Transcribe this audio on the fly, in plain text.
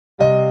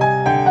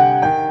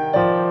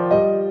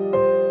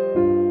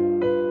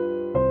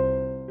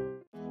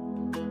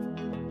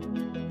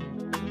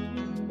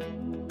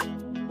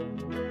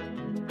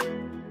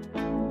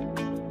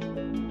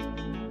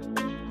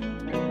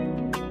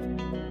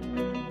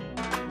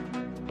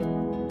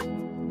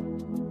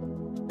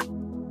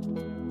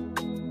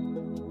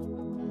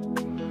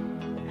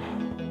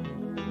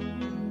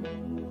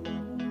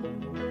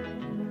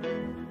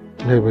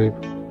Hey, babe.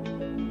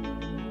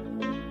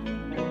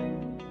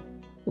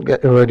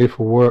 Getting ready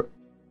for work.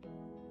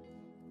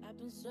 I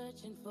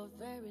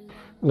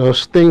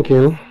was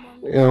thinking,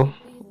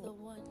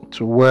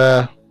 to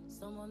wear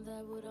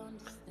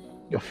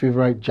your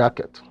favorite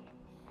jacket.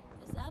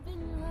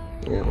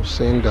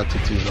 Saying that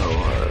it is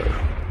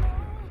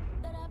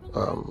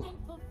our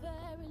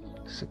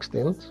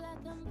 16th.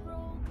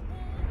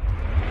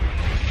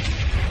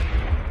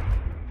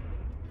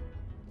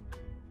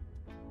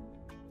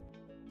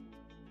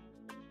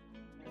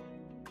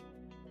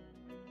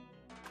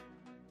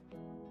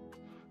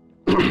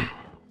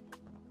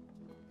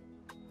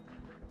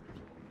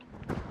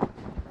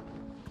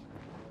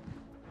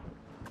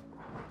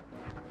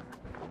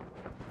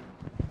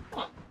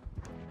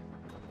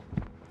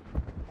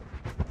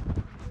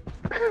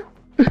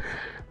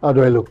 How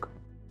do I look?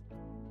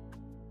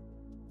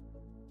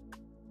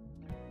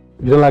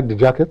 You don't like the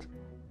jacket?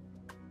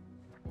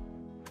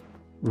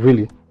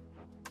 Really?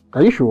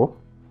 Are you sure?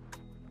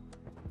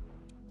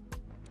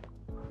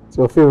 It's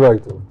your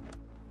favorite.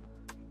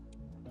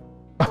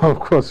 Of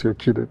course you're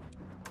kidding.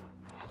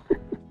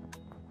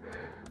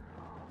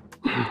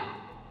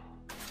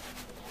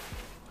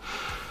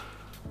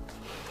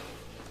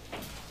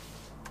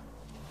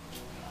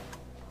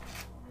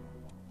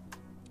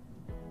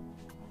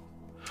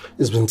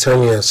 It's been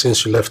 10 years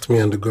since you left me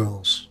and the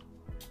girls.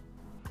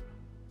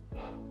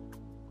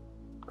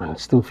 And it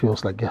still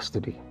feels like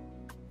yesterday.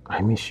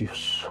 I miss you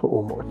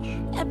so much.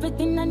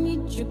 Everything I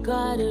need, you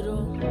got it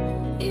all.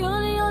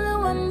 You're the only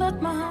one that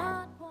my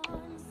heart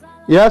wants.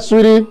 Yeah,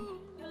 sweetie.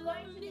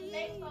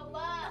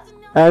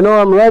 I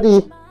know I'm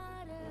ready.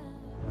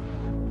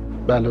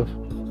 Bye, love.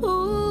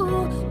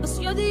 Ooh, 'cause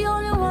you're the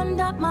only one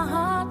that my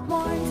heart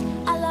wants.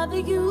 I love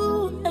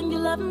you and you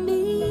love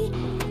me.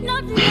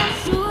 Nothing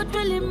else should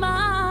really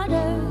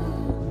matter,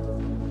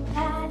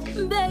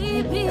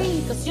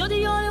 baby, 'cause you're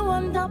the only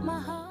one that my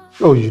heart.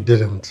 Oh, you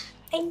didn't.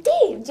 I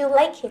did. You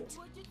like it?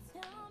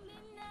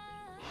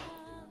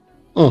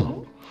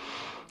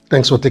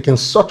 Thanks for taking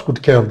such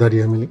good care of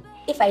Daddy, Emily.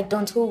 If I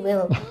don't, who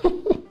will?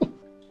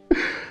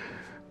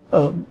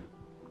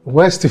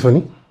 Where's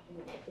Tiffany?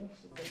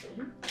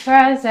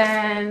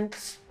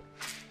 Present.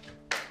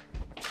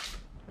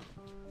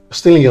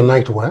 Still in your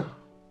nightwear?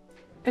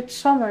 It's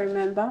summer,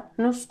 remember?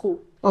 No school.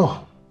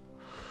 Oh,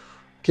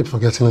 keep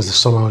forgetting it's the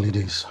summer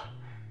holidays.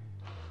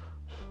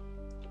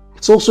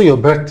 It's also your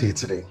birthday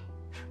today.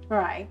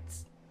 Right.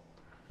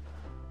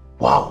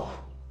 Wow,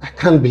 I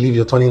can't believe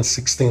you're turning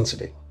 16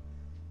 today.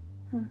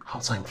 How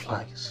time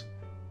flies.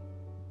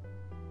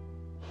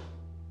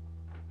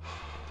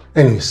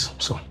 Anyways,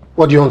 so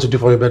what do you want to do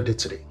for your birthday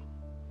today?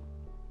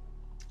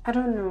 I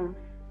don't know.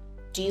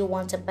 Do you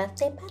want a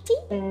birthday party?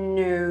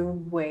 No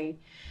way.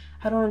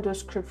 I don't want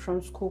those creeps from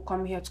school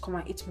come here to come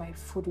and eat my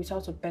food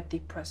without a birthday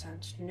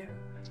present. No.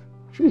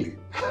 Really?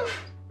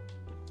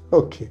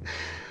 Okay.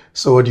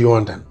 So what do you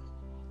want then?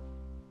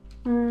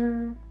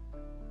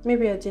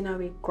 Maybe a dinner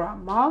with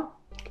Grandma.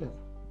 Okay.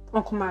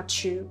 Uncle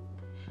Matthew.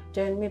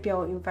 Then maybe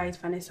I'll invite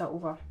Vanessa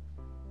over.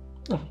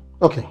 Oh,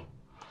 okay.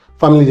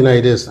 Family dinner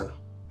it is then?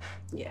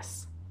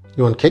 Yes.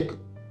 You want cake?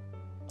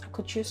 I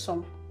could choose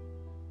some.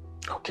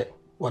 Okay.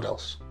 What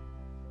else?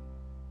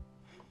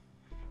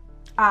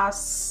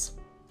 As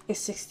a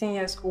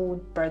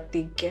 16-year-old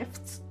birthday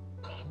gift,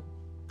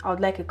 I would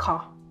like a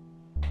car.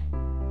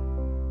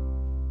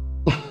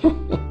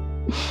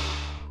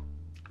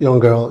 Young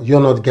girl,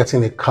 you're not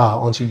getting a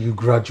car until you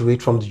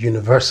graduate from the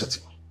university.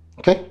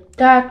 Okay?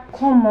 Dad,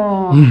 come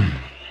on.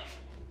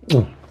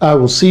 I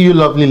will see you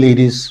lovely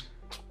ladies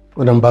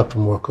when I'm back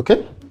from work,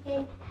 okay?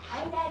 Okay.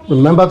 Bye, Daddy.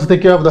 Remember to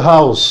take care of the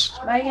house.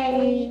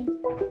 Bye.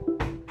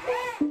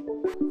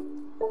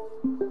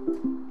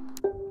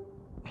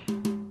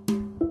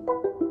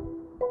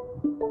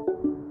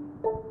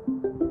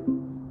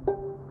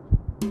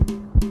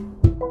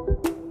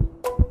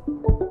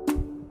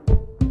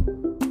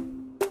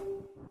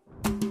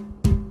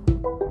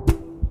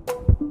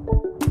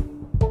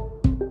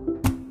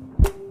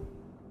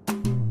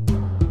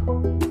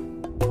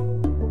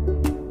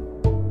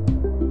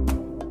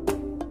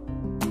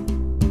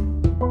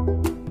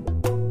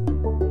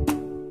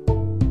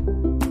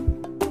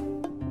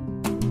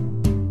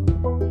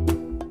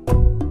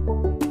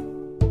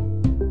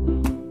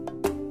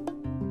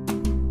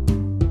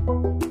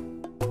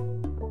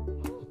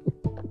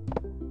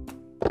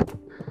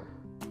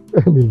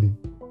 Emily,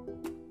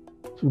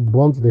 she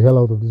burnt the hell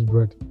out of this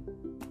bread.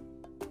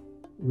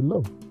 We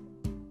love.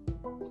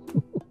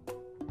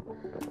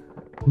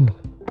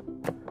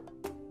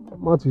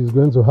 Matthew is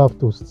going to have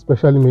toast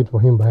specially made for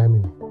him by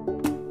Emily.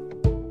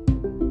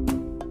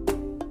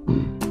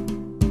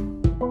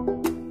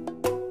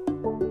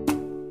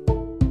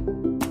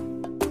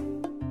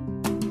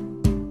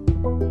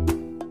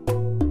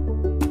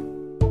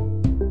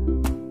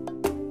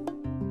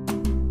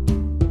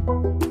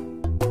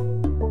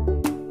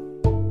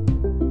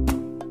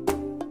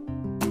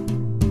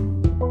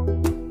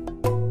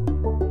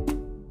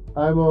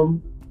 Hi,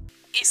 Mom.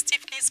 Is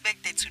Tiffany's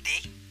birthday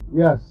today?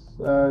 Yes,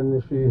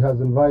 and she has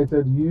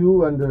invited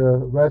you and the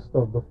rest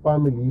of the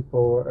family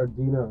for a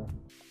dinner.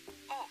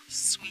 Oh,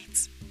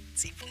 sweet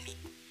Tiffany.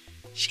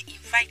 She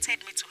invited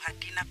me to her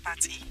dinner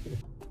party.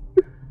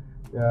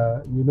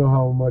 Yeah, you know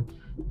how much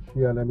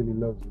she and Emily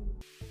love you.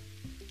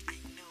 I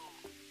know,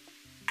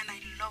 and I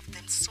love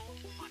them so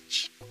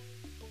much.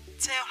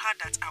 Tell her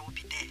that I will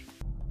be there.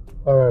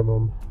 Alright,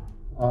 Mom.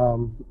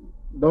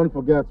 Don't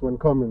forget when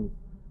coming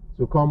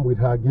to come with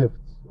her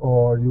gifts,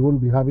 or you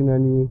won't be having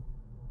any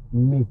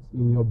meat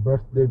in your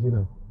birthday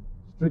dinner.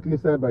 Strictly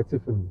said by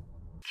Tiffany.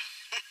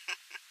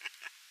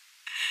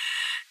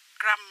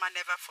 Grandma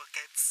never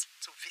forgets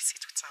to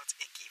visit without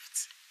a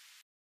gift.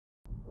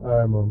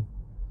 Alright, Mom.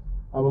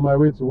 I'm on my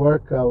way to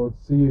work. I'll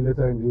see you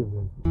later in the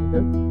evening.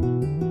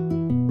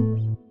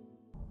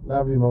 Okay?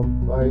 Love you,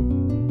 Mom. Bye.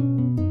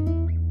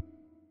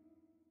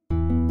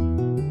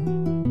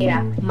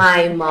 Yeah,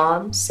 my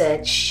mom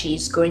said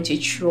she's going to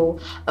throw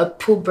a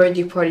pool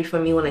birthday party for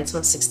me when I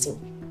turn 16.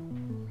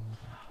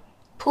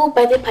 Pool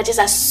birthday parties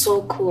are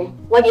so cool.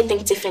 What do you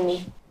think,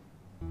 Tiffany?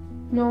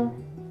 No,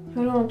 I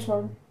don't want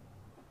one.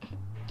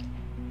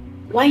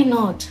 Why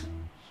not?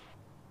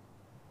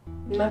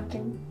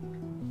 Nothing.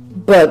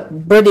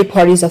 But birthday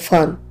parties are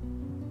fun.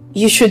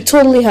 You should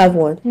totally have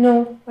one.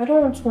 No, I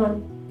don't want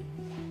one.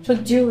 So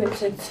deal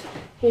with it.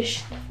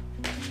 Ish.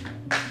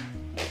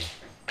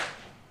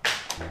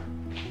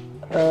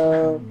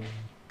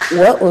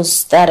 What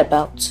was that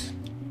about?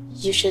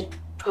 You should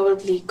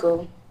probably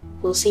go.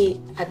 We'll see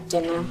at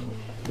dinner.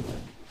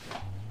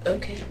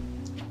 Okay.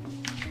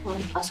 I'll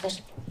ask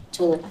us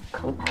to the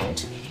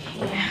compound.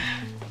 Yeah.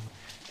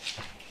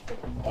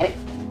 Okay.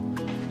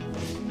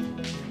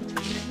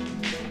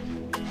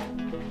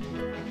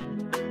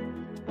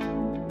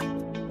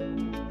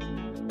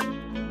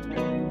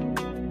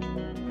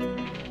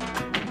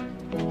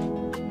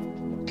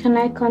 Can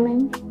I come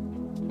in?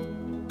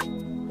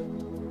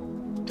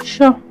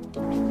 Sure.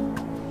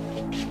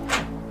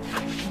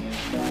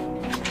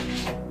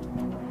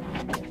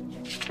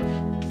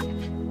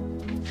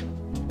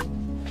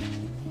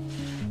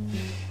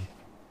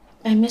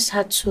 I miss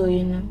her too,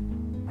 you know.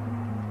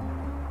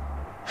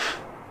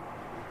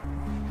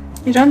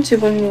 You don't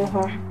even know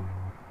her.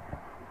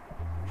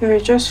 You were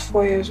just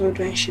 4 years old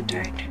when she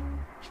died.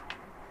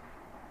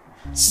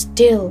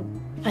 Still,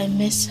 I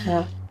miss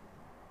her.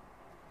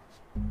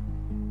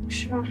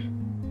 Sure.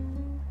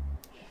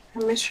 I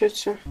miss you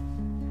too.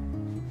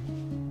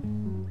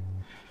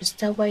 Is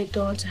that why you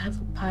don't want to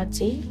have a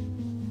party?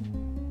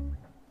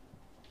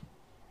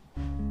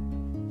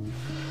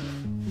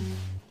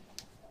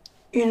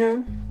 You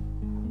know,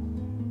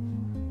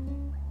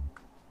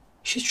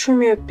 she threw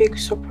me a big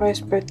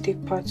surprise birthday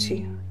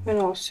party when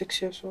I was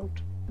 6 years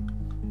old.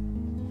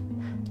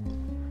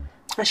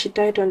 And she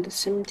died on the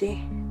same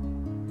day.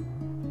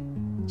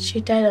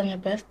 She died on your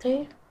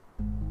birthday?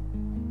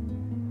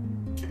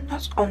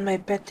 Not on my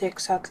birthday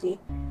exactly.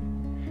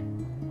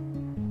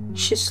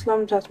 She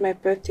slumped at my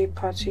birthday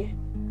party.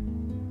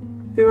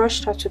 We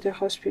rushed her to the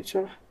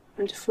hospital,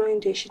 and the following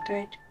day she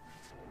died.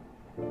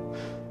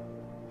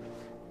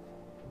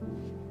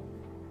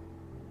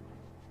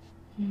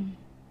 And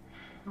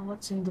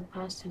what's in the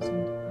past is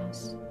in the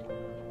past.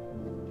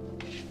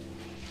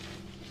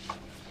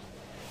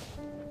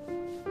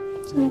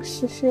 Thanks,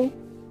 Sissy.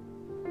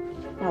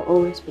 I'll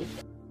always be.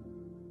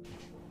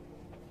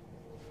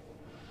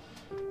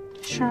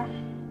 Sure.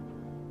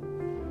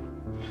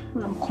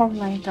 Now come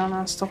lie down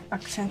and stop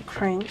acting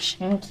cringe.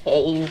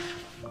 Okay.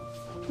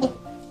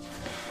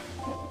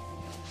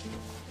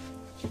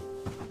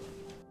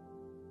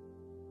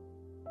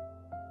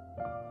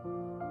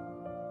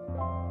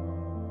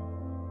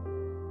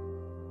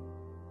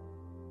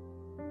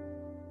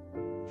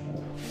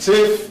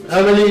 Tiff,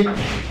 Emily,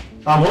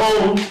 I'm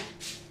home.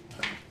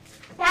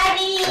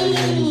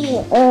 Daddy!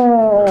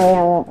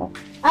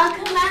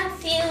 Uncle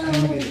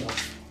Matthew!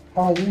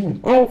 How are you?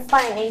 I'm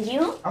fine, and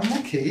you? I'm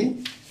okay.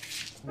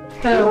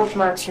 Hello,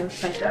 Matthew,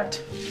 my dad.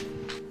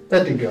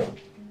 Daddy girl,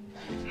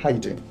 how you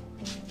doing?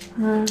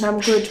 I'm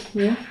good.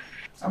 You?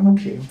 I'm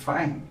okay, I'm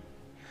fine.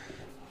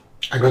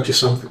 I got you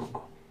something.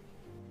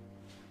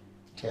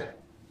 Yeah.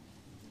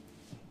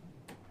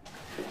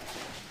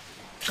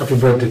 Happy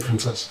birthday,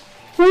 princess.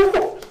 Dad,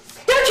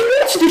 you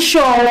went to the show?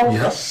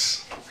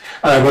 Yes.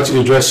 I got you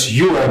the dress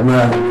you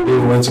admire. We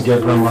went to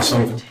get grandma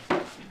something.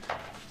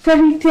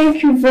 Daddy,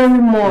 thank you very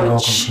much. You're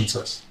welcome,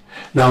 princess.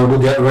 Now we'll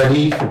get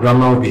ready.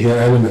 Grandma will be here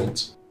any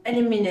minute.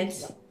 Any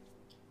minute.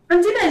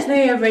 And dinner is not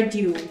yet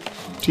ready.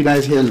 Tina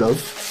is here, love.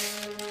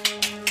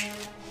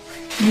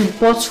 You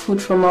bought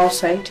food from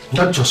outside?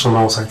 Not just from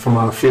outside, from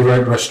our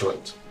favorite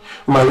restaurant.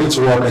 On my way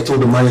to work, I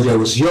told the manager it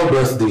was your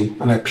birthday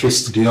and I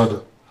placed the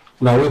order.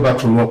 On our way back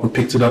from work, we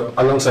picked it up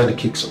alongside the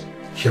cake, so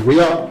here we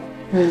are.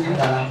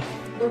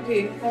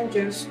 Okay, I'll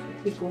just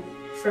quickly go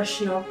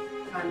freshen up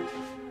and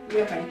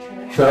we're by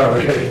train.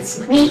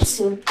 Alright. Me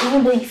too,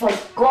 even though you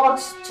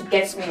forgot to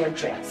get me your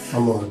dress.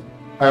 Come on.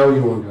 I owe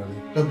you one, darling.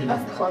 Don't be like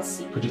Of that. course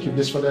you Could you keep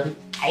this for daddy?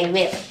 I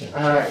will.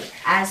 Alright.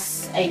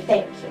 As a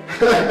thank you.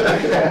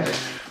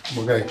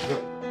 Okay.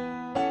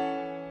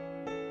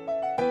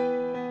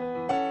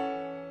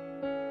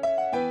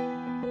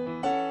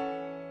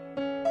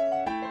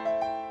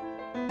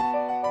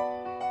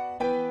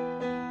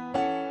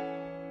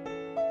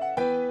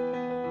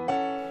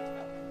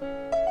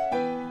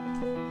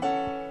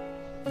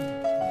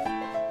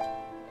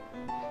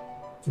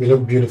 You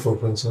look beautiful,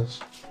 princess.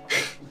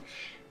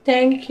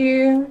 Thank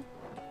you.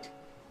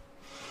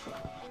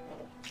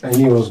 I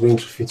knew it was going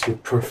to fit you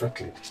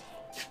perfectly.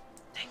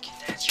 Thank you,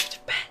 Dad. You're the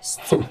best.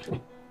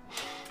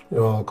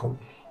 You're welcome.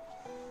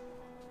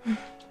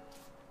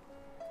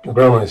 Your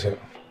grandma is here.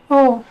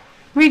 Oh,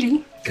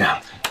 really?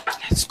 Yeah.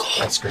 Let's go.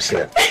 Let's go see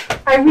it.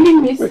 I really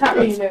miss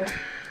her, you know.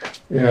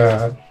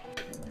 Yeah.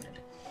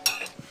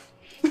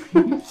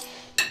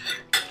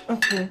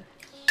 Okay.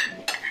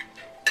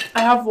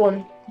 I have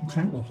one.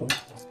 Okay.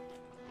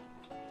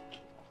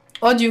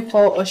 What do you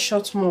call a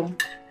short mom?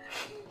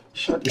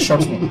 Short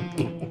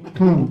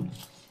one.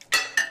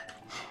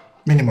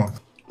 Minimum.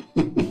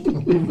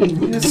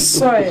 You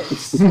saw it.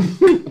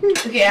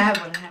 Okay, I have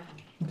one.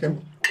 Okay.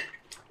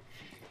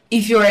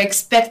 If you're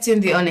expecting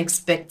the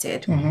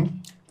unexpected,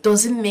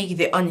 doesn't make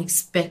the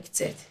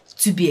unexpected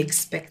to be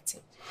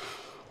expected.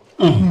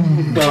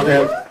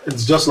 No,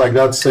 it's just like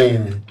that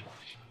saying,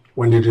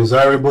 when the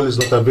desirable is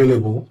not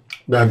available,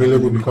 the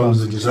available becomes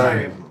the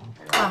desirable.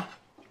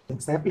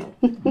 Exactly.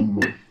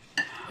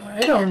 I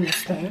don't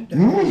understand.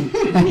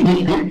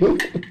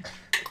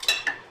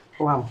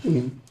 Wow.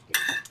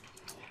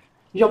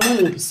 Your mom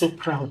will be so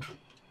proud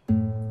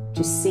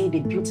to see the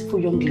beautiful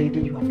young lady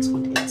you have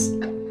turned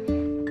into.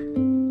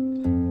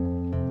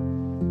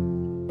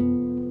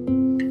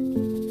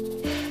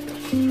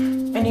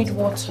 I need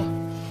water.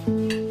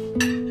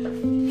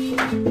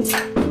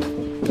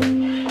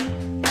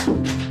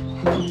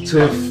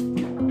 Tiff.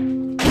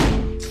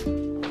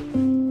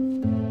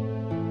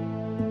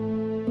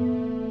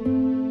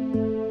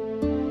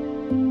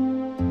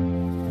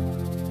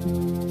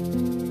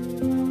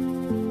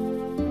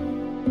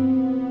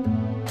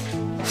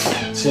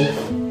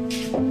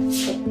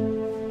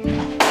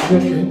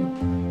 Okay.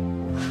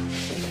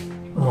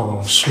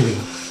 Oh, sweetie.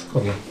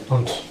 Come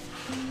on,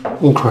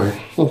 don't cry.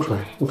 Don't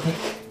cry, okay?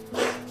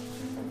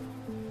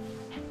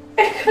 I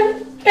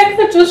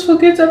can't just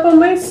forget about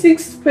my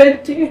 6th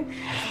birthday.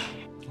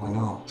 I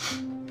know.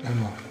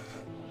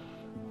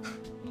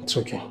 It's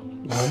okay,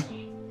 alright?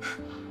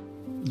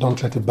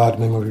 Don't let a bad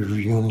memory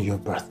ruin your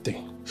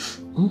birthday.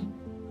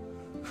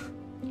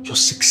 You're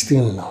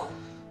 16 now.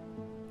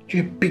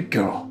 You're a big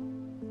girl.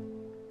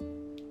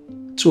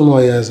 2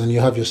 more years and you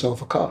have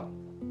yourself a car.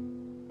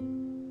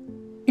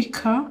 A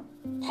car?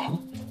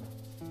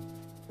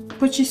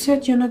 But you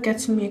said you're not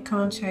getting me a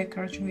car until I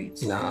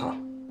graduate. Nah.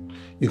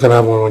 You can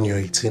have one when you're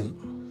 18.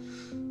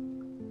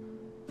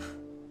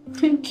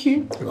 Thank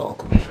you. You're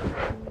welcome.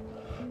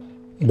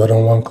 But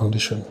on one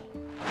condition.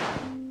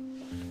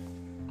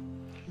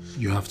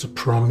 You have to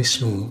promise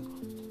me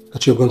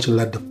that you're going to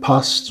let the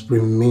past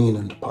remain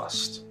in the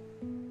past.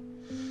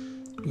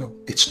 You know,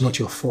 it's not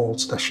your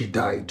fault that she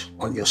died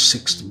on your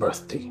 6th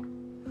birthday.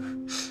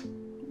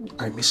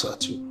 I miss her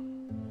too.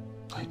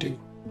 I do.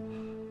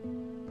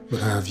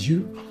 But I have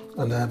you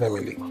and I have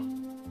Emily.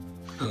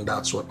 And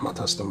that's what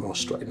matters the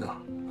most right now,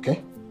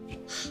 okay?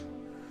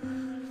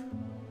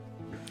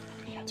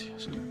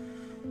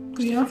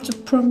 But you have to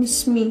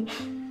promise me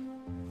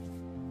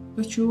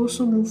that you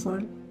also move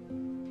on.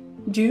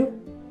 Do you?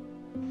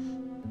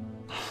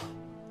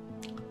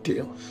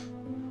 Deal.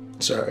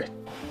 It's alright.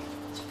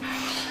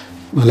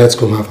 Well, let's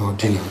go have our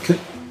dinner, okay?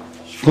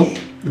 Oh,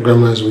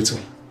 Grandma is waiting.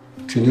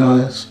 Clean your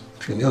eyes.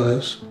 Clean your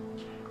eyes.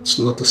 It's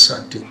not a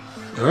sad day,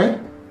 alright?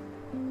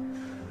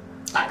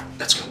 Alright,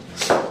 let's go.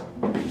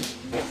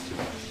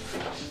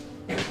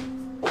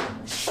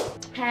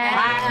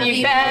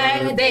 Happy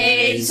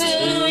birthday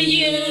to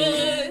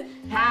you.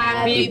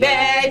 Happy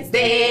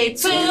birthday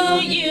to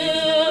you.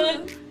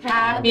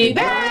 Happy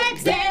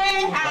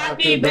birthday,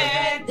 happy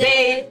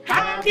birthday,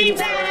 happy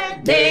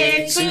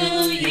birthday to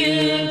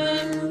you.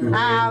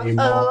 Many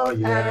more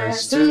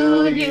years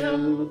To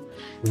you.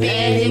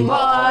 Many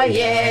more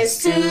years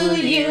to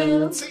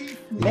you.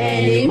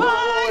 Many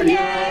more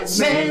years,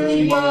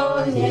 many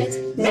more years,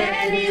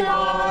 many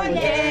more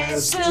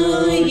years to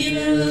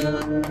you.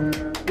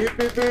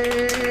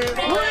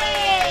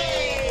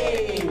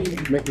 Hooray!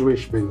 Make a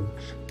wish, baby.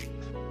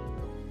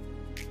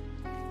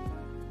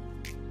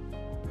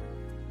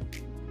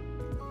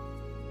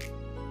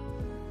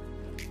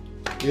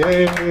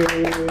 Yay!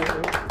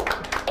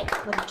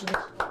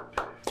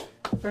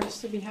 For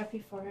us to be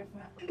happy forever.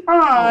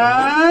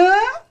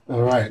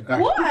 All right.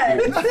 What?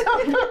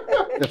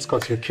 Let's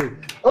cut your cake.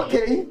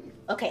 Okay.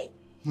 Okay.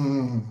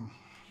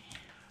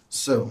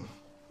 So,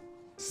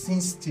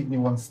 since Tiffany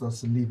wants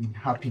us to live in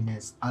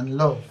happiness and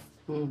love,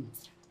 when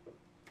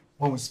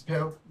we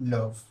spell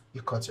love,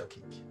 you cut your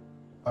cake.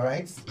 All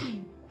right?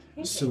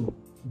 So,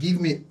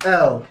 give me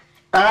L.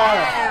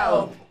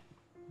 L.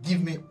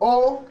 Give me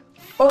O.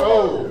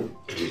 O.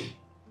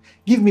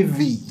 Give me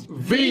V.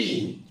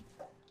 V.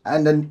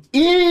 And an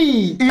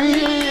E.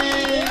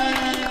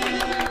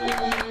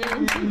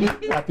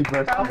 Happy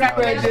birthday.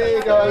 Happy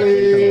birthday,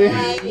 darling.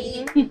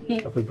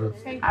 Happy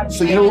birthday.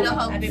 So you know,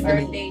 Happy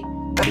birthday.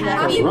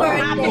 Happy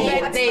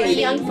birthday.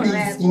 Young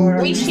please,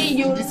 forever. Wishing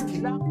you. this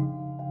cake.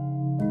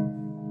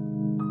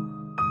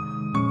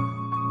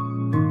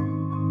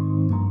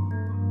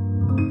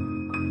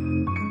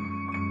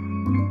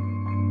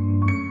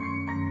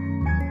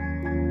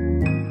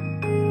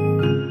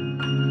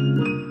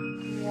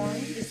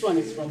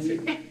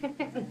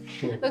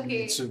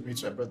 Okay. Me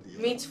too, I brought the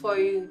Meat for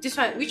you. This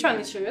one, which one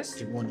is yours?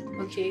 Good morning.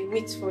 Okay,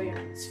 meat for you.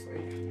 Meat for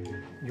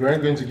you. You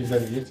aren't going to give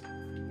that a meat?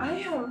 I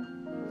am.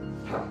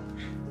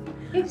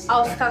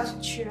 I'll start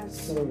with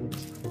yours.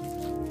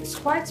 It's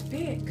quite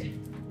big.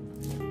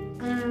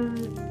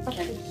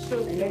 Okay, so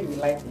I know you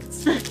like it.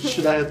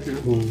 Should I help you?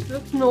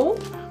 look, no.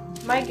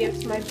 My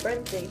gift, my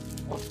birthday.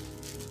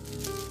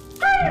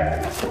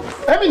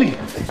 Emily!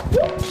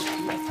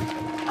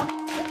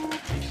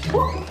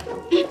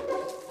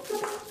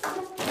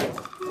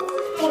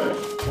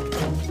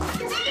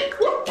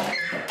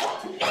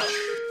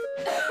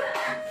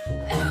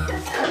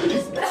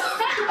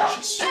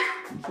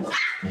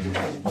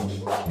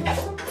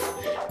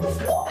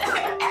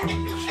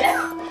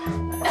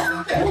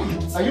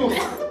 Are you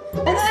okay?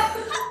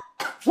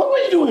 What were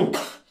you doing?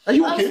 Are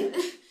you okay?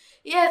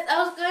 Yes,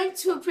 I was going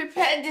to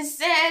prepare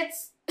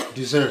desserts.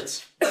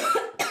 Desserts.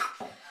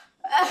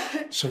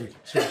 Sorry,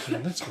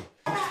 let's go.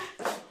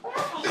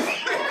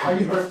 Are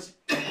you hurt?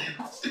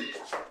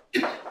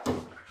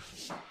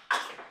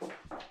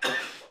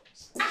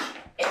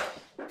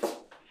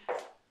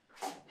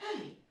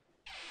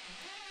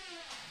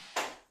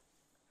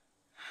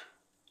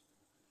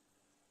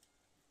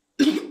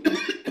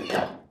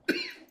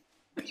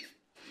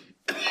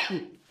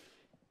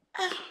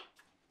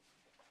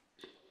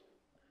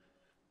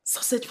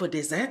 Sausage for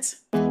dessert?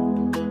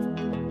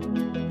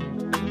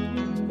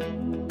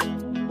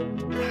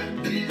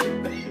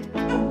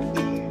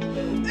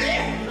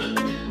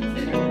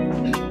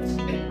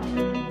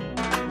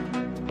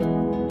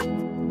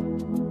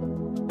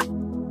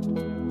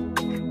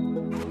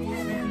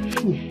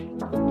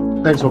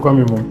 Thanks for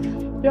coming,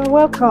 Mom. You're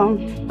welcome.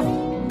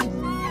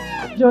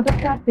 Your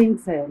daughter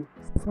thinks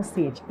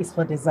sausage is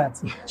for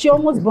dessert. She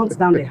almost burnt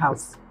down the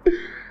house.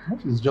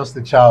 She's just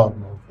a child,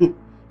 Mom.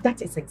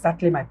 That is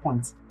exactly my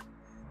point.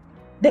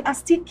 They are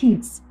still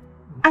kids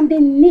and they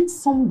need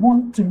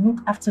someone to look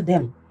after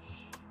them.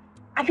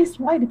 At least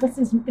while the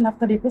person is looking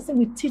after the person,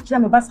 will teach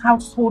them about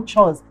household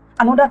chores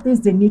and other things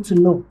they need to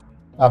know.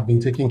 I've been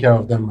taking care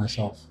of them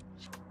myself.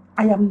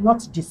 I am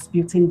not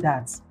disputing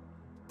that.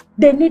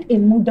 They need a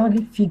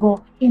motherly figure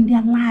in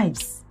their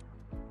lives.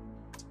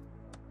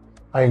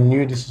 I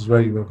knew this is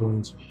where you were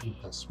going to be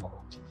this Mom.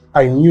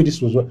 I knew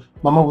this was where...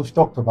 Mama, we've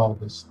talked about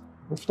this.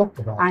 We've talked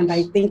about this. And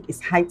I think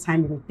it's high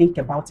time you think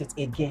about it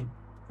again.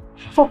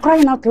 For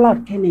crying out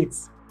loud,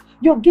 Kenneth,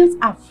 your girls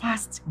are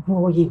fast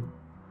growing.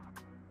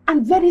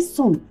 And very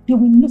soon, they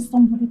will need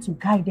somebody to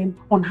guide them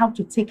on how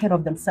to take care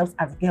of themselves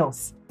as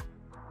girls.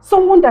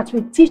 Someone that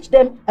will teach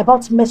them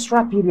about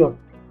menstrual period.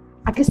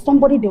 At least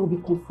somebody they will be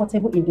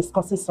comfortable in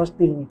discussing such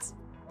things with.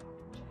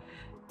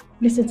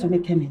 Listen to me,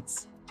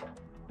 Kenneth.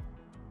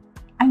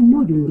 I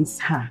know you miss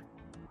her.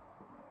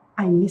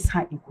 I miss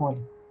her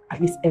equally, at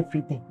least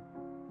every day.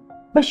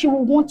 But she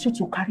will want you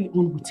to carry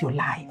on with your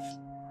life.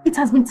 It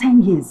has been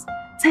 10 years.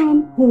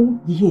 10 whole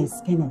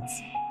years, Kenneth.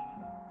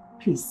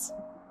 Please.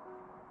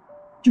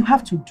 You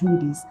have to do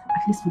this,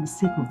 at least for the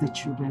sake of the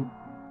children.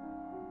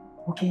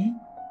 Okay?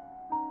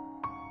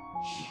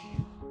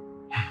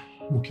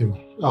 Okay,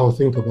 I'll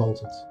think about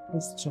it.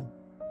 Please, too.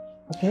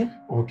 Okay?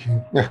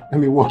 Okay. Yeah, let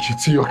me walk you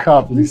to your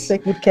car, please.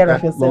 Take good care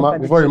of yourself. Mama,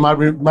 before you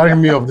marry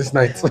me off this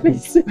night.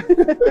 Please.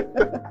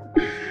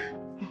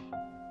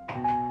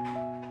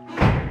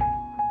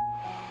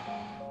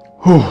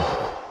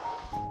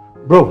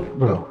 Bro,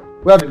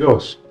 where are the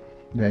girls?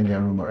 They're in their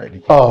room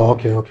already. Oh,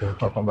 okay.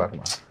 I'll come back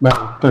now.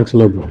 Man, thanks a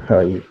lot, bro. How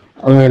are you?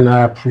 And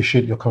I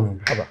appreciate your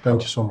coming.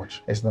 Thank you so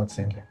much. It's not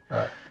sinking.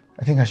 Alright.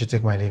 I think I should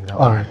take my leave now.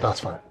 Alright,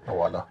 that's fine. No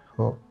wonder.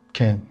 Oh,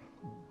 Ken,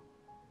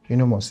 you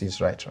know Mercy is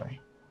right?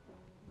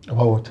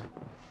 About what?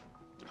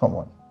 Come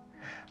on.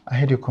 I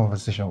had your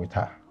conversation with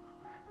her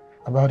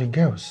about the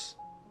girls.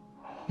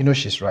 You know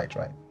she's right?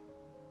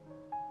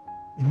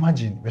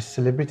 Imagine we're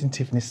celebrating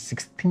Tiffany's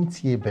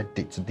 16th year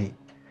birthday today.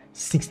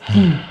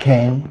 16,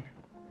 Ken.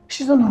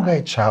 She's no longer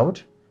a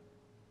child.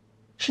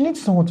 She needs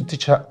someone to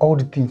teach her all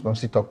the things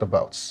Mercy talked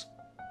about.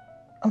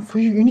 And for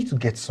you need to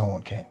get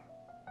someone, Ken.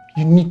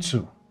 You need to.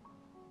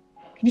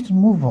 You need to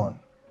move on.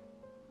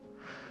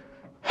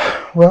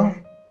 Well,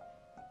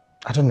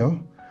 I don't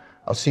know.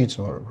 I'll see you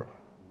tomorrow, bro.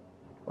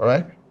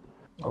 Alright?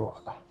 Oh,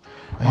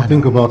 I'll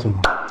think about him.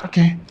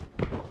 Okay.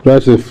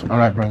 Drive safe.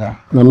 Alright, brother.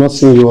 I'm not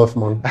seeing you off,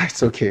 man.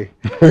 That's okay.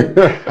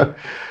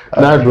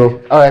 Night,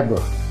 bro. Alright,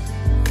 bro.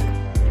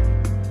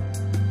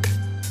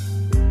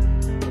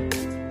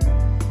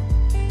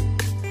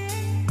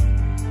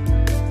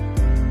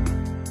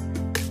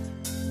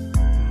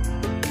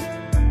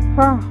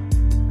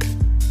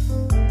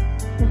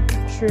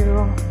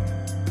 True.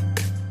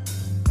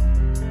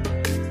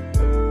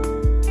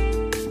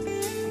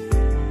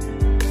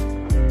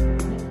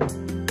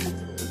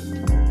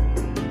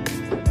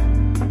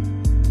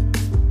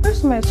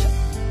 Where's my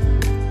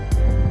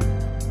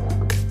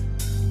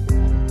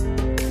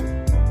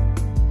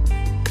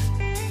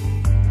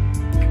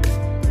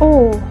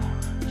Oh,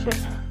 shit.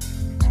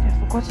 I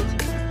forgot it.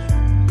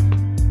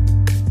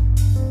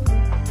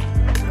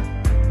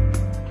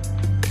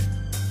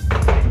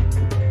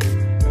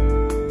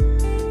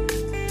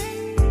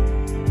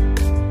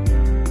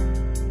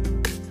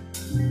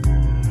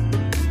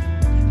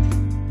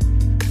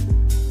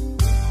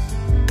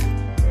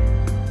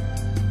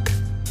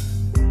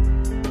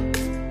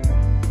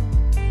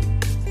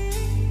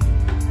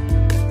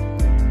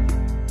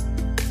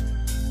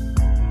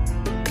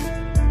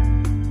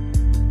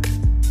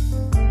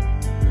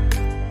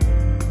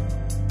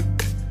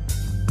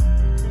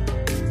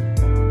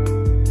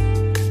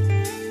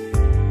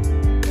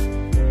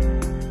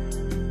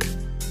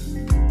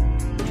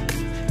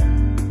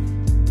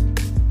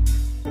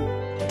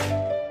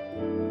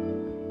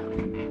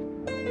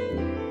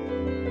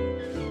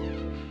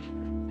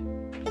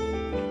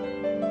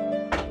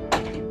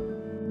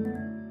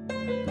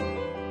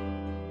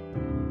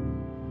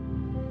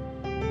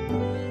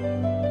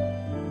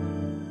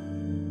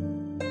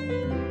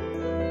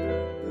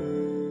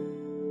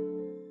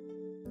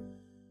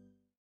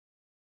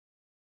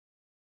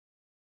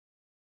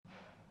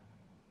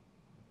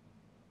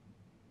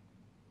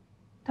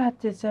 Dad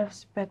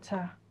deserves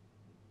better.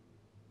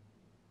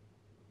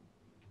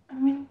 I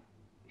mean,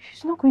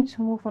 she's not going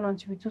to move on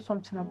until we do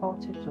something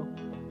about it, though.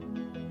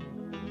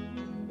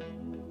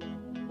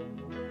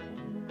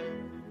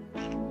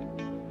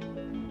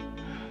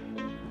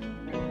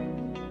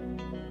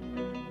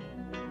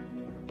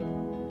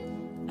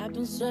 I've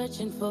been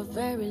searching for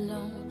very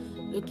long,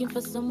 looking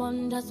for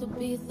someone that would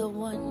be the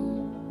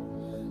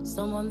one,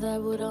 someone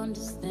that would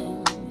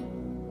understand.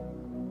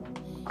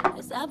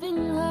 As I've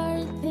been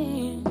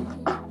hurting,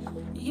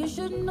 you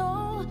should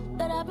know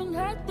that I've been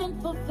hurting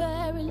for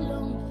very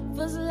long.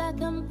 Feels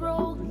like I'm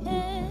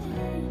broken.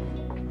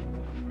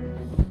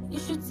 You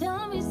should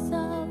tell me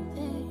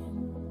something.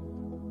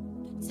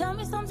 Tell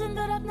me something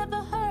that I've never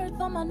heard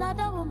from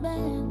another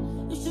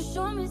woman. You should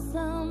show me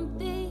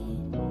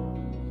something.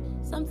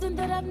 Something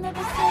that I've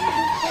never seen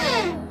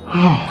before.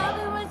 I've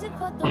been waiting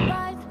for the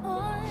right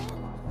one.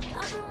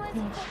 I've been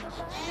waiting for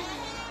the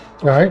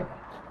right one. Alright.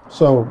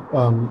 So,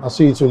 I'll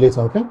see you two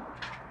later, okay?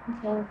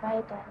 Okay,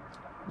 bye, Dad.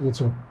 You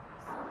too.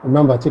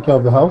 Remember, take care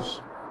of the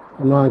house.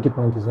 I'm not hanky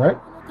panties, right?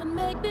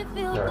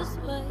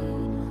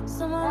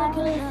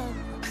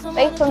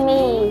 Wait for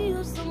me.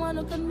 Someone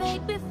who can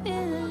make me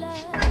feel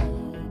like.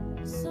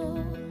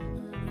 So,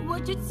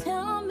 would you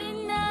tell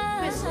me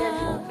now?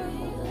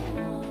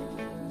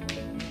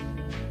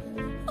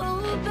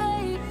 Oh,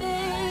 baby.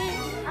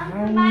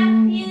 I'm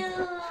Matthew.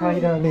 Hi,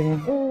 darling.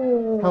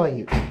 How are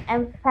you?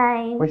 I'm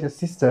fine. Where's your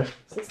sister?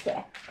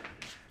 Sister.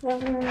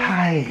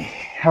 Hi.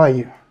 How are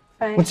you?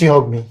 Fine. Won't you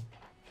hug me?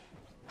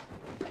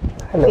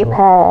 Hello. Keep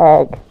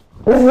hug.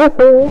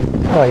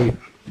 How are you?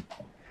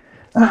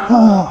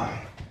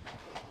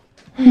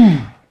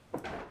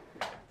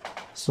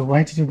 So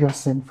why did you girls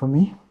send for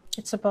me?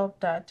 It's about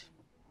Dad.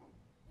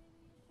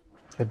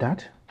 Your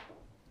dad?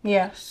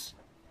 Yes.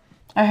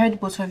 I heard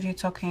both of you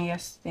talking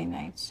yesterday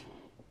night.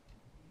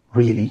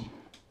 Really?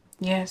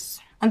 Yes.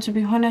 And to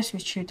be honest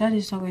with you, Dad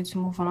is not going to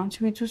move on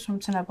until we do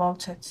something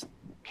about it.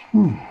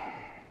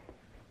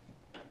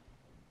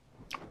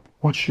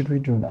 What should we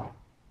do now?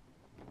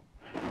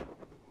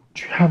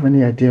 Do you have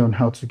any idea on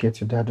how to get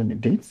your dad on a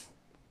date?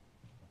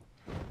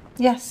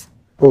 Yes.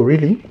 Oh,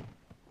 really?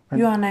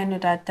 You and I know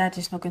that Dad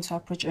is not going to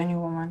approach any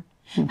woman.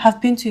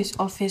 Have been to his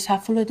office,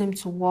 have followed him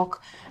to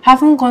work,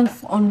 haven't gone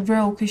on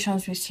rare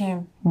occasions with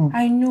him.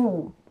 I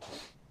know.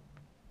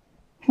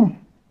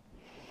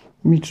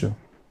 Me too.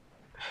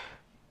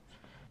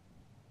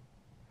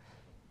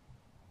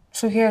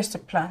 So here's the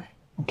plan.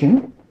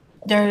 Okay.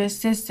 There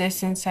is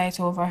this insight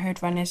I overheard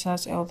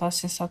Vanessa's elder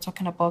sister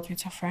talking about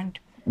with her friend.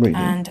 Really?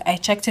 And I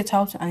checked it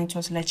out and it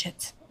was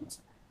legit.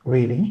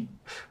 Really?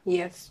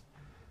 Yes.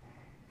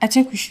 I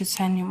think we should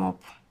sign him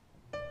up.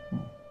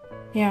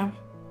 Yeah.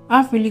 I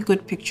have a really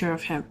good picture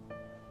of him.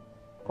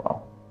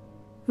 Wow.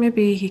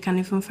 Maybe he can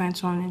even find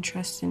someone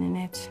interested in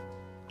it.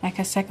 Like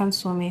a second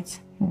soulmate.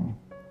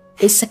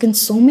 A second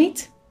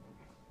soulmate?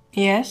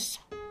 Yes.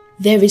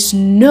 There is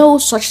no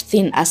such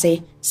thing as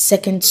a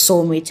second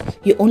soulmate.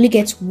 You only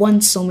get one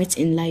soulmate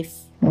in life.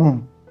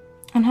 And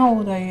how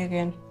old are you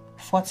again?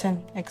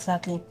 14,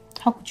 exactly.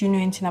 How could you know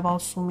anything about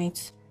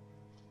soulmates?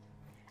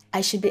 I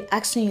should be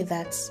asking you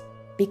that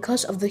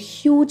because of the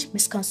huge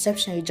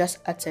misconception you just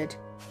uttered.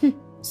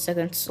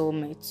 Second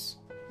soulmates.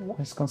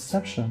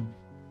 Misconception?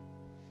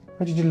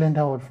 Where did you learn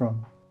that word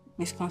from?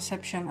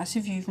 Misconception, as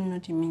if you even know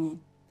the meaning.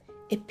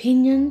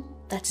 Opinion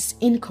that is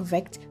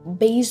incorrect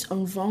based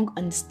on wrong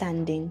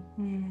understanding.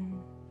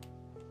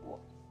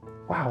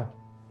 Wow.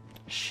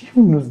 She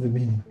even knows the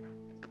meaning.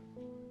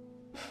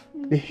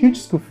 The huge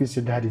school fees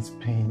your dad is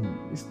paying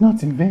is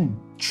not in vain.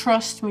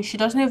 Trust me, she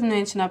doesn't even know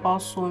anything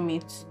about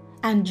soulmates.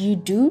 And you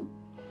do?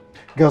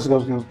 Girls,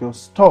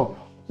 stop.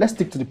 Let's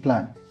stick to the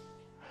plan.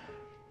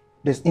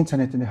 There's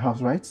internet in the house,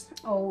 right?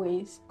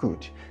 Always.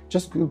 Good.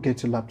 Just go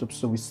get your laptop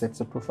so we set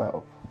the profile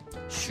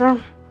up.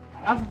 Sure.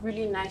 I have a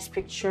really nice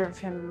picture of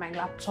him on my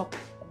laptop.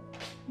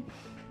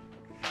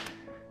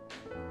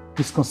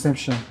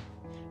 Misconception.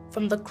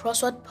 From the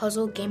crossword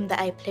puzzle game that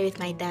I play with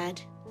my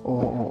dad.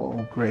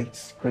 Oh,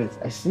 great.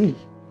 I see.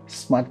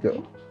 Smart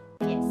girl.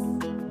 Yes.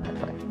 High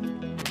five.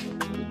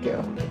 Good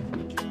girl.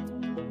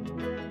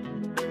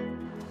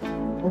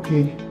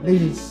 Okay,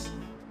 ladies.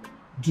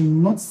 Do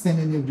not send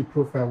any of the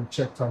profile we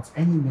checked out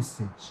any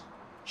message.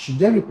 Should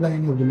they reply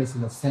any of the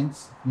messages sent,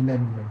 you let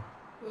me know.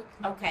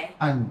 Okay.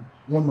 And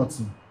one more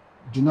thing.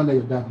 Do not let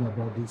your dad know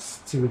about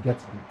this till we get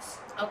to this.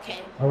 Okay.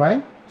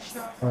 Alright?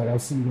 Sure. Alright, I'll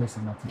see you guys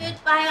in that time.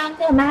 Goodbye,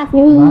 Uncle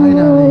Matthew. Bye,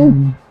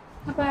 darling.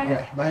 Bye-bye.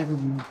 Alright, bye,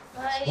 everyone.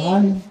 Bye.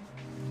 Bye.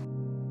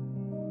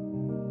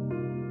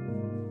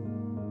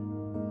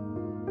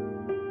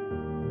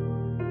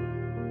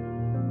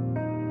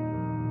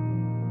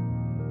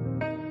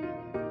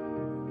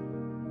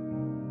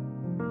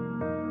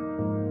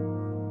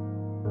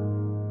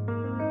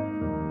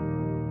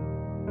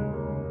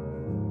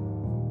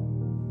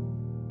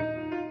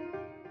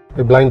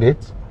 A blind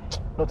date?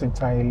 Not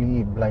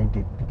entirely a blind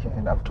date,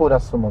 and I've told her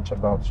so much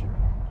about you.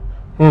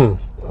 And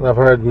I've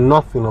heard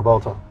nothing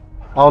about her.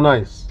 How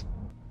nice.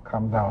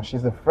 Calm down,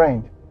 she's a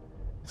friend.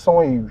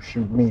 Someone you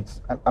should meet.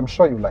 I'm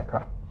sure you like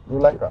her. You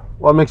like her?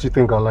 What makes you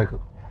think I like her?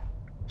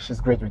 She's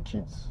great with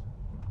kids.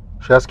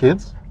 She has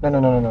kids?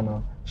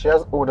 No. She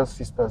has older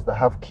sisters that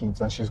have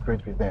kids and she's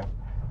great with them.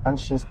 And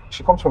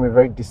she comes from a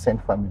very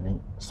decent family.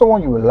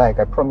 Someone you will like,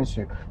 I promise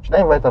you. Should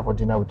I invite her for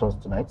dinner with us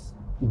tonight?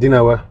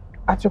 Dinner where?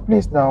 At your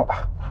place now.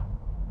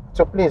 At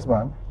your place,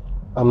 man.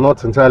 I'm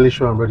not entirely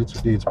sure I'm ready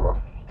to date, bro.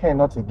 Okay,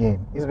 not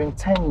again. It's been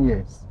 10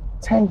 years.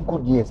 10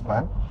 good years,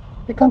 man.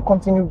 You can't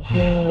continue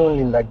being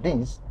lonely like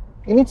this.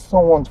 You need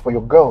someone for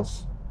your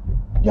girls.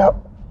 They are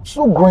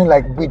so growing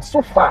like weeds,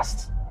 so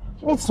fast.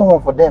 You need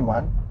someone for them,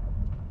 man.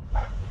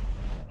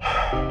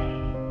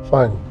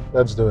 Fine,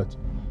 let's do it.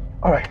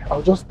 Alright,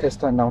 I'll just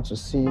test her now to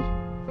see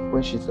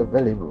when she's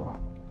available.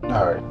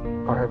 Alright.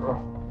 Alright, bro.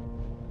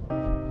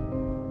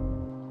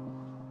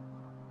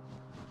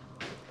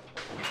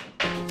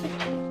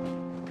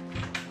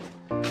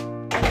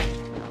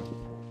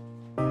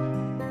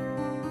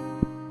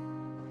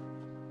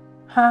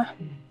 Huh?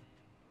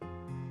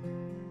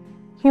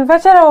 You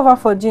invited her over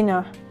for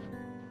dinner.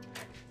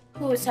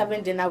 Who is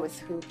having dinner with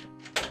who?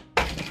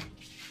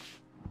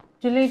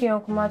 The lady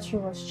Uncle Matthew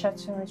was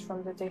chatting with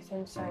from the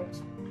dating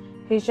site.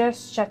 He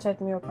just chatted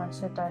me up and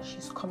said that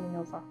she's coming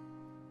over.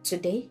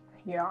 Today?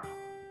 Yeah.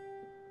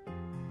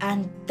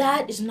 And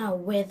Dad is not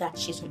aware that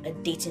she's on a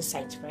dating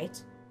site,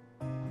 right?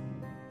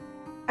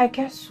 I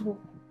guess so.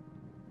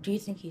 Do you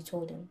think he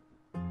told him?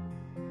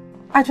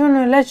 I don't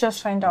know, let's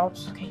just find out.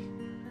 Okay.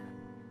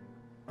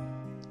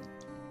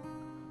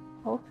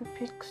 I hope he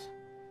picks.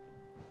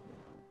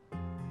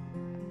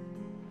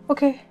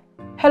 Okay.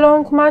 Hello,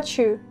 Uncle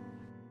Matthew.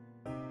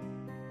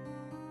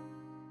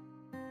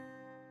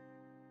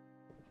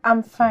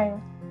 I'm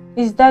fine.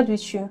 Is Dad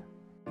with you?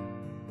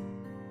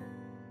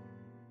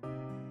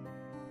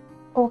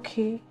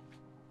 Okay.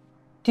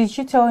 Did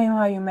you tell him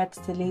how you met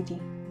the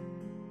lady?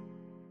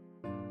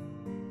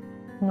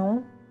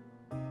 No?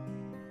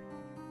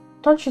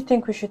 Don't you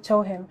think we should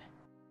tell him?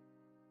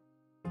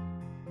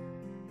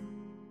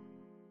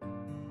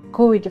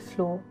 Go with the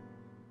flow.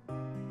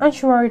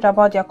 Aren't you worried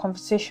about their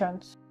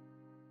conversations?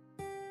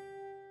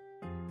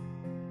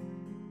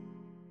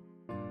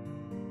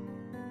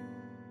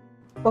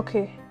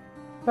 Okay.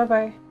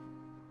 Bye-bye.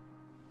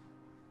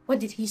 What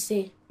did he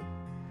say?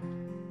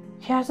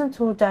 He hasn't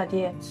told Dad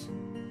yet.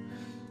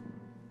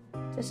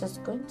 This is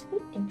going to be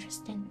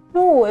interesting.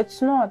 No,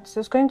 it's not.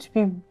 It's going to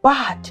be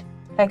bad.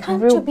 Like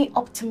Can't real... you be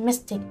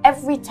optimistic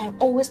every time,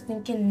 always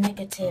thinking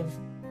negative?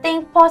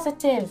 Think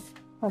positive.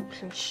 Oh,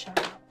 please shut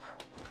up.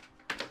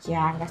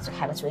 Yeah, that's what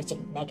happens when you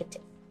think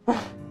negative.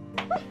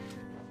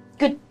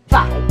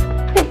 Goodbye.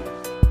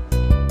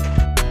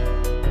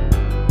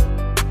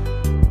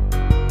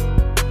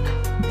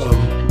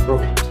 Bro,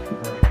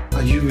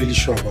 are you really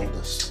sure about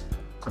this?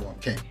 Come on,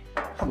 Ken.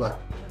 How about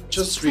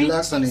just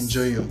relax and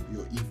enjoy your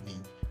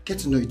evening. Get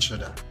to know each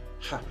other.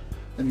 Ha.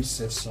 Let me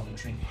serve some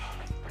drink.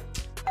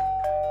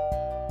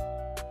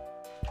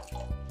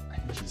 I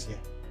think he's here.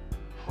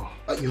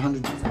 You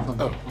handled it.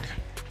 Oh, okay.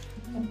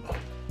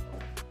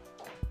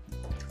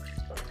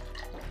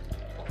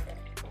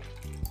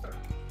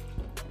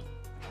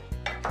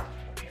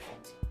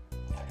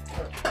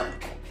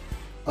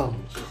 Oh,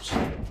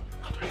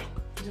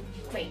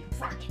 Great.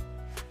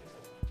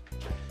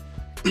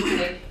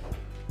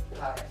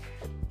 Hi.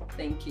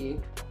 Thank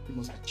you. You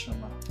must be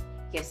Chama.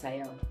 Yes, I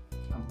am.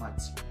 I'm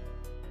Matthew.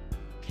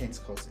 Ken's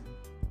cousin.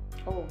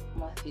 Oh,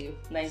 Matthew.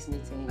 Nice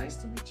meeting you. Nice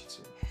to meet you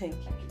too. Thank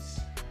you.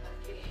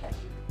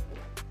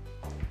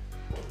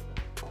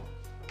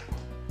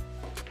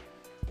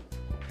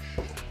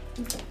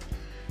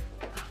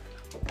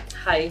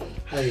 Hi.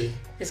 Hi.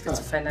 It's good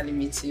to finally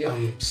meet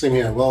you. Same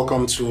here.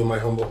 Welcome to my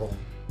humble home.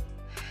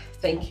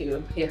 Thank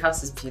you. Your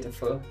house is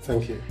beautiful.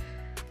 Thank you.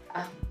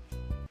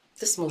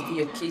 This must be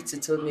your kids you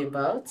told me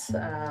about.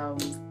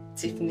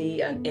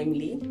 Tiffany and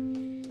Emily.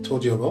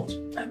 Told you about?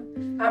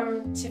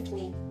 I'm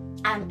Tiffany.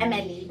 I'm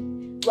Emily.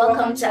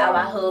 Welcome to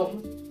our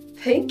home.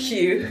 Thank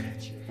you.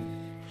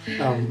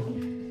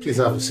 Please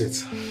have a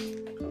seat.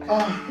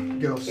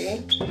 Girls,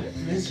 Okay.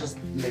 let's just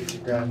let you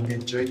down and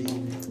enjoy the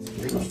evening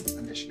today,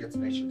 and then she gets to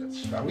know each other,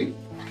 shall we?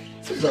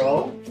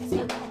 So,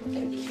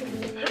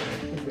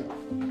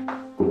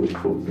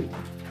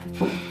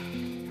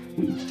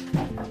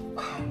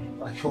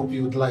 I hope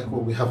you would like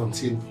what we have on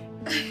TV.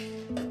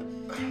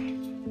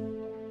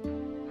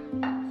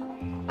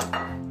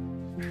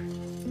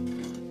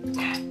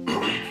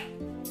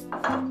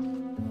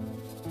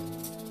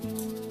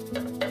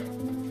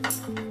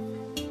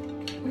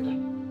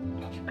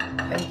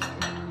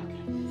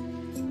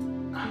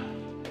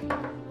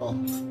 Oh,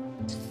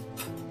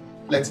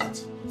 let's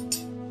eat.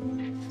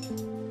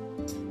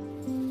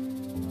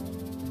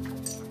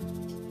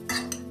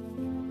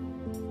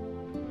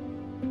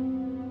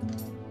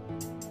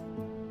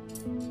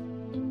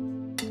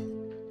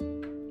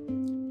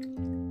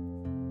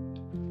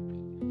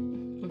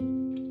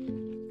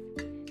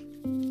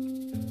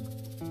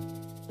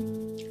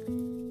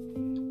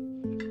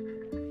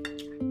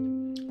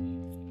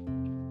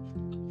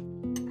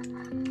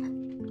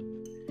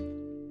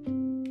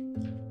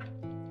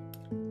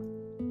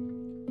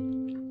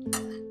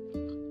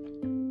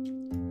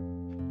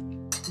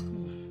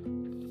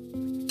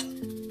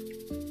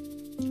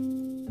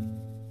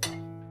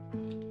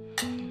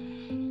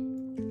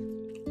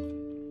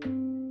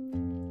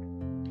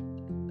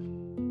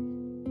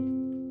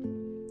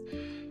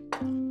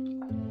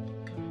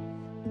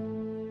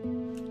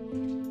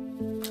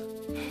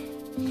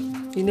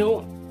 You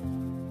know,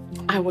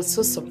 I was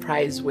so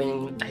surprised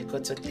when I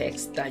got a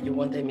text that you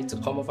wanted me to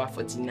come over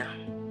for dinner.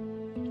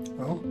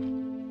 Oh?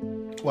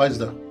 Why is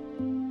that?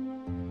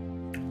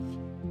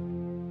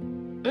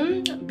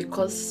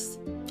 Because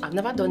I've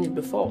never done it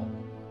before.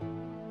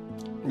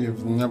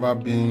 You've never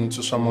been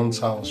to someone's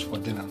house for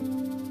dinner?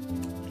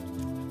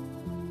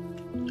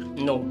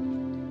 No.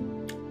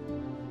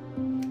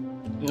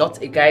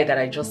 Not a guy that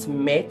I just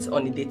met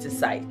on a dating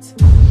site.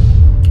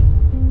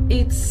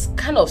 It's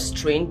kind of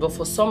strange, but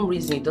for some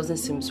reason it doesn't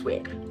seem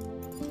weird.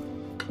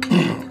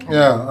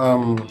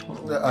 Yeah,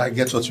 I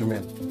get what you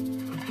mean.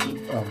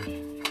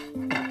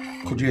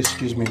 Could you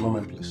excuse me a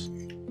moment, please?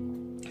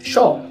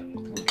 Sure.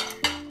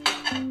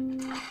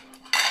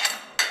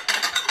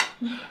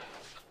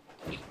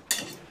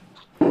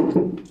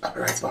 I'll be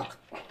right back.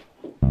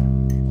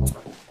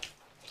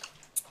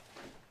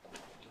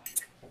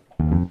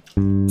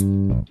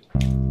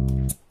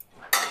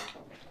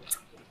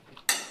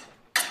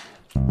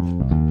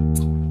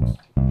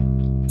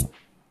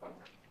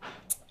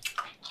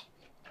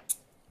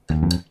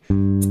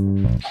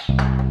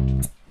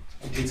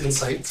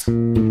 Inside.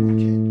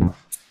 Okay.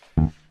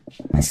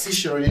 I see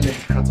she already let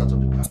the cat out of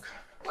the bag.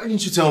 Why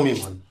didn't you tell me,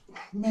 man?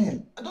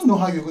 Man, I don't know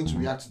how you're going to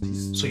react to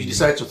this. So you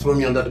decided to throw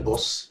me under the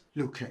bus?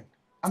 Look, Ken,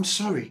 I'm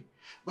sorry,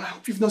 but I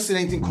hope you've not said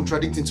anything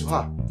contradicting to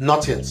her.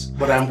 Not yet,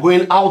 but I'm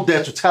going out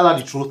there to tell her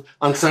the truth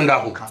and send her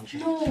home.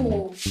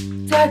 No,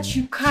 Dad,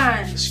 you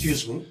can't.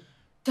 Excuse me?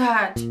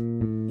 Dad,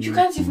 you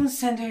can't even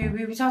send her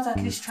away without at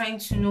least trying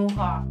to know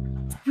her.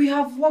 We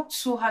have worked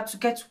so hard to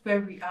get to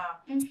where we are.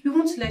 We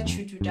won't let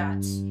you do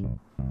that.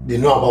 They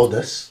know about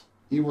this?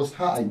 It was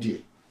her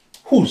idea.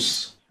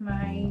 Whose?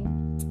 Mine.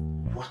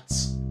 What?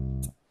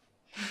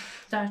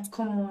 Dad,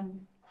 come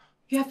on.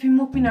 You have been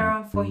moping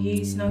around for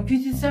years now.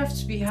 You deserve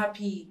to be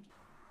happy.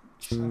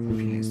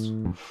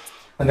 And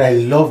I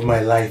love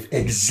my life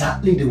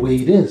exactly the way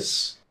it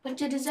is.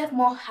 But you deserve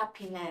more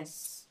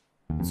happiness.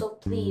 So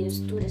please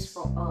do this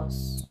for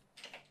us.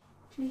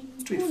 Do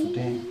it for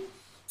them.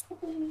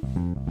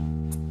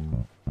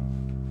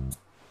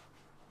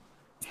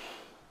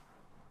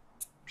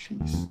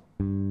 Please.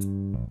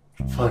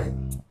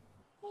 Fine.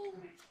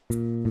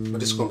 But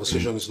this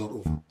conversation is not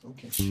over.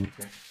 Okay.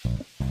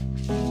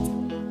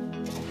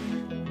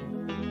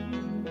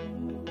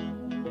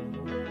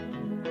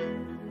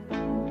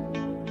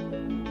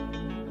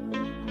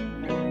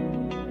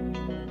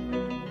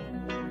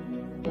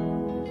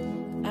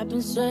 I've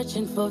been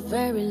searching for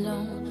very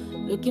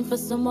long, looking for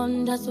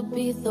someone that would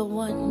be the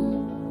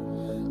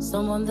one,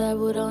 someone that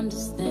would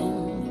understand.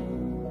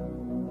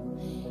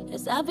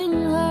 Yes, I've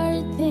been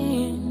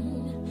hurting.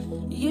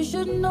 You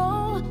should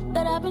know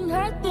that I've been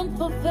hurting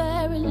for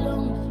very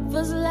long.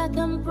 Feels like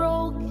I'm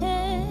broken.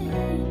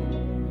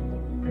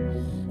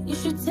 You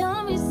should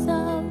tell me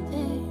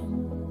something.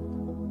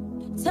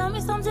 Tell me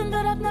something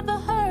that I've never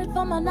heard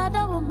from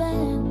another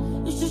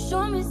woman. You should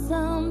show me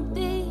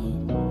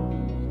something.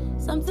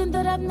 Something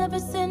that I've never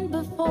seen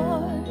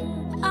before.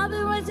 I've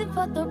been waiting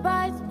for the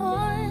right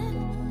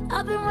one.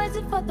 I've been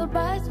waiting for the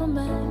right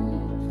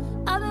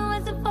woman. I've been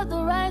waiting for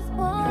the right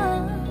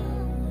one.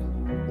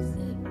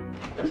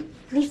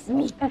 Leave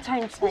me. Enter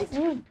inside.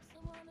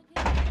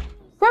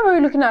 Why were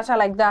you looking at her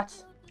like that?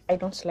 I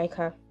don't like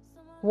her.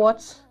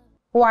 What?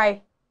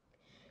 Why?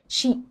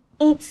 She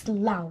eats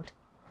loud.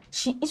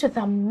 She eats with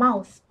her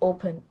mouth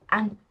open.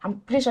 And I'm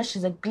pretty sure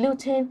she's a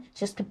gluten,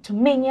 she's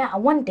kleptomania,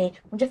 and one day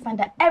we'll just find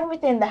that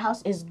everything in the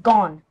house is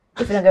gone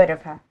if we don't get rid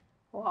of her.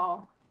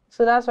 Wow.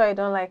 So that's why I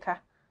don't like her.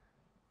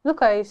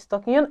 Look at you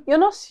talking. You're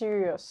not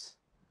serious.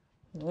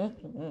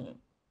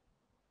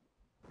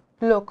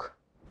 Look,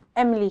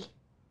 Emily,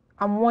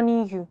 I'm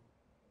warning you.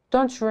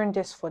 Don't ruin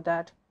this for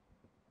Dad.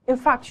 In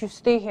fact, you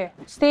stay here.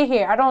 Stay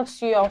here. I don't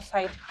see you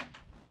outside.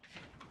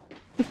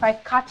 If I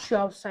catch you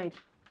outside.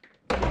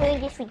 No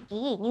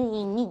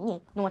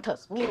one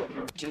tells me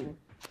what to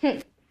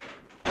do.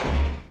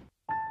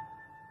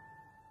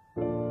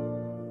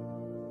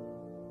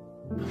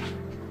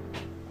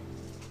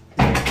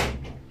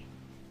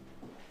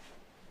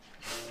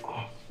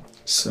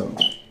 So,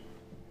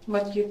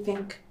 What do you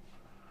think?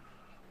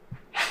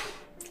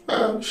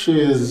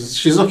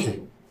 She's okay.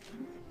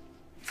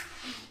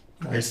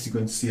 are you still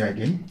going to see her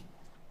again?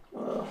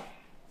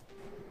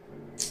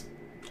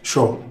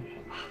 Sure.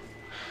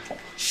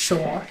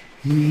 Sure.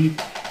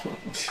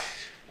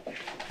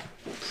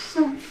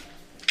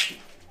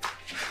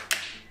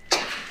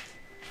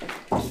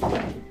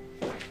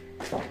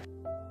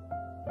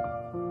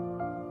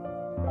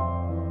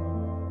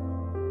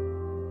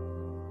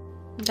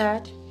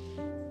 Dad,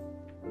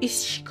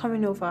 is she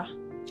coming over?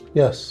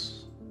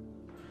 Yes.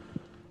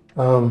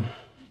 I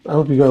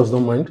hope you girls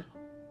don't mind.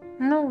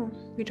 No,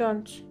 we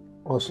don't.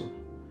 Awesome.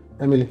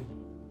 Emily.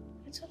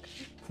 It's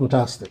okay.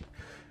 Fantastic.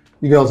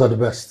 You girls are the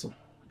best.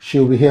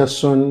 She'll be here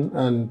soon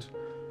and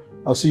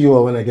I'll see you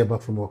all when I get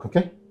back from work,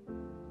 okay?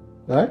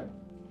 Alright?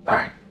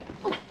 Alright.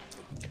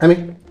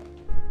 Emily.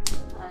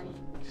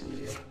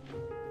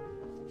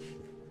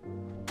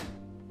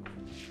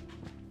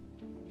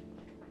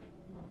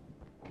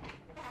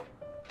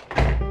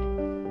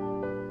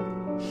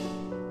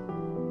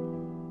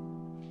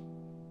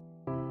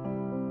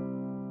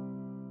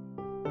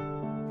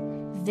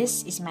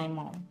 This is my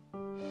mom.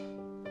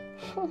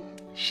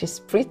 She's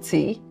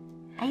pretty.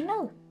 I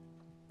know.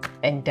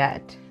 And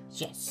Dad?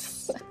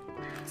 Yes.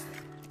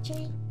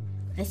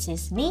 This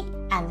is me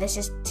and this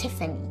is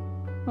Tiffany.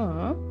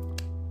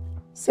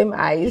 Same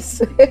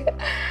eyes.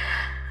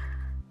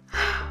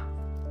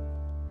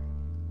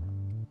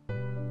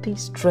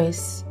 This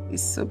dress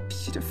is so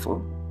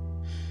beautiful.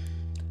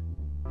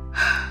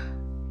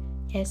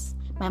 Yes,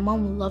 my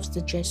mom loves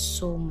the dress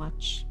so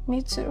much.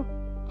 Me too.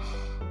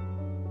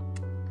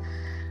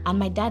 And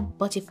my dad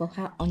bought it for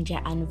her on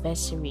their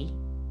anniversary.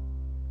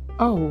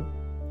 Oh,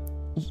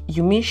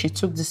 you mean she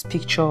took this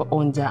picture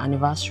on their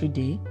anniversary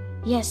day?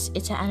 Yes,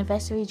 it's an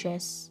anniversary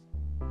dress.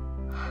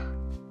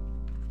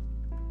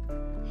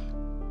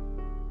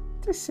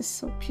 This is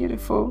so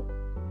beautiful.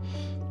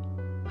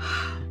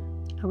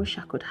 I wish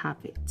I could have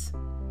it.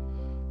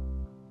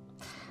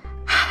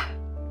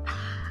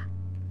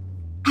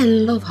 I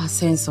love her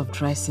sense of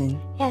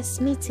dressing. Yes,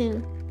 me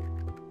too.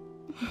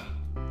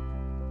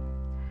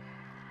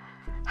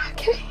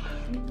 Okay.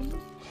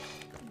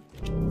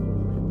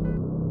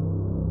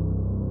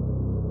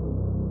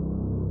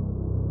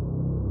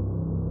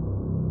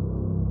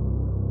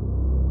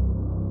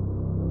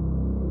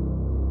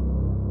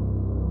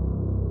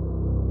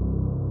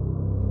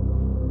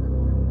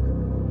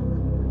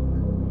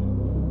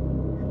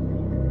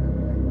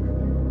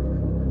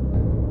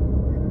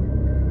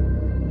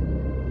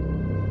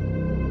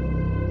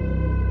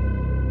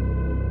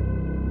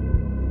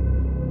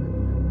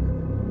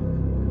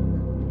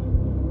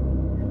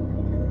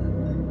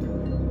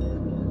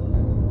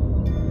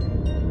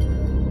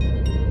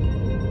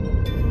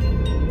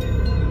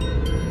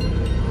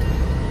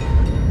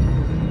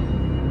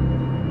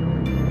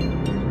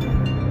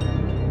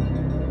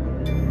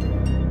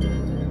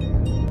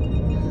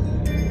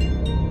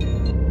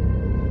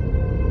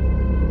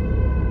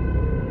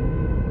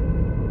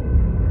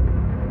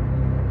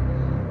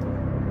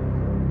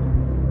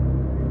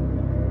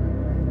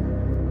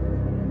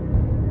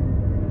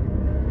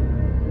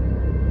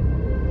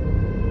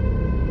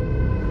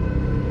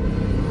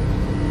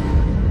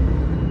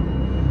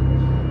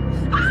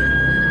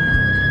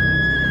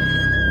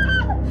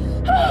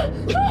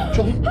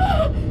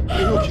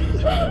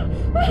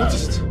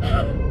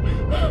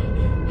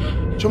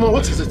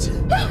 What is it?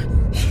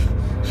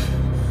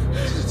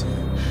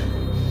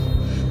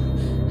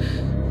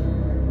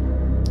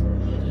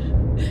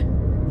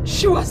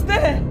 She was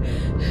there.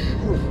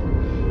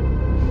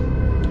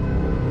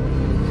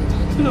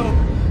 No.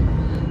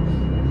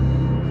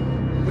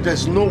 But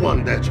there's no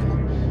one there, Chuma.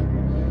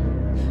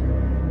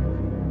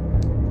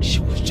 She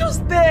was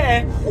just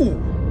there. Who?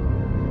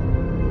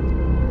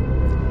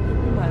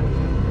 Woman.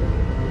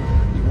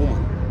 The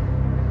woman?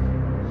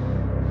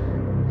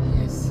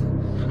 Yes.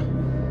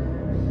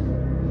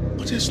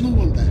 But there's no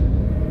one there.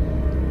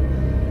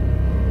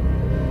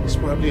 It's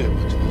probably an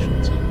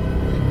imagination.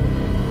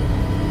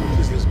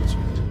 Please, let's go to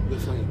bed. We're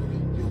fine, okay?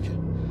 You okay?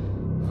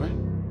 Alright?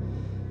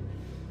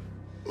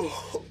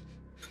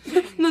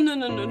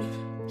 No.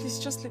 Please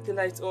just leave the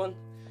light on.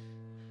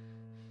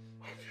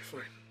 Okay,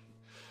 fine.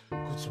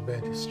 Go to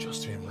bed. It's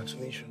just your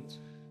imaginations.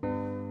 Good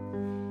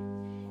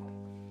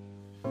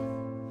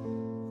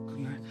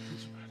night. Go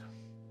to bed.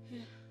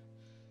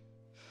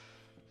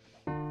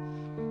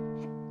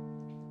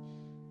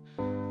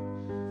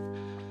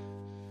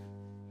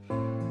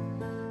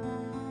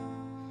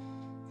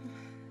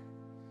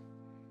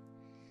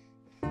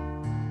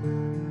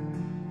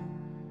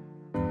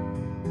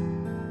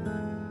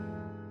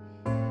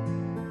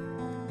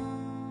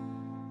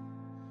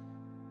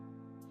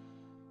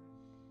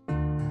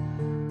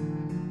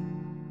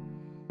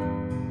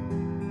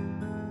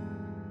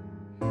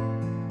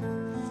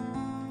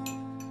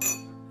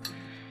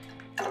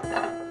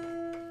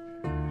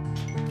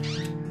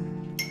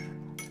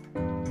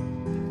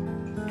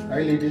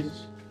 Hi,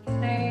 ladies.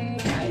 Hey.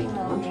 Hi,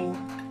 Mommy.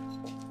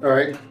 All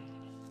right.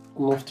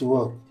 I'm off to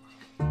work.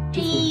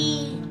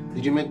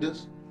 Did you make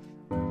this?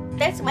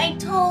 That's my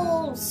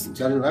toast.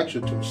 Daddy likes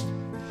your toast.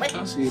 Wait.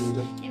 I'll see you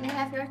later. Can I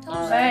have your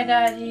toast? Bye,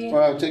 Daddy. All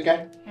right, take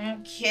care.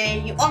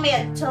 Okay, you owe me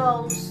a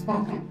toast.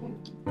 Thank you.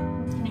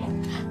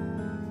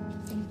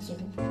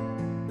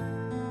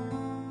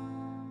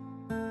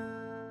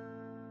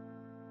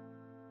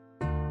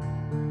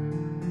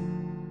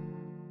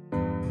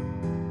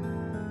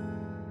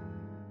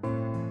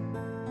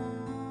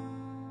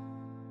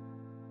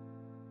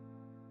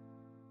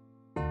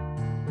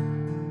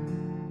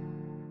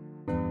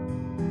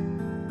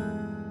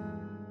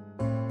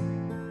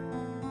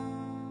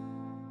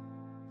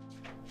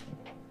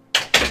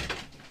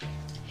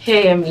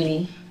 Hey,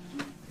 Emily.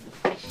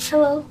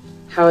 Hello.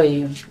 How are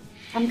you?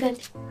 I'm good.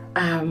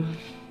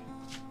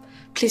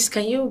 Please,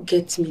 can you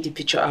get me the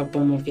picture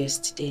album of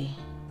yesterday?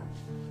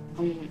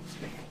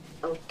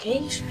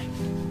 Okay.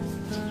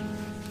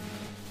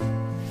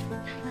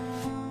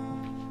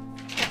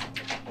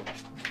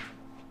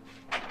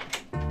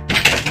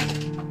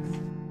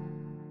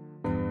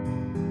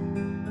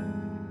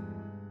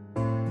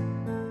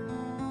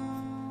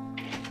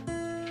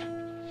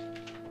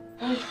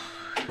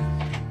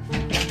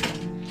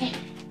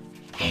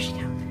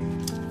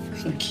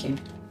 Thank you.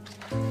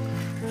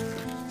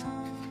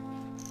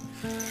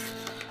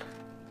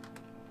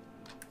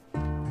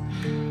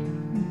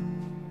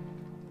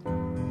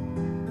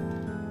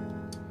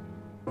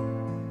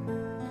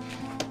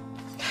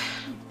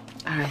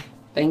 All right,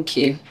 thank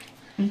you.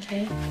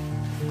 Okay.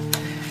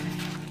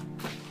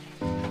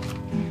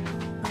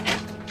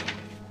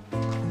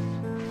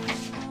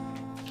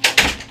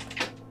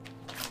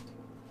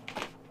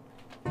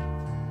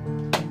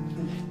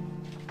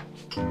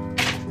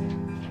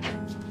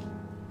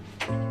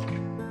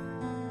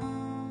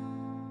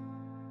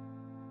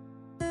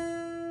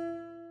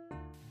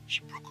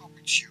 She broke up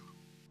with you.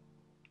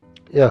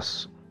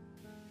 Yes.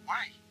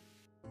 Why?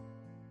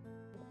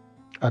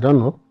 I don't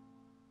know.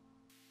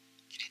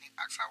 You didn't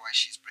ask her why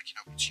she's breaking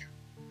up with you.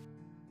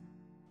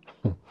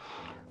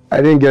 I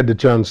didn't get the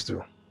chance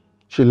to.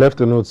 She left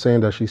a note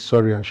saying that she's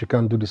sorry and she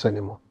can't do this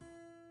anymore.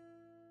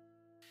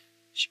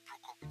 She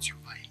broke up with you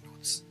via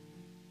notes.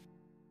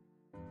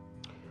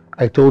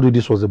 I told you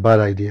this was a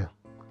bad idea.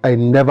 I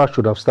never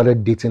should have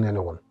started dating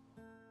anyone.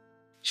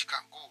 She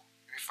can go.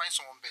 You will find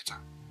someone better.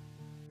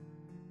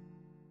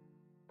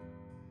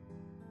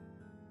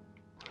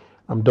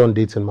 I'm done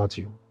dating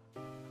Matthew.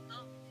 Come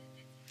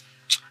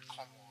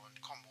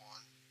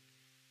on.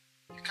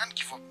 You can't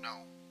give up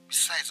now.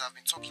 Besides, I've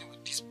been talking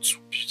with these two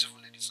beautiful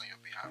ladies on your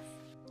behalf.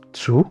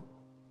 Two?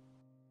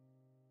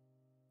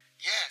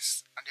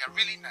 Yes, and they are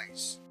really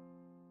nice.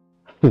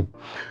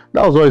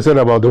 That was what he said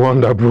about the one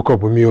that broke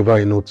up with me over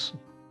a note.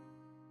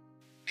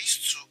 These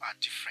two are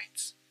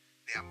different.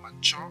 They are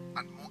mature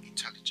and more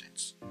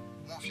intelligent.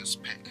 More of your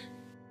spec.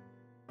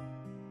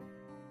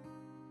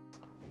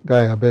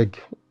 Guy, I beg.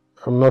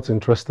 I'm not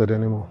interested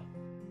anymore.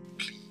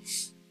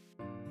 Please.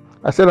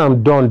 I said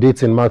I'm done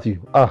dating Matthew.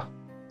 Okay.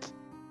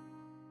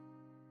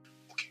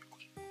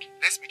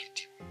 Let's make a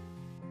deal.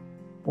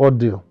 What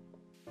deal?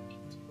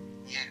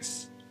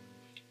 Yes.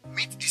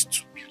 Meet these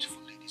two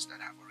beautiful ladies that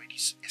I have already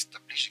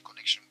established a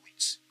connection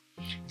with.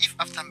 If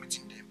after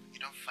meeting them, you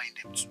don't find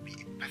them to be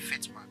a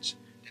perfect match,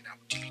 then I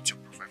will delete your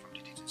profile from the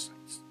dating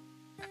sites.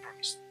 I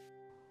promise.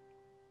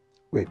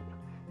 Wait,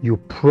 you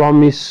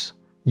promise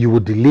you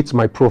will delete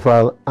my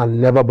profile and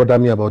never bother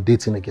me about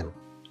dating again?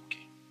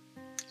 Okay.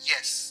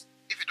 Yes.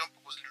 If you don't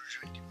purposely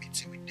ruin the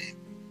meeting with them,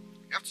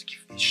 you have to give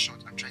it a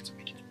shot and try to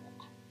make it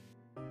work.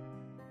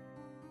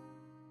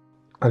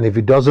 And if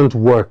it doesn't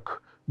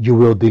work, you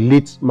will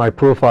delete my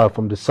profile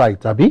from the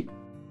site, Abi?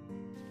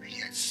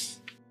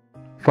 Yes.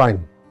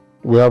 Fine.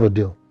 We have a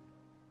deal.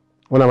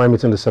 When am I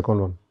meeting the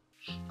second one?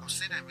 I'll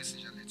send a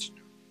message and let you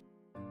know.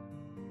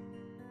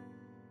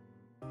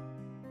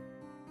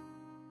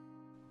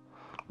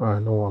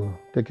 Alright, no one.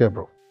 Take care,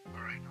 bro.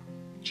 Alright now.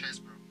 Cheers,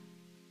 bro.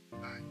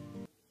 Bye.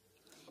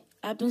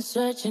 I've been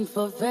searching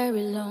for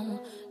very long,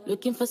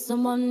 looking for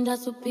someone that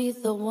would be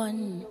the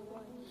one,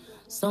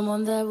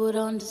 someone that would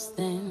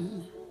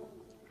understand.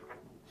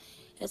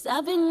 As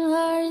I've been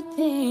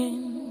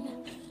hurting,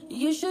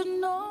 you should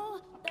know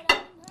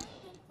that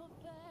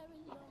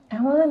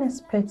I wasn't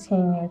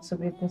expecting you to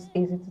be this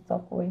easy to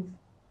talk with.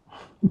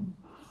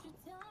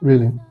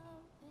 Really?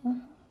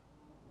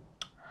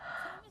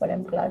 But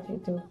I'm glad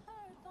you do.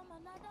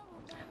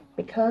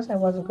 Because I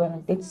wasn't going to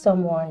date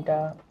someone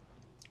that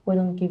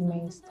wouldn't give me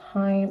his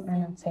time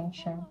and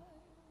attention.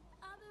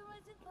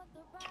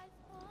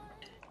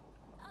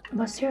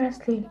 But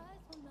seriously,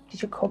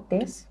 did you cook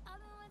this?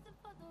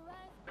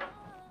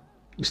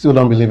 You still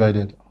don't believe I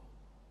did?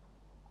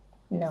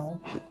 No.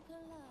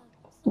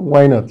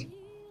 Why not?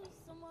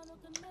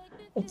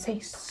 It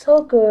tastes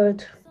so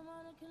good,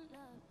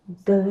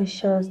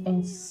 delicious,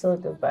 and so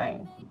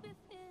divine.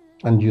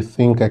 And you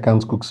think I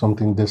can't cook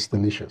something this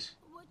delicious?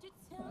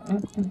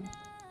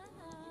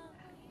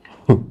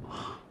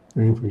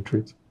 You're in for a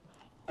treat.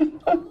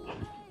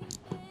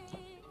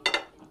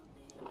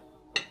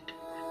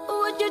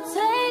 would you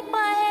take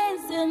my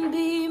hands and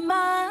be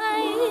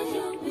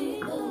mine?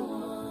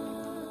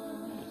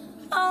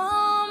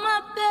 Oh,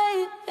 my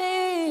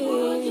baby.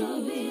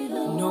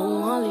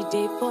 No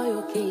holiday for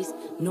your case.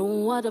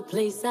 No other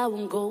place I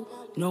won't go.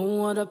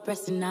 No other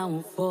person I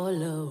won't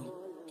follow.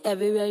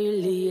 Everywhere you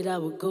lead, I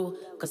will go.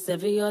 Cause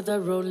every other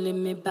road lead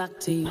me back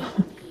to you.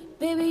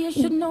 Baby, you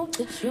should know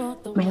that you're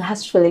the My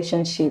last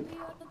relationship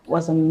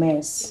was a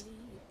mess.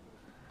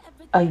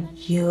 A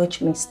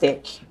huge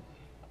mistake.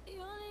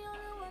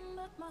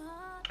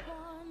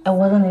 I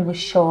wasn't even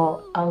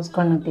sure I was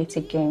gonna date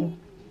again.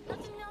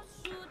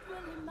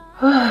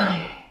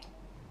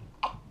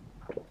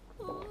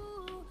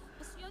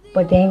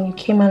 But then you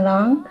came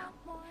along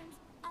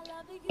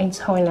and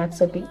turned out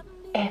to be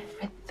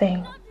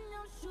everything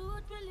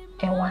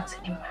I wanted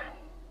in a man.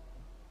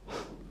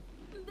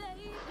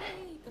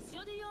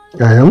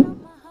 I am?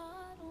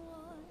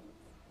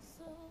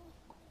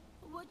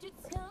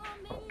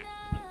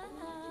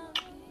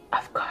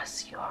 Of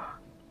course you are.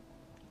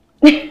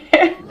 Would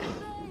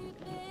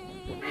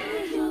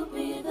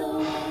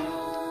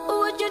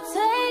you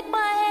take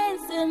my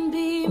hands and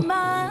be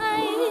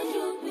mine?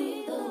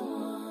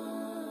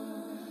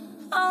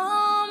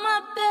 Oh, my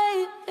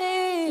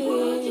baby.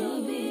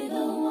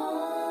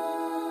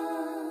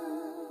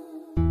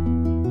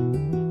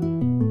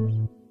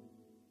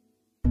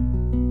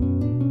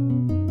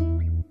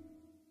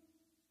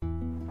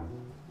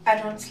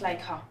 I don't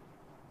like her.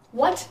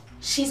 What?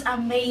 She's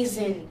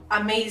amazing.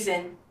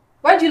 Amazing.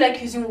 Why do you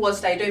like using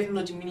words that I don't even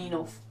know the meaning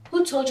of?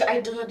 Who told you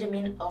I don't know the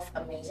meaning of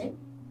amazing?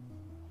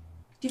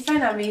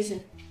 Define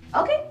amazing.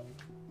 Okay.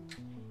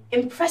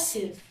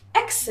 Impressive.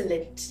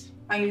 Excellent.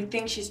 And you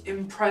think she's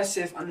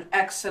impressive and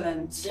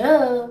excellent?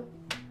 Duh.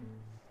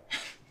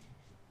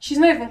 She's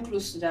not even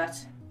close to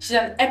that. She's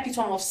an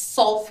epitome of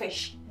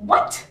selfish.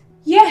 What?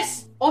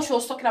 Yes. All she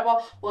was talking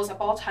about was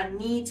about her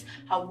needs,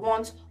 her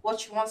wants, what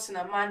she wants in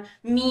a man.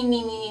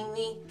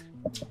 Me.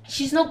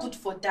 She's not good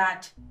for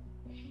that.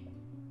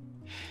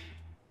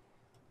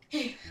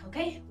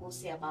 Okay, we'll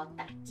see about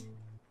that.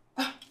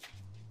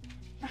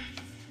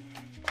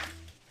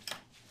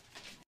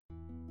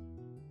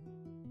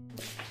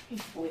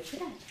 Wait for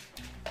that.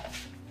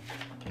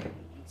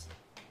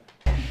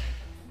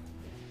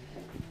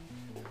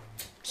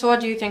 So what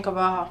do you think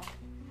about her?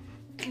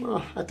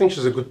 Well, I think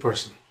she's a good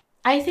person.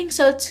 I think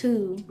so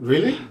too.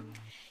 Really?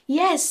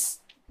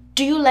 Yes.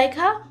 Do you like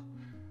her?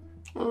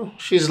 Well,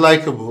 she's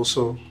likable,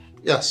 so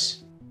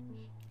yes.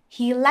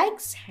 He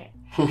likes her.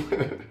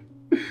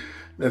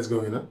 Let's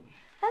go in, huh?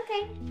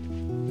 Okay.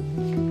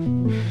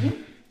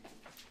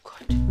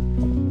 God.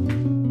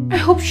 I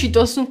hope she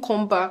doesn't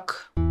come back.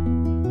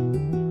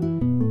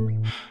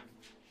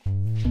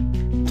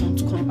 Don't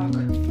come back.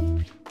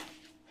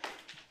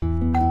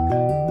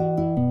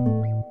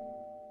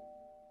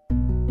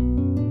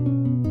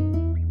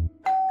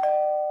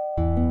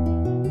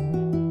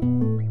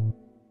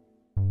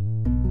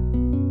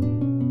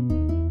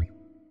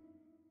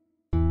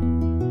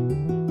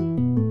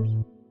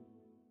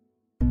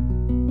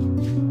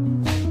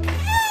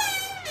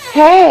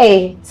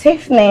 Hey,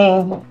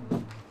 Tiffany.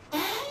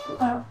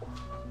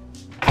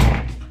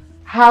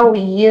 How are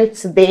you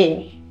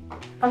today?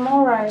 I'm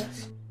alright.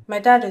 My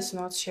dad is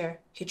not here.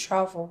 He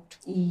traveled.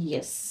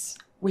 Yes.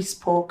 We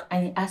spoke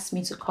and he asked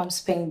me to come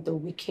spend the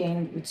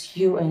weekend with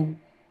you and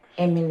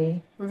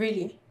Emily.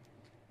 Really?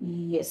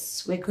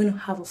 Yes, we're going to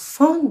have a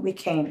fun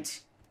weekend.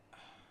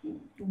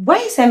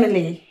 Where is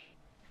Emily?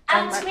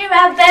 Aunt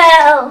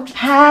Mirabelle!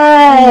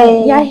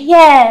 Hi! You're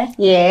here?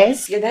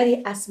 Yes. Your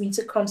daddy asked me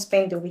to come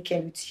spend the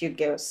weekend with you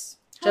girls.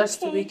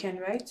 Just the weekend,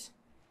 right?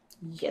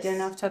 Yes.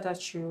 Then after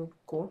that you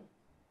go?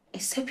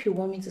 Except you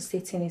want me to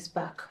sit in his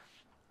back.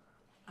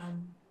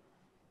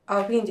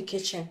 I'll be in the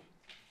kitchen.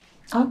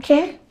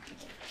 Okay.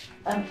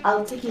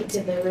 I'll take you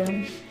to the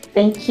room.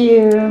 Thank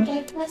you.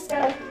 Okay, let's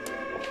go.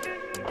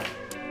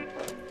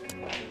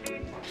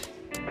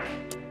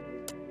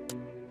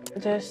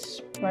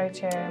 Just right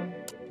here.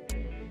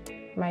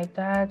 My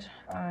dad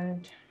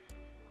and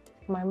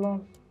my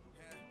mom.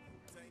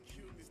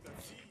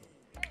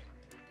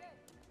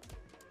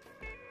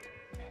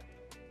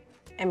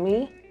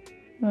 Emily?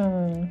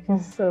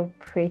 He's so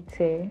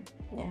pretty.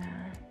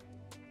 Yeah.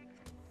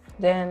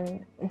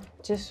 Then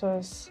this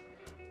was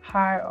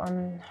her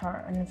on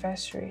her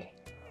anniversary.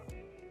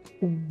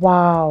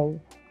 Wow.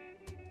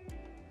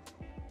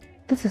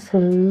 This is a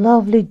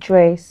lovely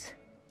dress.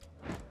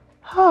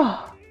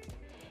 Oh,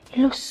 it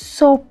looks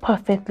so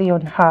perfectly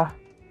on her.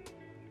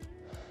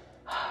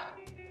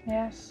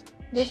 Yes,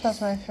 this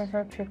was my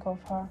favorite pic of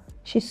her.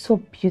 She's so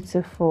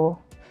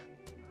beautiful.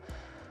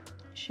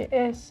 She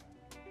is.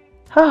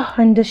 Ah,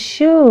 and the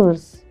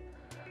shoes.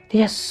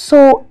 They are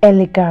so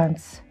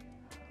elegant.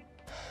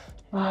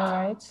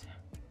 Alright.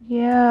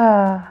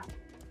 Yeah.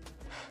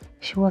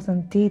 She was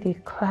indeed a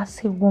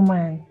classy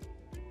woman.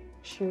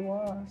 She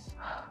was.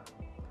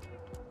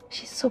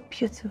 She's so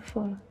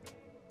beautiful.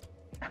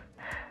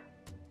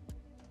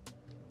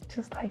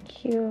 Just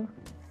like you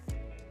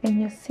and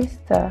your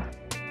sister.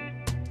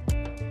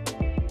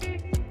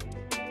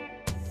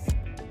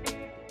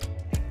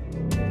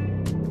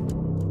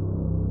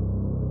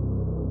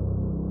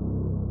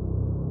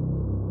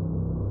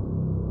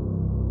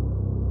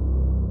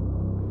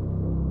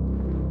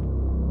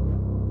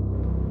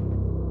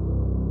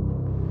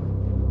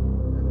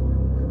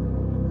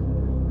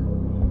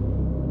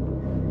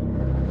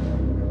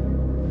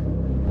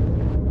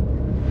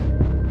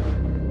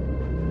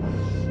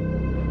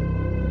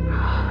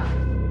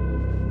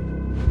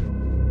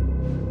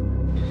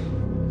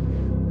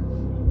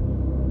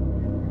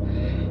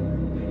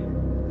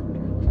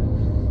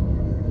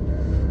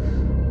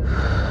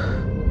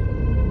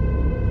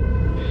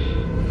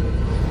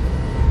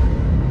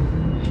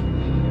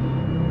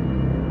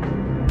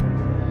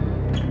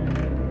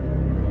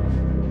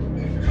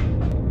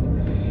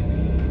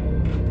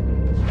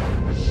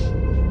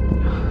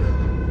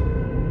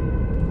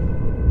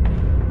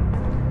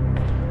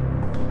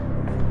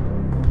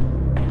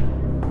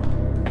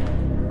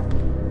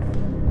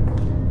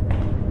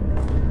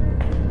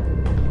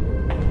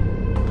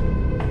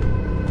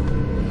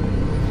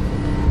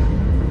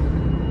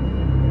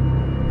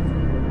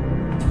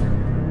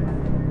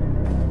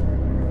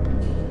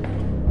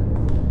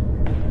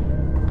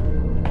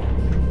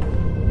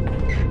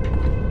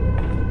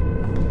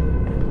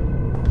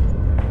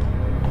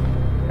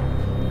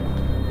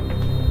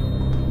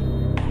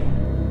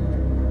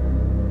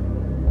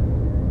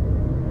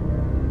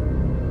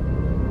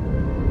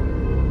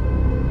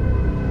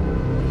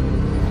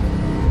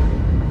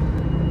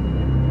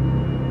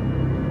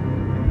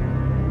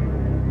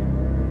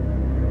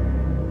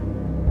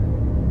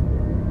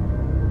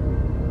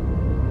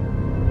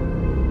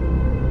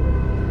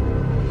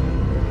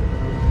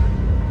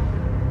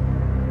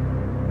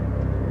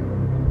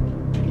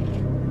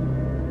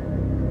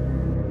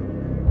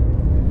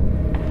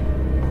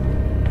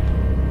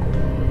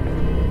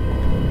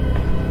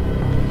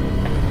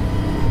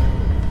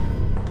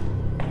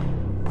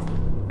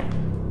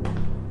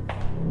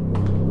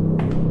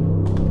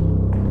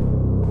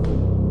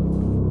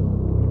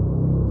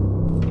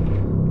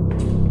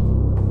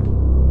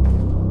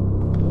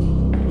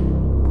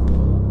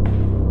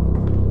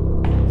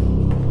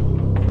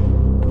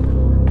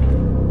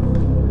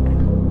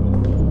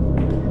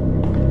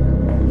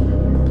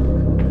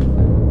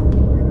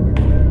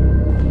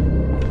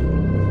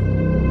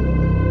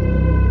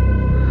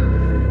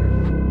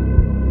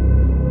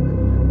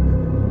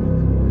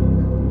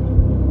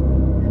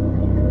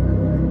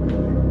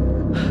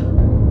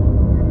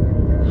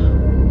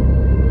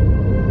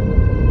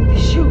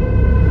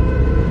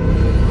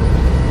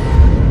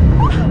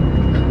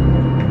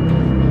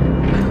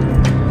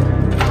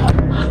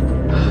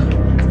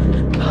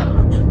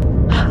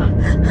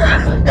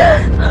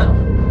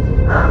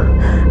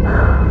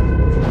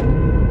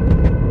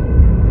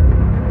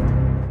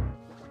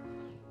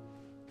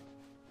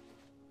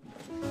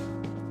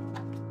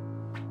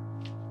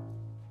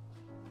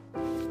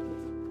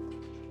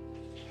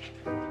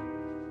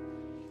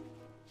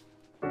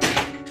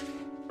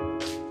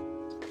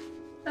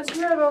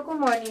 Hello, good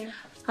morning.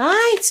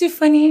 Hi,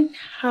 Tiffany.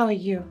 How are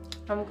you?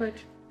 I'm good.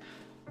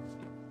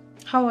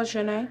 How was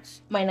your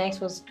night? My night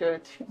was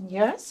good.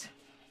 Yours?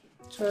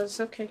 It was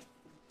okay.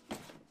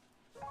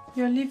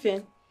 You're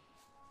leaving?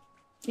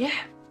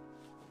 Yeah.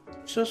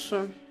 So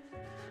soon?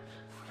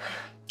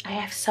 I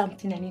have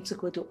something I need to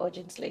go do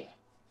urgently.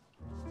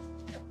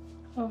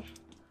 Oh.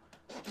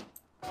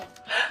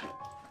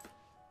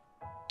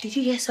 Did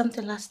you hear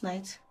something last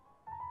night?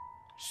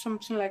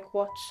 Something like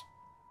what?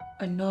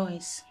 A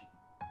noise.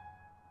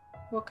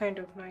 What kind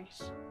of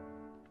noise?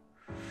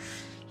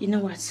 You know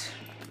what?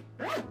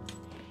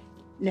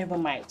 Never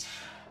mind.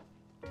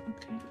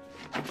 Okay.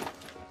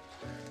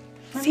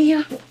 See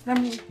ya.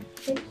 Thank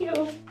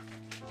you.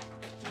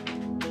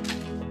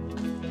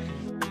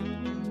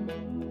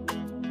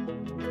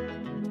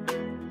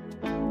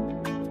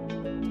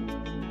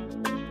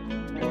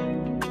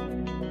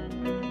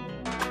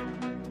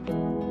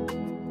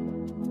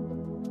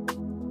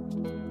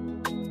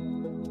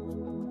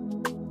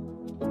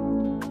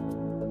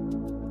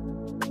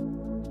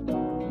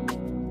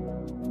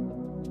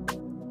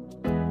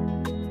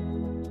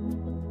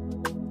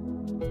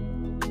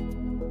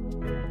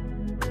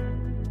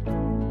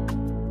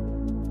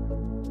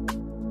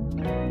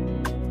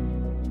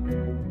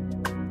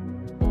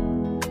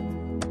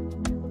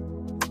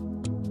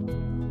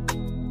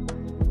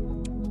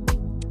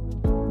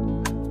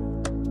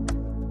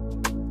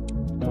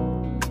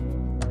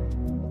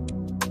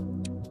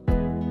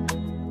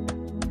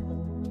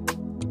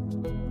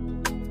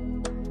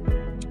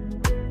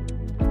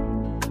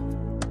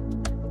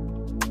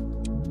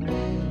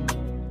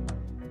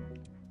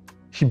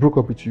 She broke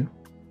up with you?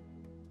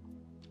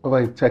 Over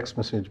a text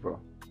message, bro.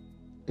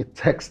 A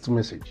text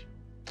message.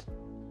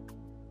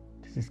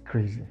 This is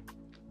crazy.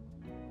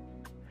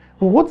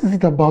 But what is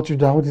it about you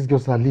that all these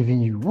girls are leaving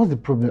you? What's the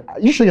problem?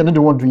 Are you sure you're not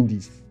the one doing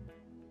this?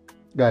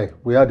 Guy,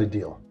 we had a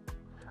deal.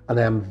 And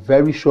I am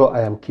very sure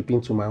I am keeping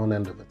to my own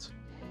end of it.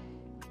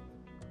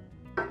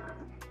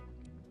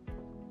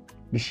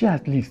 Did she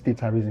at least state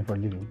her reason for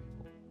leaving?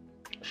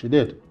 She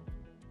did.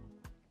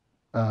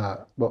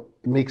 But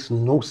it makes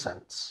no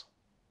sense.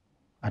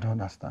 I don't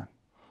understand.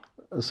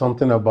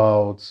 Something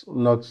about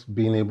not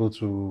being able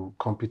to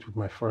compete with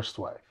my first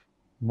wife.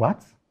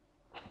 What?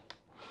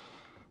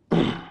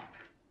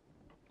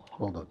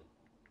 Hold on.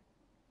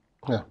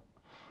 Yeah.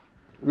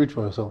 Read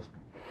for yourself.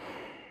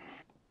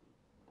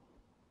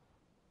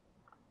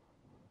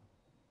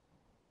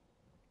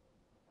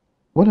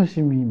 What does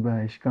she mean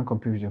by she can't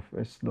compete with your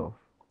first love?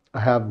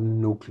 I have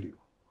no clue.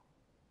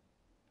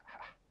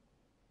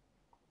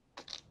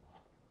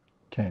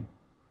 Ken,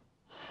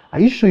 are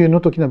you sure you're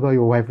not talking about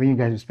your wife when you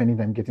guys are spending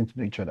time getting to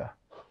know each other?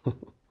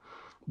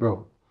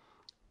 Bro,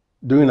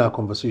 during our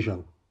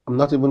conversation, I'm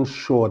not even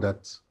sure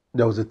that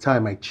there was a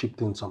time I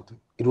chipped in something.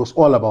 It was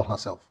all about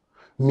herself.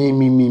 Me.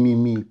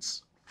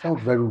 It felt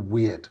very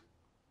weird.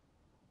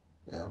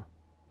 Yeah.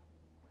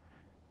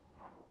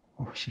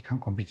 Oh, she can't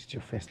compete with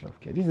your first love,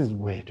 Ken. This is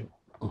weird.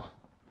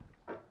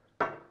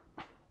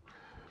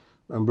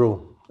 And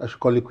bro, I should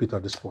call it quit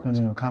at this point.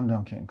 No, calm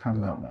down, Ken. Calm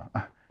down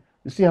now.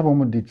 You still have one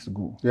more date to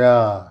go.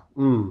 Yeah.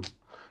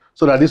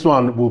 So that this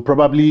one will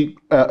probably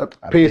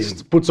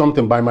put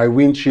something by my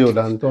windshield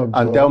and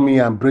tell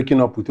me I'm breaking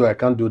up with you. I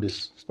can't do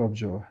this. Stop,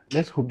 Joe.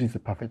 Let's hope this is a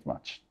perfect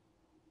match.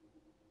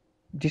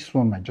 This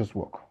one might just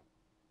work.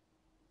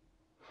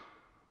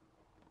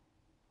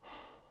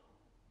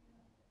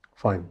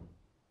 Fine.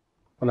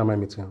 When am I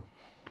meeting her?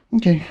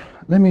 Okay.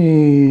 Let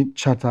me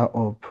chat her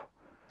up.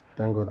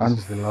 Thank God this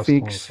is the last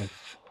one.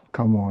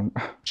 Come on.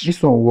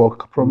 This one will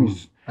work, I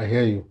promise. I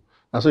hear you.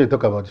 That's what you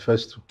talk about the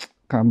first two.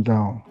 Calm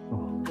down.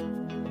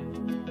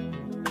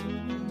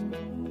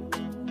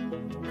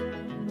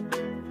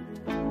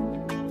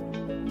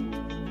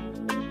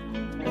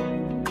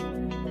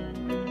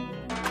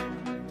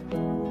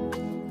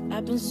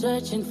 I've been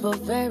searching for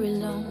very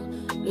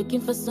long,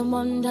 looking for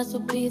someone that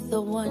would be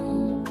the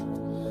one,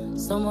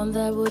 someone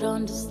that would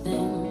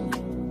understand.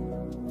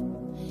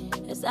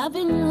 As I've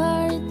been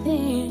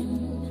hurting,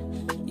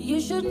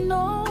 you should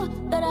know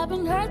that I've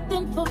been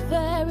hurting for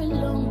very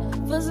long.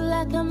 Feels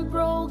like I'm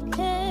broken.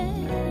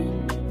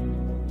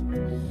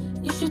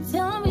 You should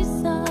tell me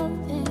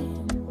something.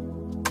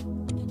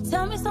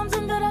 Tell me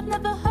something that I've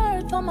never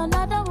heard from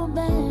another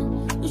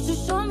woman. You should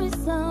show me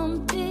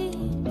something.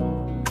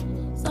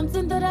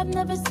 Something that I've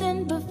never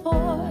seen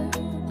before.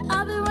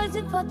 I've been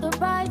waiting for the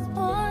right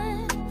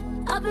one.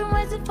 I've been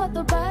waiting for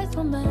the right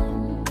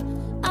woman.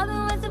 I've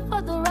been waiting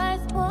for the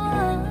right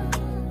one.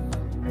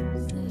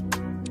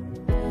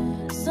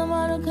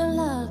 Someone who can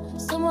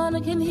love, someone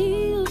who can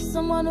heal,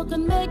 someone who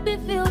can make me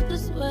feel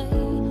this way.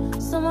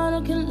 Someone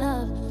who can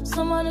love,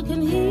 someone who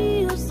can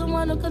heal,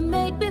 someone who can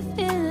make me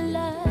feel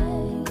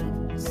alive.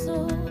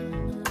 So,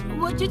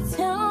 would you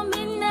tell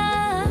me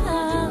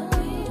now?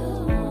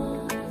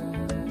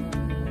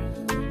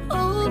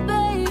 Oh,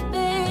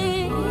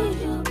 baby, would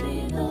you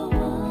be the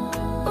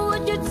one?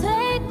 Would you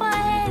take my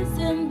hands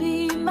and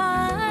be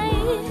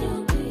mine? Would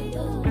you be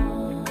the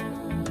one?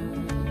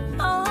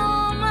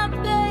 Oh, my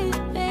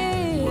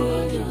baby,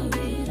 would you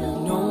be the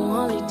one? No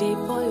holiday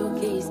for your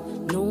case.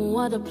 No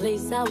other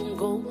place I won't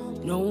go.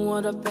 No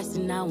other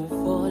person I won't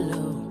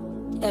follow.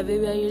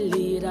 Everywhere you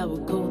lead I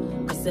will go.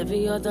 Cause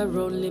every other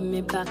road lead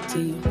me back to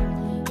you.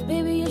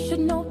 Baby, you should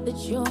know that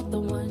you're the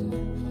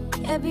one.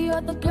 Every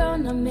other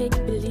girl I make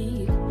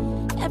believe.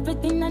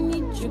 Everything I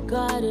need, you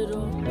got it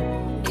all.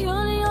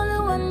 You're the only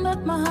one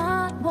that my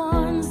heart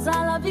wants.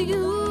 I love you,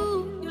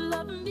 you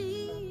love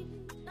me.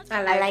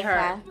 I like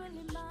her.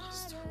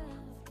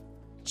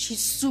 She's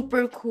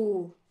super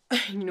cool.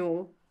 I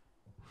know.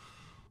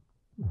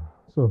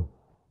 So,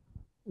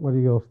 what do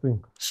you girls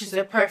think? She's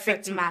a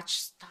perfect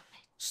match.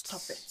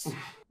 Stop it.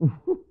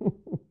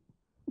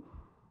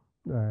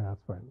 Alright,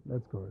 that's fine.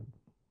 Let's go in.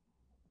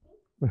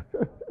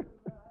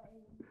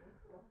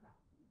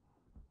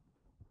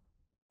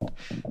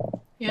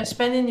 You're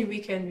spending the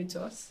weekend with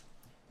us?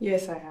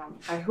 Yes, I am.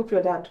 I hope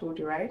your dad told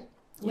you, right?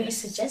 We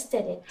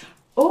suggested it.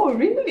 Oh,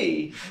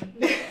 really?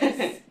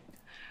 Yes.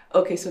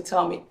 Okay, so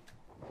tell me,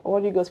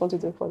 what do you guys want to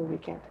do for the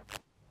weekend?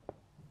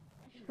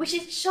 We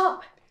should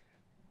shop.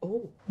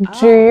 Oh.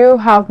 Do you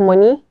have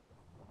money?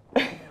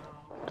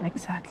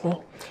 Exactly.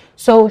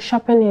 So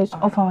shopping is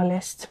off our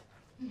list.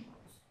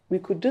 We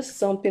could do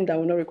something that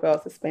will not require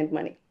us to spend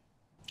money.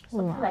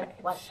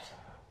 Like what?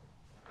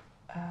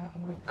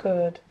 We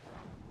could.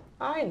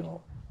 I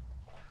know.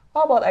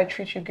 How about I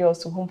treat you girls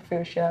to home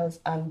facials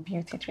and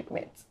beauty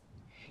treatments?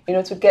 You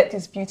know, to get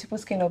this beautiful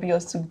skin of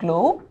yours to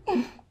glow.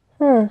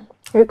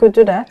 We could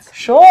do that.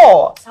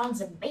 Sure.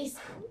 Sounds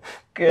amazing.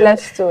 Good.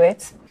 Let's do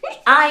it.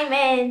 I'm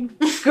in.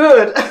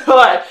 Good. All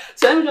right.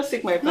 So let me just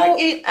take my bag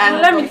in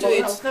and let me do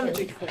it. Let me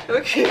do it.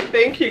 Okay.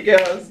 Thank you,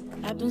 girls.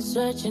 I've been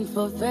searching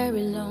for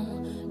very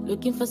long,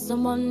 looking for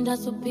someone that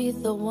would be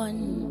the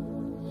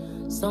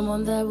one,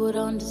 someone that would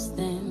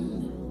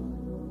understand.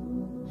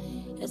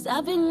 Yes,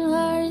 I've been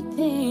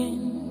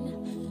hurting.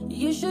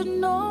 You should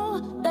know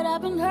that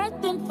I've been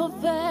hurting for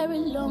very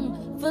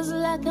long. Feels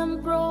like I'm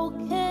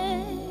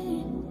broken.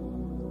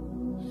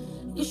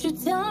 You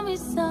should tell me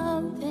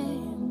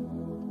something.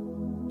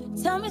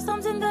 Tell me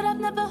something that I've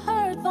never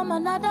heard from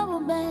another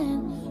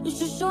woman. You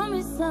should show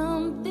me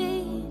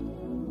something.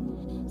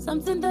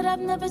 Something that I've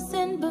never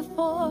seen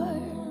before.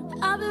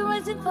 I've been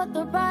waiting for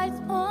the right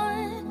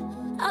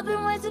one. I've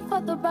been waiting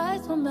for the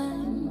right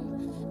woman.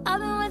 I've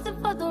been waiting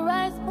for the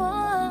right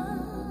one.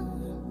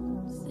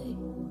 See,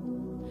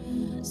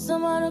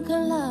 someone who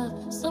can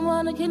love,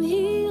 someone who can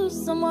heal,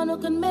 someone who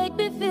can make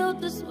me feel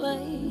this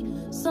way.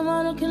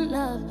 Someone who can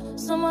love,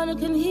 someone who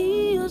can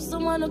heal,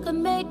 someone who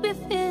can make me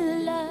feel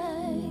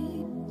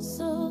alive.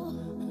 So,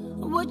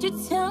 would you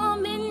tell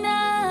me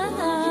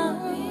now?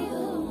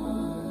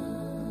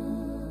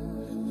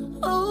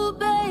 Oh,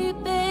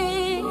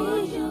 baby,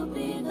 would you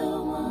be the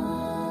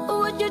one?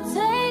 Would you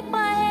take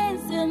my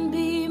hands and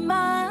be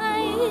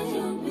mine? Would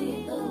you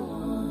be the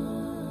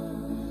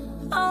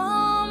one?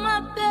 Oh, my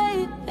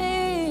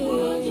baby,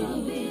 would you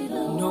be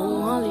the one?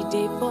 No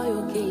holiday for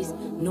your case,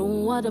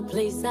 no other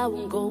place I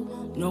won't go,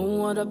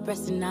 no other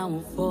person I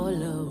won't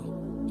follow.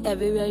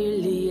 Everywhere you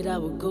lead I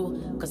will go,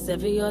 cause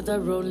every other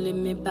road lead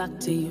me back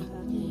to you.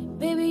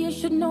 Baby, you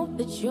should know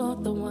that you're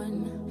the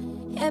one.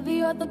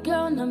 Every other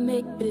girl I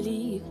make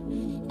believe.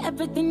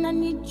 Everything I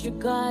need, you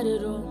got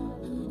it all.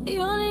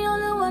 You're the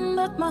only one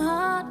that my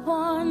heart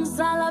wants.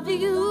 I love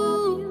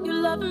you, you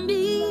love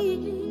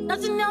me.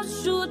 Nothing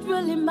else should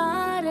really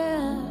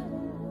matter.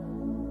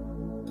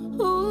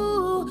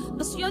 Ooh,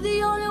 cause you're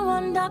the only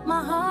one that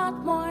my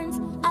heart wants.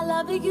 I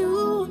love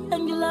you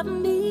and you love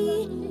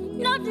me.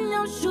 Nothing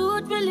else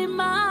should really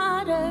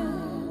matter.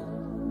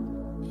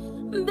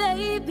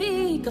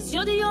 Baby, cause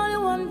you're the only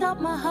one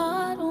that my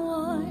heart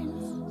wants.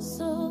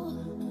 So,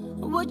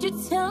 would you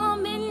tell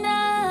me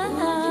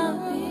now?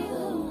 Would you be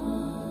the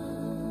one?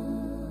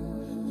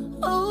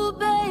 Oh,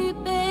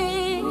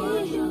 baby,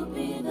 would you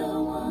be the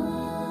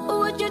one?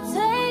 Would you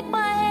take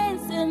my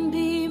hands and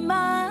be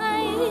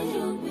mine? Would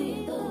you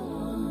be the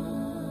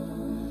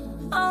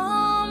one?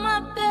 Oh, my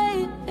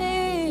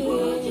baby,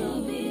 would you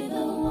be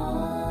the one?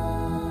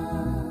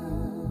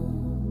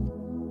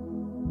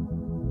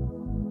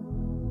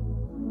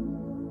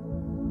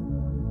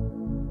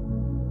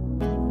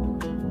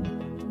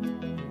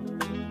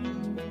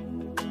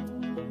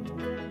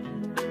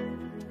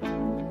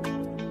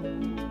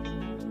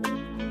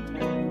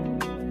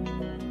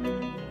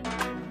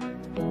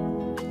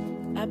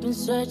 I've been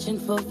searching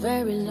for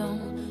very long,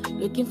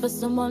 looking for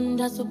someone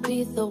that would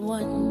be the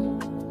one,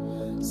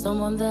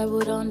 someone that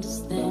would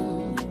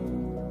understand.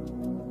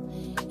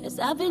 Yes,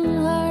 I've been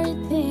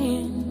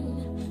hurting.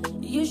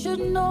 You should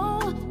know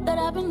that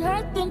I've been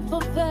hurting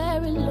for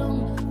very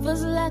long.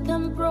 Feels like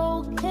I'm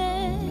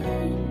broken.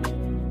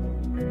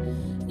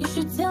 You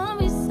should tell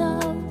me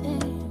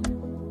something.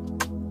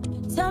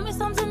 Tell me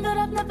something that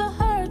I've never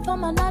heard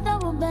from another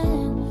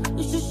woman.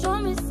 You should show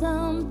me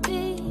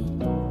something.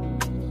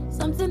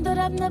 Something that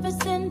I've never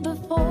seen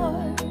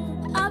before.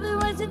 I've been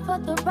waiting for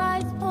the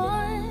right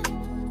one.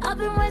 I've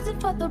been waiting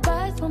for the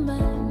right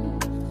woman.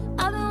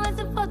 I've been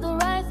waiting for the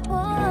right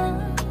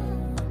one.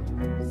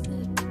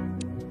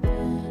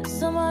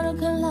 Someone who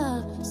can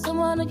love,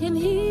 someone who can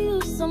heal,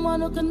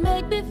 someone who can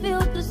make me feel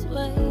this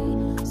way.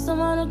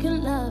 Someone who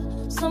can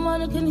love,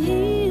 someone who can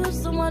heal,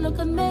 someone who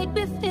can make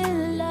me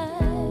feel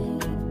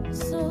like.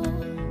 So,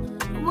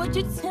 would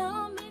you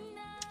tell me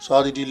now? So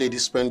how did you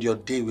ladies spend your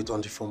day with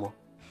Auntie Foma?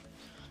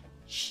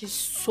 She's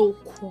so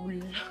cool.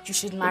 You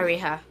should marry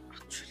her.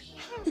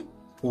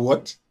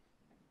 What?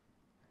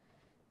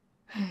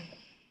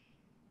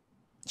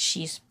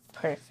 She's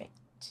perfect.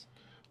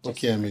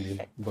 Okay, Emily,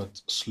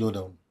 but slow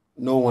down.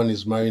 No one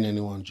is marrying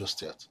anyone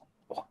just yet.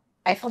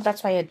 I thought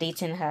that's why you're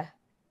dating her.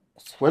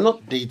 We're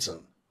not dating.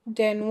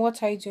 Then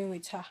what are you doing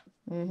with her?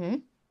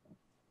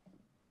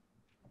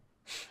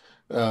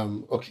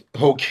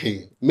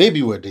 Okay.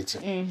 Maybe we're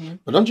dating.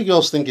 But don't you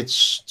girls think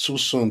it's too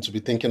soon to be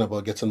thinking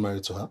about getting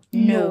married to her?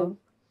 No.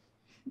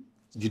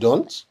 You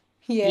don't?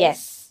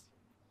 Yes.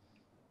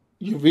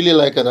 You really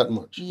like her that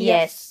much?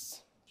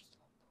 Yes.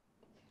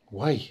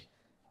 Why?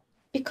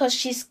 Because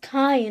she's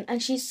kind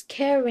and she's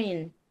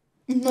caring.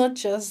 Not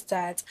just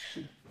that.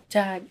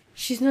 Dad,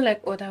 she's not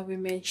like other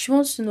women. She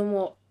wants to know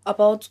more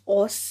about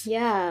us.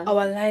 Yeah.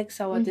 Our likes,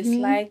 our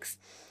dislikes.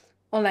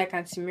 Unlike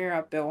Auntie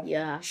Mirabelle.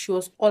 Yeah. She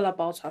was all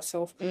about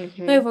herself. Not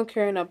even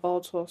caring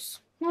about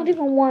us. Not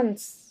even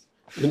once.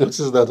 You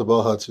noticed that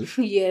about her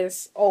too?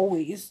 Yes,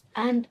 always.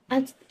 And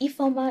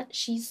Ifeoma,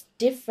 she's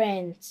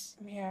different.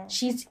 Yeah.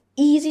 She's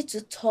easy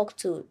to talk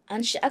to.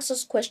 And she asks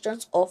us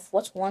questions of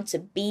what we want to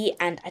be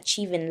and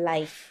achieve in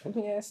life.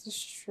 Yes,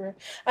 it's true.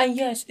 And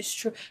yes, it's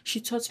true. She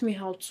taught me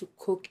how to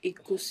cook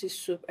egusi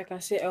soup. I can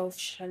say I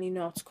officially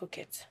know how to cook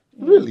it.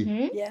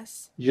 Really?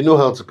 Yes. You know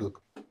how to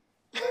cook?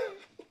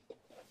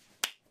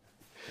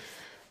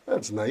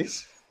 That's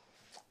nice.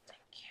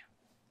 Thank you.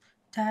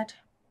 Dad,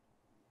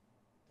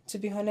 to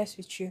be honest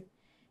with you,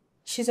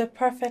 she's a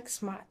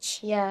perfect match.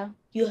 Yeah.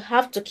 You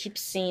have to keep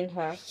seeing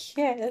her.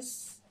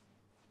 Yes.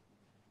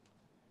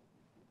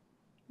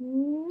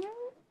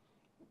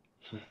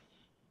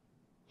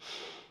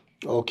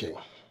 Okay.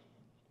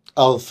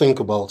 I'll think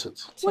about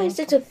it. What is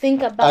it to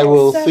think about? I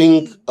will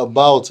think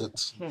about it.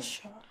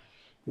 Sure.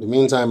 In the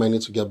meantime, I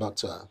need to get back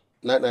to her.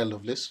 Night, night,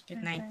 lovelies.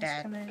 Good night,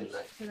 Dad. Good night.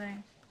 Good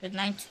night. Good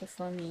night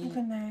for me.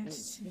 Good night.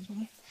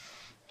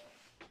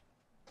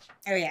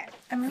 Oh, yeah.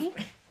 Emily?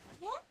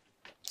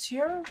 It's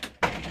your...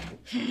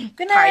 Good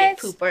Party night.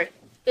 pooper.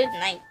 Good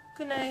night.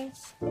 Good night.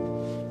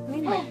 I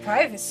need my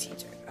privacy.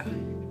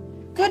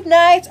 Good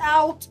night.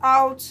 Out.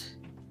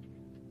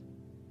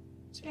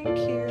 Thank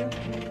you.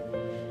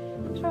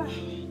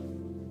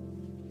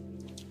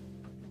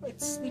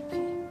 It's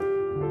sleepy.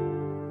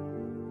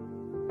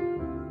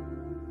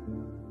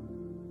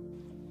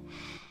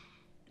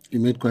 You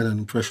made quite an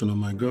impression on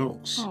my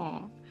girls.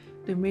 Oh,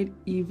 they made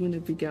even a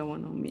bigger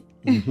one on me.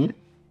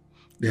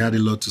 They had a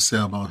lot to say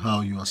about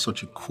how you are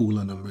such a cool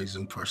and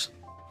amazing person.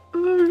 Oh,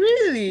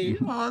 really?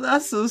 Oh,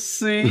 that's so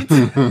sweet.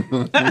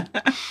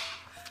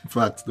 In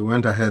fact, they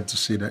went ahead to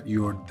say that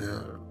you're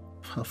the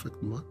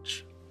perfect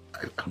match.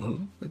 I don't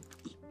know.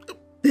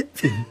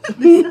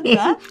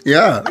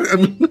 Yeah.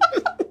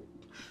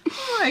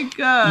 Oh my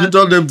God. You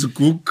told them to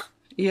cook?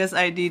 Yes,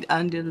 I did,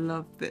 and they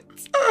loved it.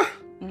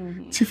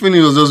 Tiffany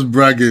was just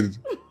bragging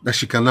that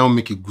she can now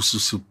make a gusu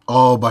soup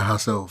all by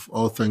herself,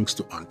 all thanks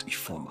to Aunt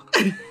Ifeoma.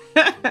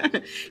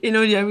 You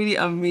know, they're really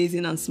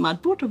amazing and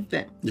smart, both of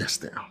them. Yes,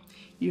 they are.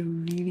 You're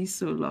really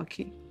so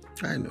lucky.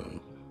 I know.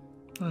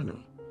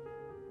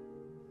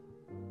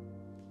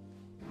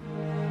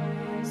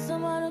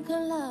 Someone who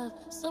can love,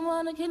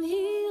 someone who can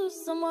heal,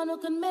 someone who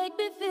can make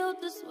me feel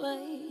this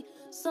way.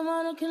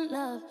 Someone who can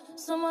love,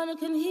 someone who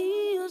can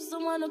heal,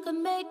 someone who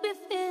can make me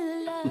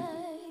feel like.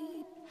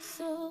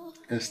 So,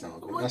 Yes, now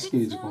I'm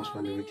asking you to come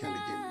spend the weekend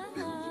again.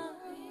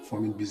 Been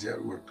forming busy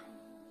at work.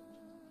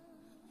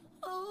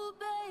 oh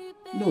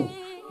baby, No,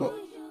 but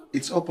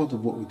it's all part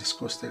of what we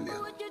discussed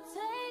earlier. would you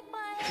take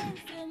my hand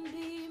and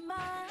be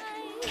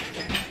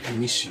mine? I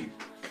miss you.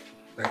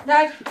 Like,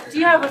 Dad, do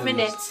you have a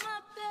minute?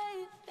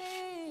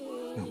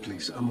 no,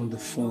 please. I'm on the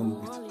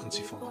phone with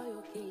Auntie Foma.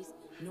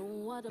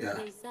 Yeah,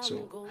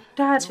 so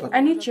Dad,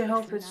 I need your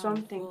help with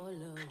something.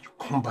 you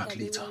come back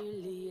later.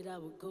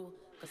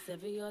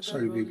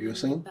 Sorry, baby, you're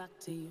saying?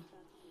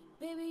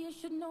 Baby, you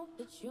should know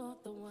that you're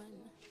the one.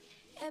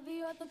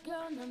 Every other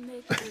girl I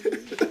make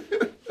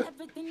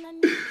everything I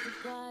need to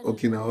got.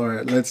 Okay, now, all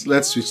right.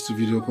 Let's switch to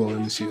video call.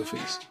 Let me see your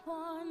face. All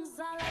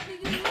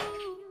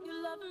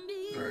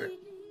right.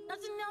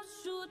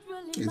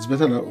 It's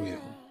better that way.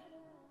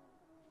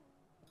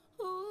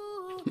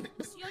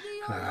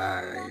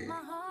 Hi.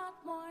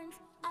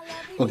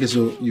 Okay,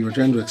 so you were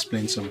trying to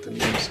explain something.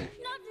 Let me see.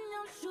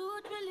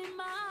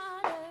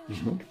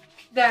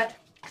 Dad,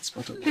 It's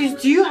better. please,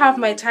 do you have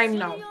my time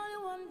now?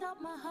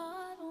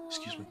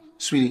 Excuse me.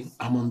 Sweetie,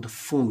 I'm on the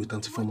phone with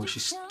Auntie Foma.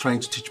 She's trying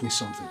to teach me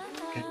something.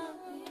 Okay?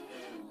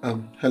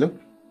 Hello?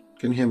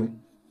 Can you hear me?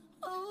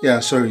 Yeah,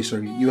 sorry.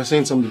 You were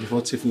saying something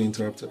before Tiffany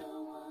interrupted.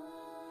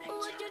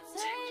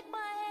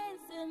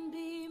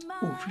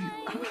 Oh,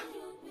 really?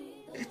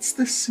 It's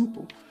this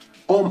simple.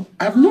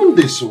 I've known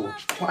this, so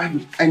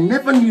I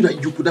never knew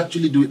that you could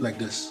actually do it like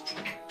this.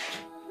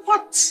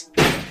 What?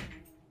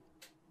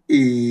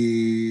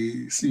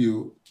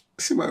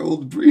 See my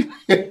old brain.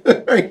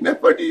 I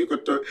never knew you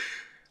could talk.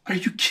 Are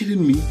you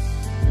kidding me?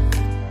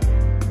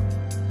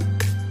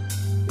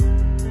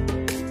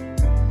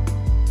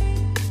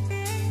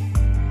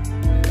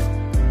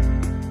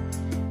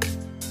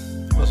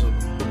 Also,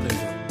 thank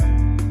you.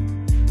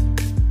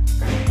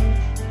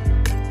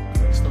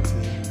 It's not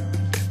easy.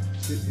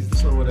 Is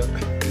this not what I...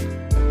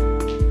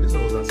 This is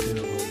what I was asking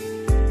about.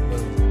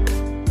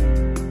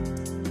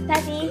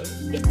 Daddy,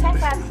 it's time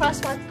for a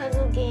crossword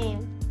puzzle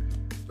game.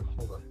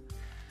 Hold on.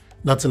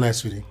 Not tonight,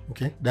 sweetie,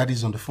 okay?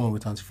 Daddy's on the phone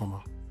with Auntie Former.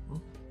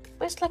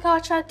 But it's like our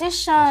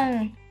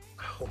tradition.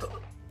 Hold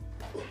on.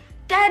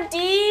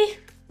 Daddy!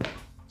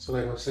 So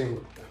like I was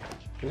saying,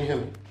 can you hear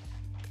me?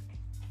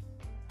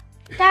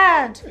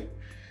 Dad!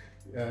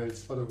 Yeah,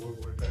 it's part of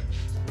what we're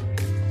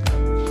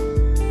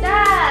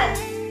Dad!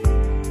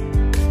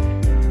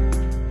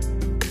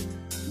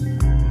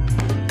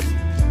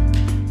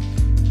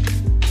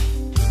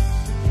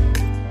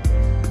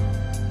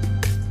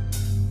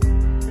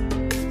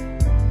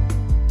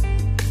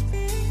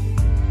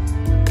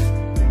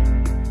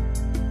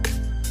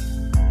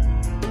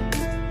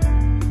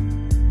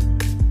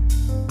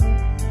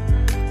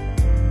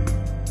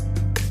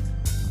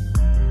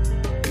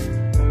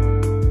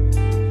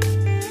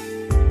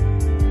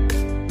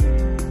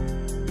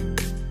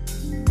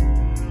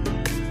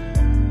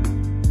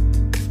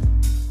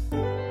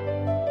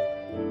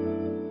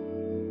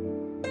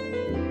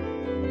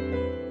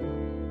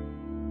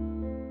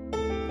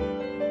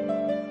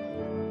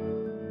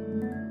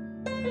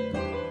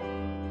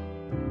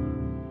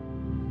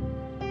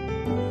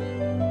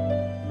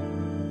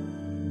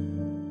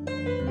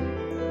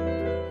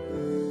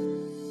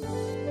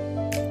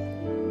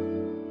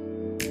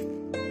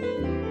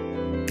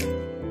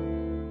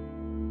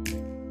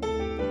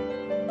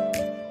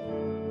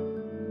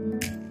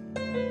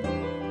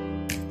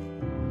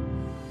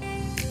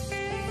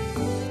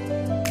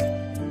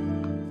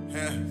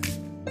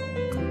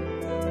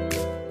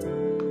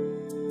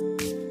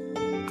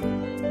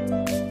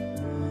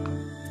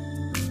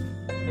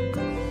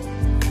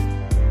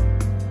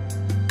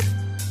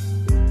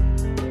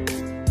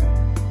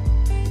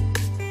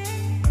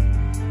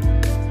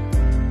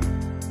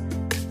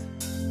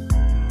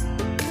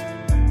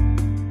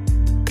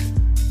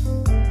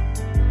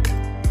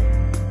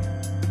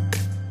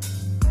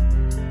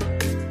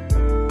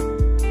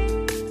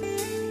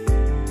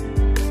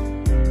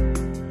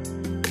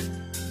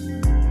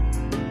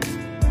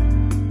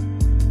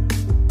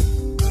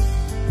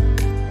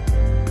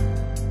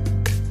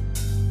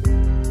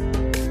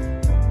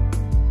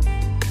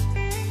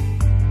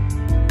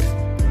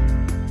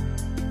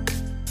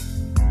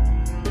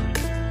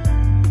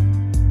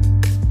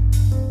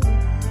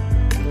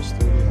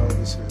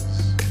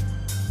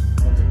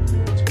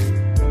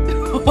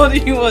 What do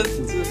you want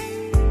to do?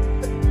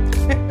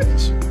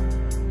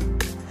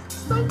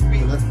 Stop me.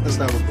 That's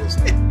not what goes.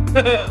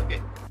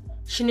 Okay.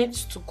 She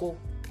needs to go.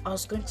 I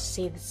was going to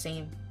say the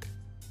same.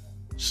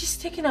 She's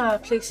taking her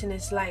place in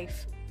his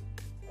life.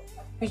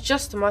 It's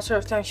just a matter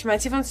of time. She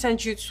might even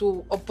send you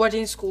to a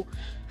boarding school.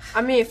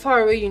 I mean, a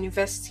faraway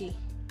university.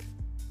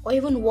 Or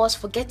even worse,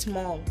 forget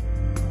mom.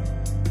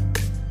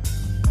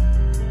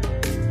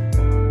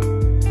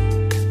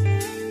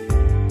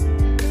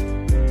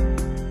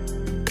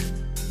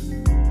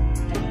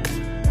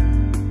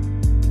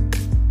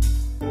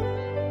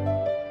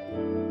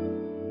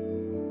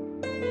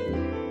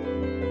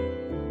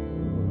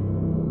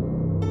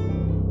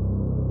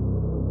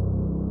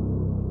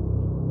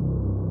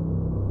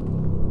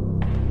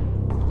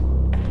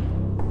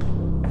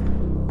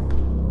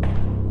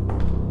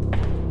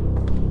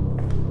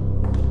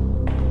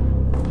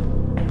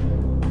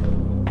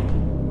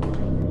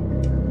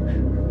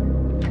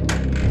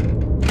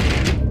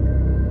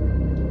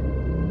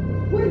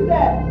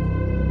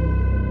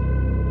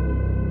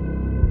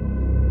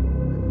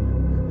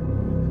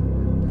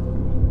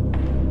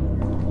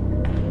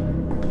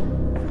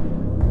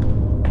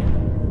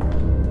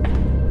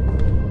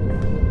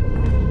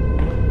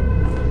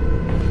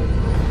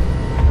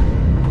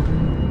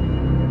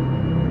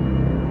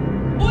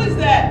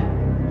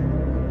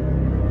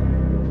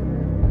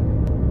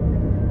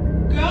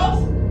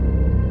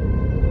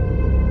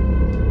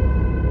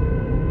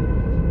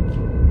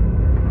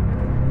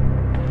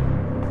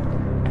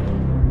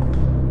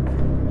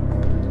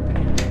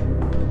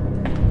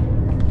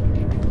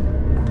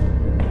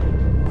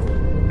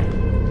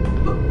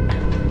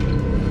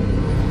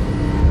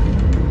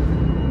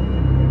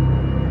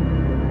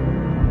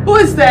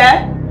 is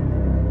there?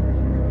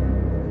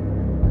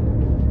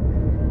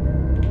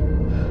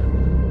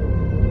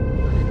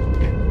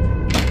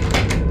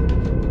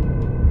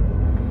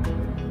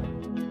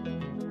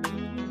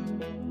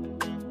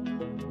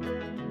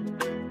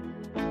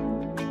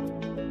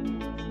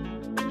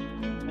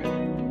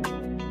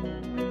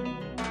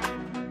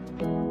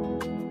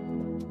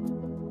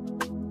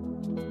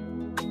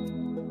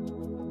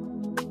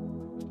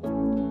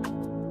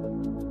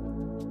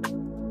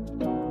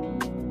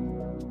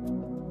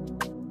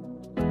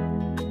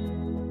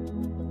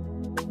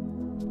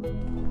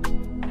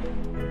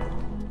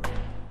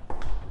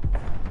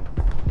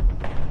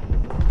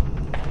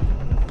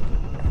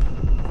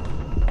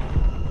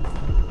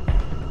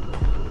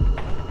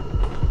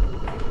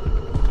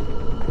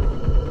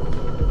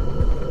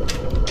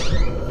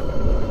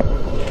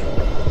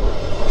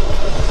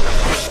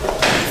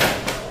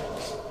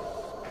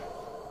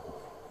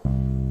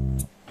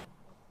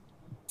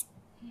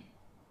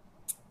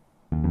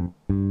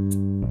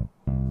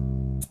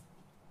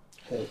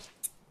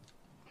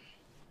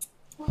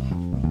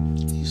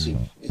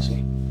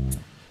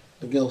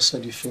 girl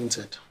said you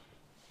fainted.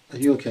 Are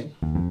you okay?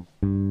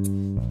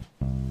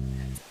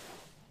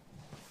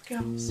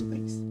 Girls,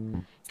 please.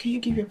 Can you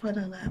give your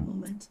father and I a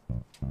moment?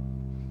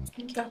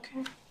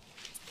 Okay.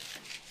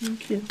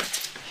 Thank you.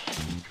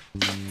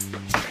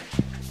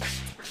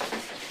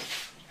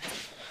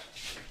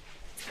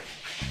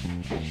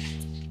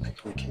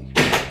 Okay.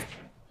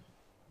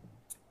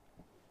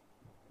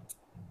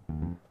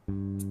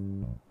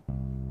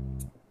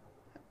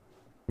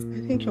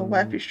 I think your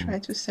wife is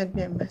trying to send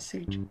me a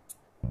message.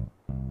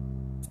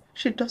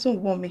 She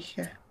doesn't want me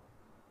here.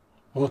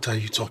 What are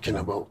you talking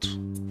about?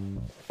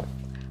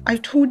 I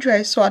told you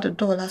I saw her at the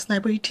door last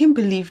night, but you didn't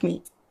believe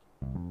me.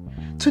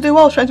 Today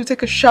while I was trying to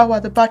take a shower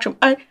at the bathroom,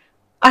 I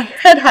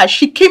heard her.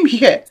 She came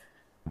here.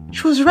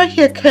 She was right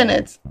here,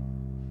 Kenneth.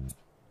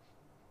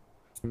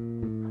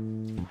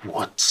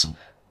 What?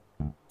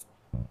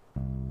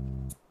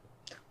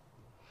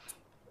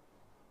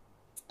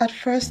 At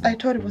first, I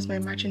thought it was my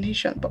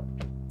imagination, but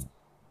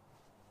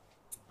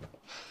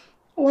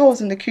while I was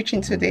in the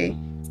kitchen today,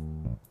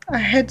 I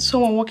heard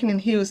someone walking in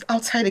heels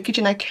outside the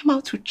kitchen. I came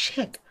out to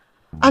check.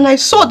 And I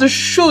saw the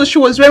shoes she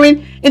was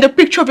wearing in the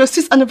picture of your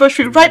 6th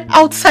anniversary right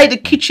outside the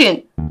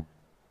kitchen.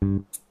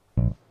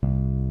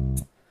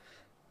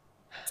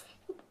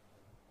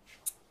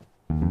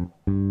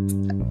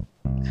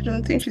 I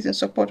don't think she's in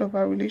support of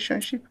our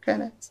relationship,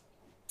 Kenneth.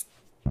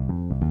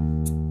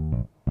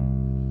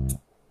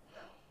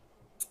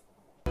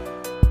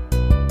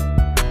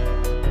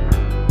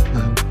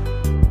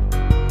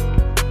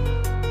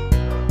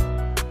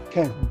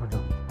 Ken,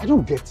 I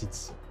don't get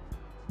it.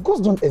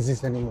 Ghosts don't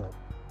exist anymore.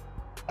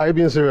 Are you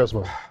being serious,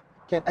 man?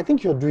 Ken, I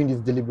think you're doing this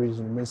deliberately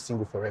to remain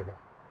single forever.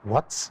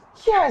 What?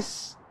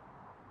 Yes!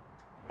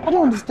 I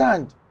don't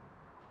understand.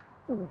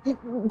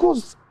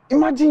 Ghosts,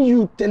 imagine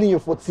you telling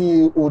your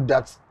 14-year-old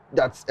that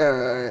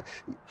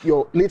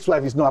your late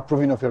wife is not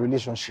approving of your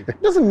relationship.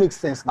 It doesn't make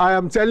sense. I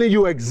am telling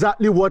you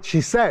exactly what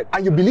she said.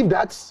 And you believe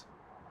that?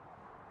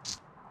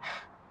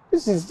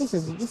 This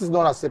is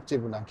not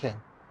acceptable now, Ken.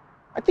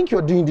 I think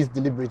you're doing this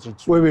deliberately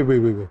too.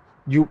 Wait.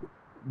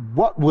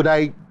 What would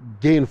I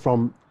gain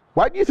from...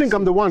 Why do you think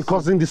I'm the one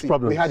causing this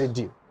problem? We had a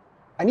deal.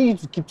 I need you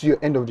to keep to your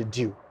end of the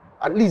deal.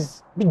 At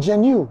least be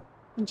genuine.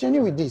 Be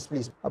genuine with this,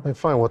 please. I've been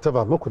fine,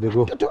 whatever. How could they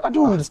go? I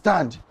don't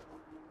understand.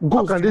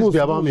 How can this be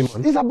about me,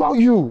 man? It's about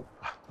you.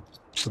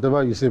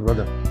 Whatever you say,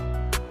 brother.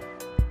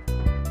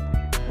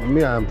 For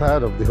me, I am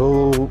tired of the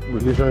whole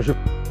relationship.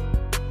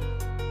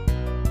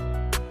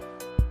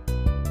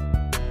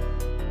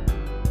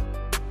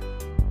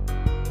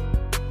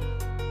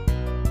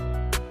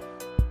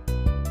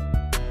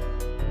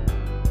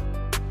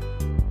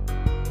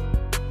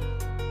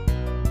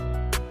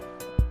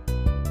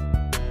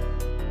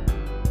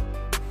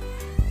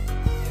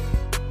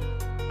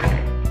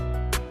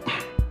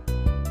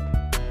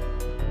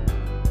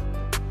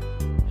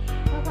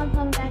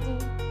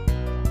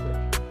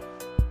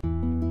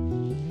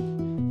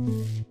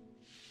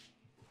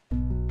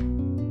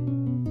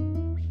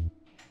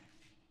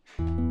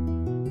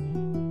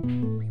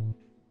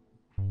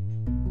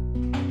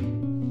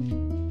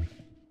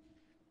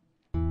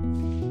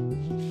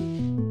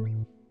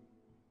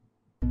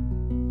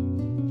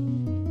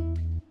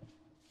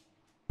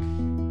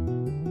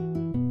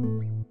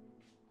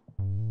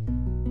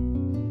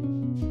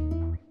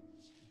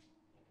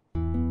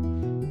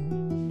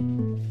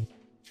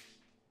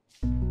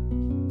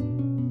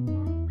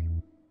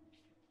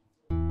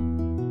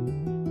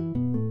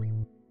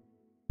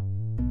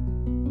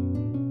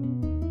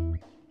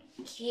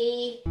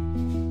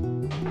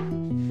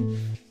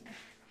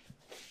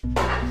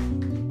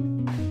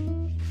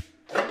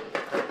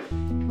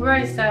 Where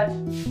is Dad?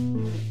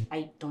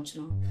 I don't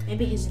know.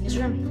 Maybe he's in his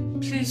room.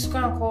 Please go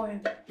and call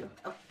him.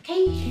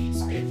 Okay.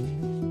 Sorry.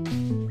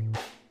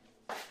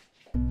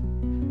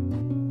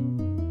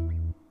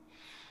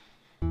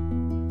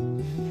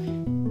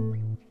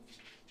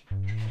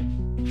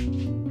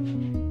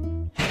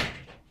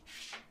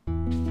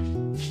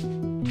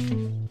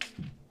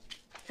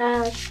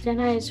 Dad,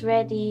 dinner is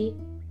ready.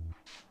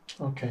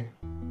 Okay.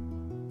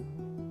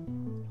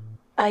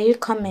 Are you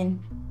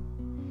coming?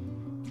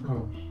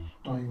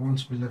 Oh, you want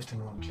to be left in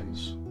one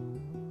place?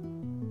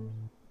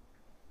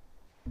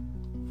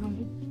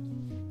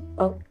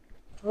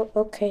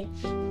 Okay.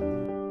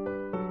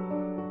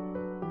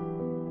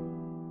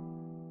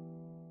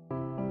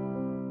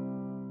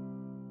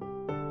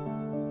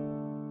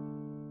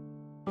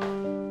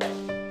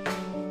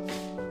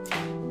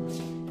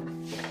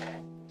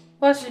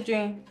 What's he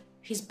doing?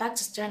 He's back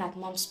to staring at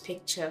Mom's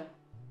picture.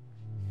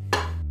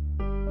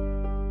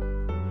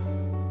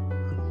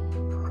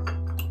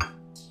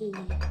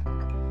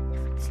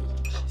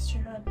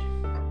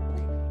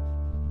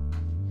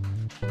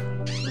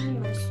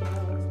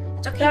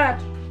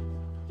 Dad.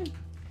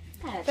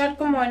 Dad,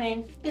 good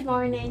morning. Good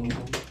morning.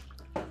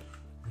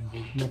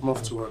 I'm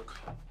off to work.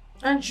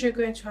 Aren't you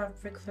going to have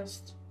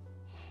breakfast?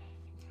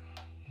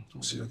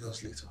 I'll see you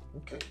girls later.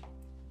 Okay.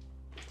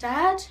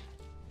 Dad?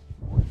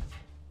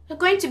 You're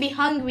going to be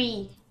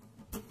hungry.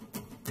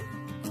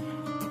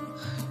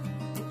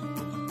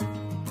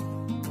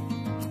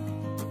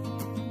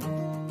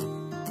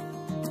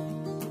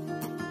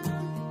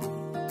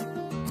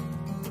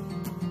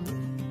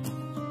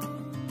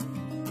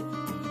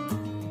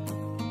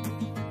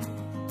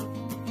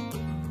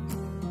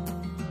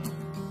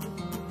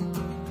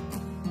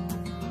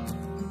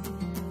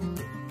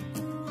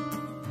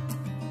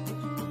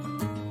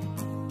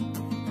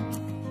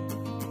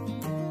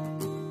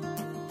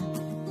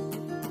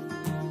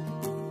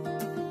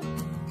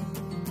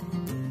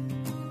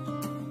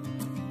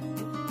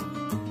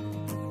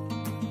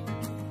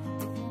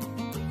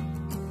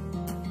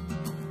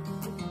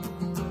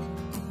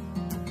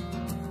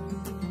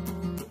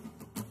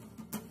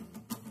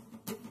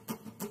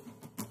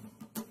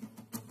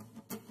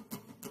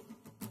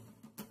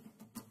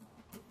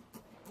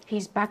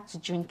 He's back to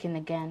drinking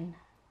again.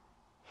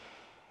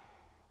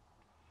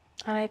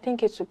 And I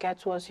think it will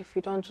get worse if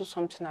we don't do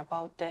something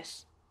about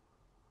this.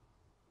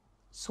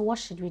 So what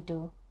should we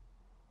do?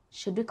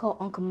 Should we call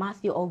Uncle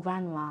Matthew or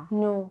Grandma?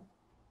 No.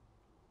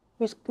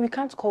 We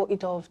can't call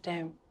either of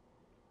them.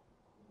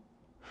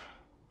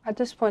 At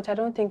this point, I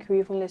don't think we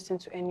even listen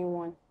to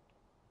anyone.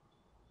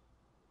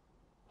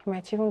 He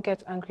might even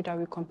get angry that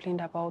we complained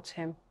about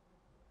him.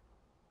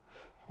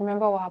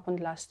 Remember what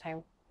happened last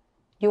time?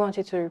 You want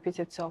it to repeat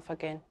itself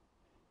again?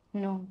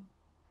 No.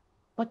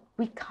 But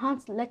we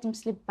can't let him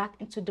slip back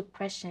into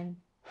depression.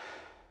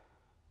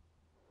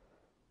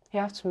 You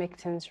have to make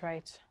things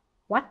right.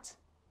 What?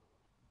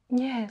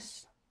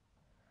 Yes.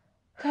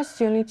 That's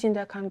the only thing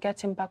that can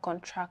get him back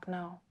on track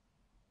now.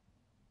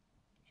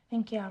 I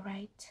think you're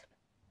right.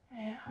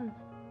 Yeah.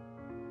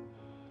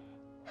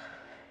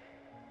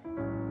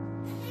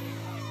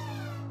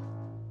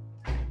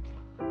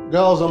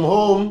 Girls, I'm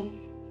home.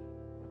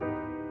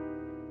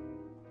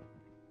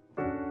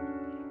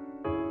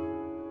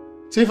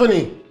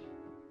 Tiffany.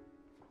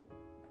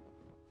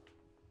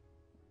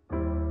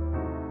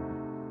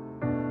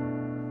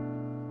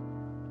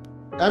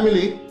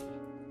 Emily.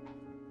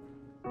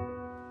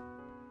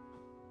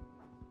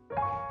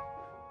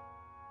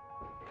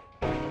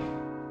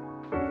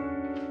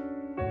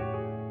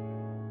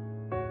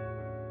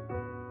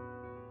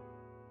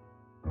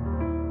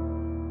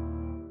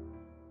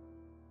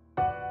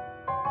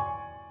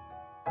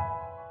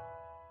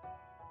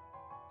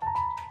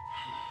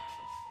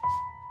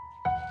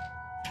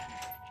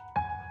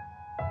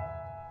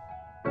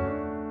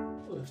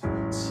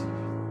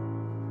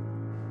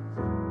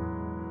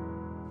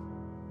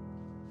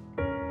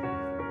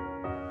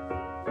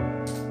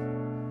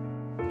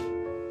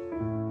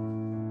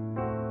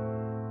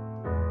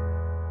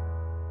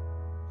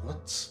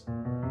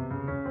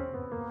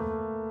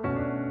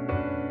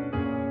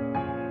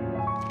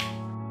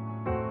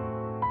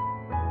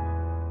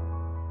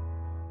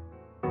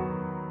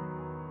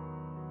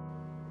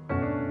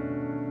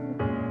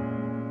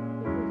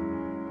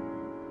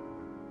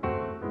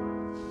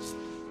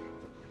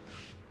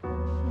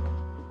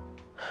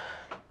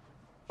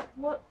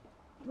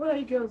 What are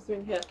you girls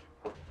doing here?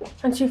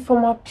 Auntie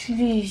Foma,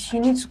 please, you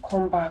need to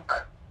come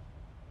back.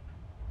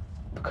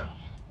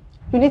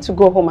 You need to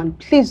go home and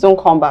please don't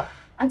come back.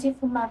 Auntie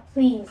Foma,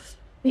 please.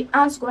 We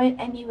aren't going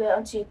anywhere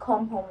until you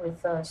come home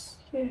with us.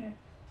 Yeah.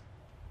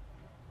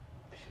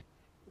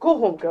 Go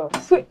home,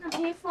 girls. Wait.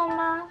 Auntie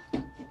Foma,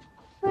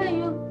 where are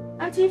you?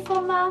 Auntie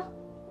Foma.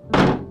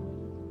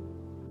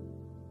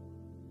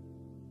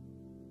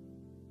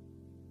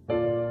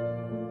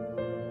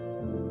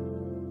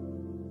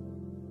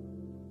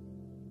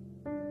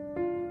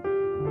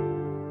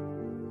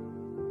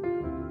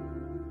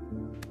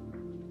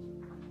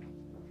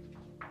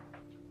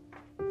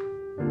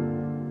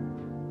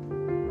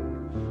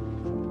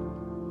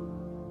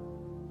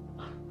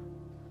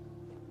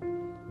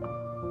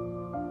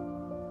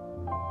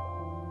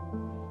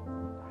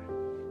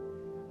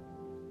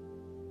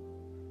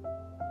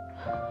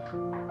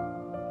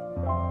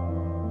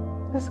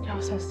 These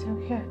girls are still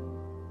here.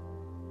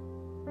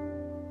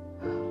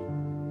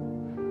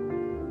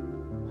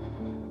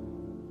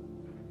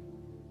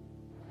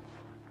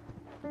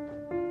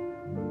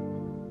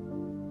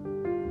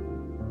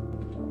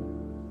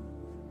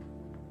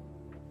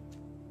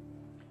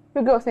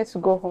 You girls need to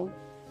go home.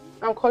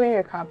 I'm calling you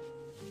a cab.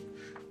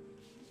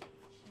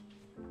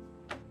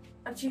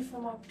 Auntie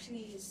Foma,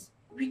 please.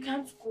 We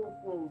can't go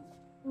home.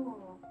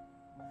 Oh.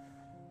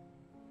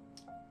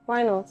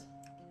 Why not?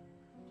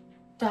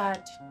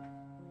 Dad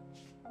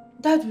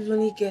will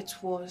only get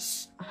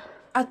worse.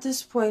 At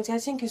this point, I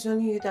think it's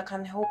only you that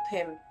can help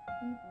him.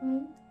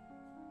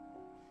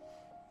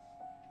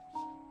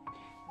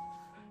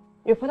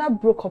 Your father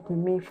broke up with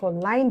me for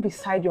lying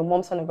beside your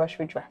mom's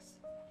anniversary dress.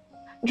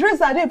 Dress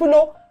that I don't even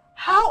know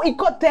how it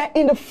got there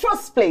in the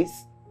first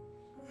place.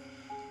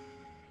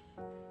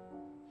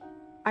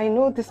 I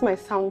know this might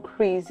sound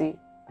crazy,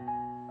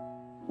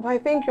 but I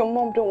think your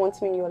mom don't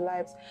want me in your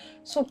lives.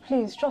 So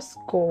please, just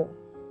go.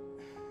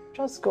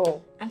 Just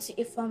go. Auntie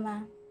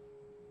Ifeoma,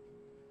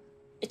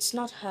 it's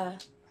not her.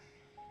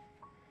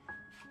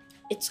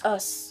 It's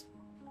us.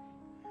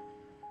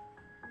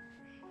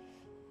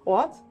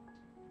 What?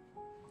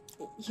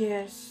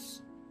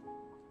 Yes.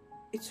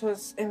 It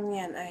was Emily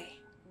and I.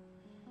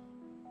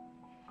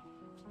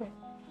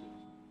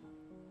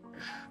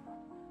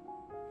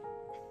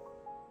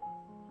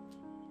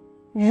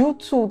 You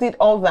two did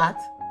all that?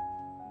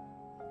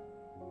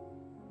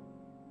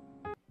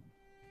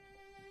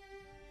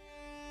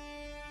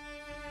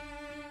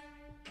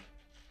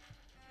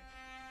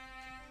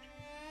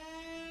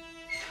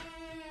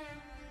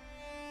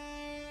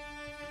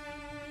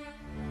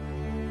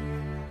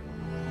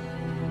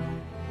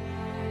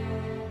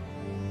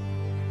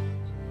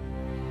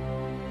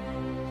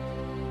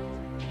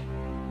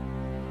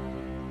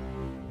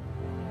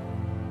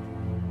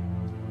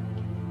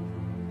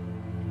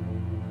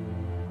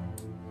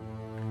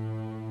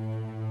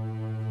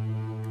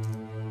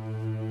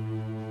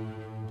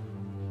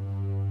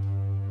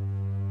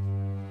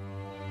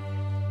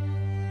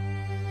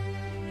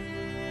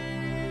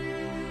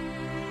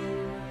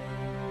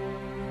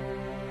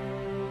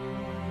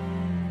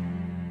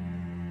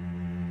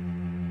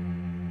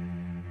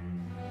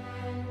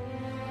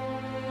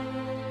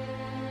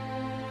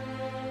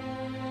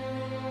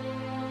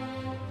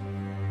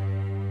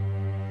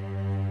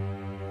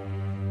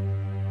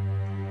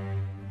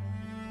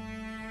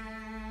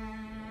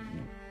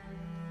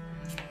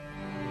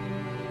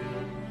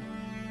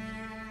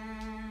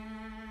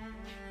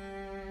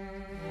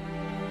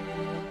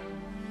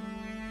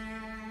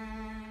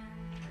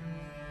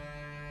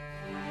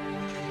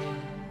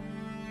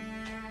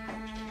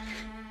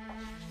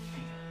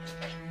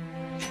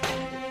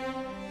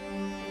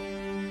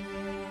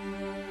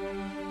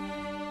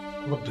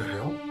 What the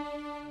hell?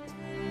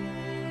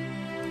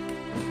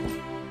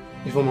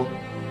 Ifeoma?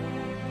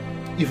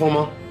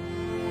 Ifeoma?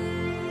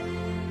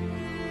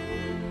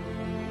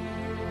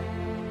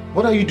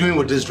 What are you doing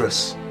with this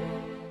dress?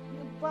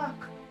 You're back.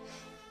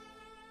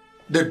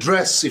 The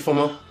dress,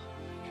 Ifeoma.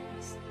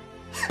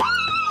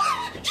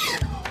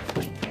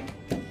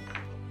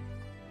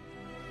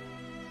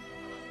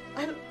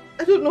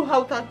 I don't know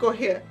how that got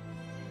here.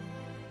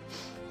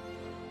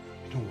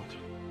 You know what?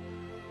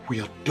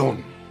 We are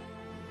done.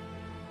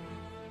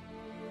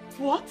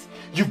 What?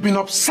 You've been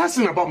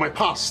obsessing about my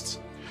past.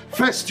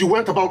 First, you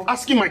went about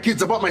asking my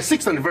kids about my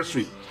 6th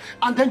anniversary.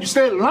 And then you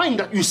started lying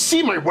that you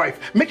see my wife,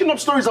 making up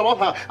stories about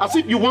her as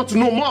if you want to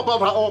know more about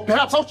her or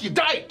perhaps how she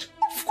died.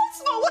 Of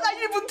course not. What are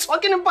you even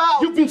talking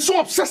about? You've been so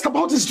obsessed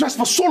about this dress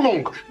for so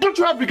long. Don't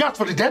you have regard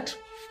for the dead?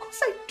 Of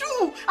course I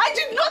do. I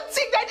did not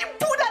think I didn't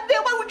put that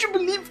there. Why would you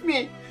believe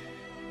me?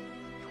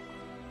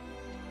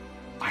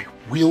 I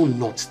will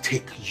not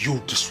take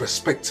you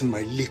disrespecting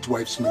my late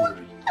wife's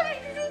memory. What are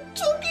you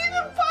talking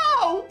about?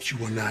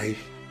 You and I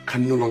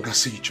can no longer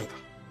see each other.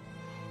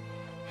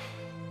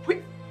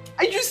 Wait,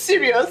 are you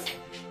serious?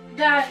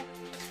 Dad,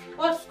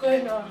 what's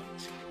going on?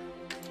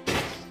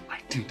 I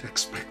didn't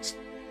expect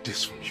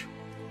this from you.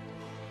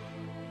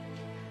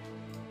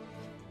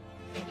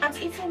 Aunt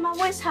Ifeoma,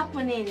 what's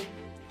happening?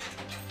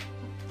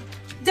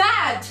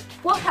 Dad!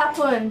 What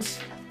happened?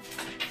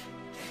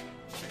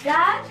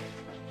 Dad?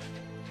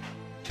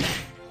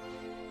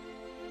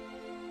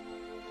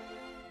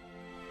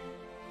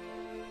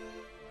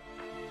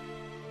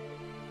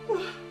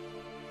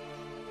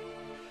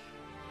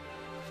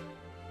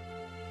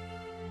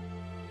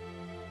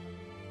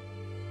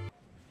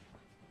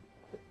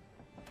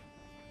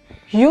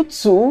 You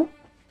too?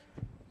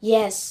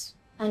 Yes,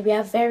 and we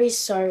are very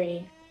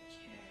sorry.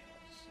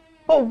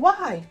 But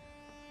why?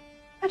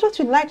 I thought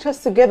you liked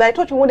us together. I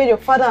thought you wanted your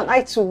father and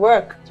I to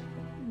work.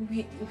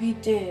 We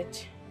did.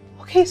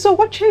 Okay, so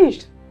what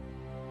changed?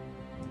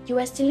 You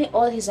were stealing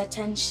all his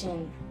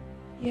attention.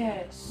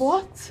 Yes.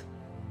 What?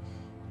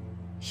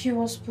 He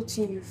was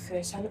putting you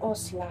first and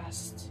us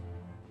last.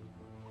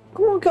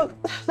 Come on, girl.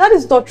 That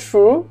is not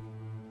true.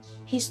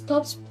 He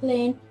stopped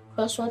playing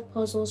crossword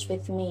puzzles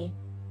with me,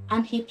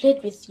 and he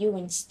played with you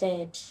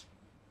instead.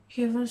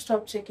 He even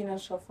stopped taking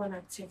us for fun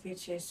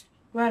activities.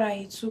 Rather,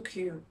 he took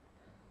you.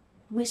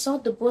 We saw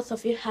the both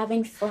of you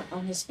having fun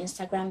on his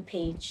Instagram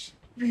page.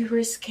 We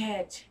were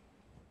scared.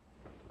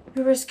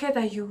 We were scared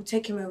that you would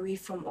take him away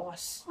from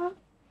us. What?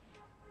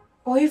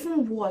 Or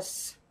even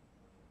worse.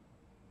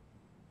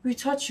 We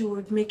thought you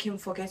would make him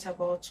forget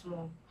about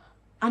Mom.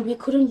 And we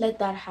couldn't let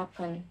that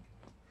happen.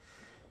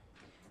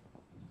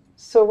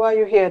 So why are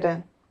you here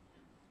then?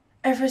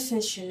 Ever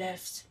since she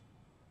left,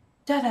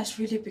 Dad has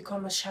really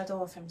become a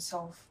shadow of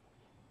himself.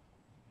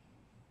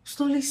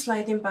 Slowly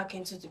sliding back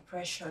into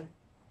depression.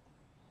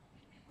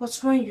 But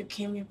when you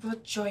came, you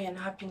brought joy and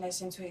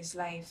happiness into his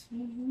life.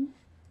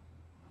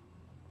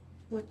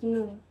 But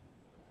no,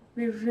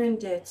 we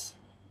ruined it.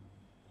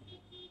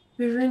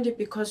 We ruined it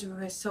because we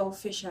were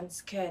selfish and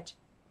scared.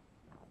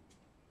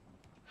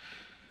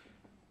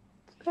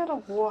 Scared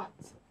of what?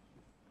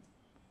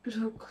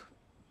 Look,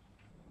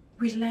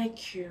 we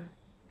like you.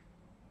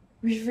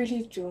 We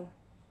really do.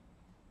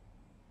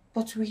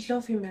 But we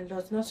love him a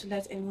lot, not to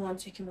let anyone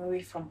take him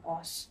away from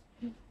us.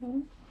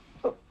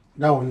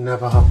 That will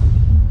never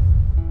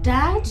happen.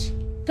 Dad?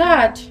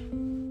 Dad!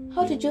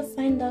 How did you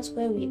find us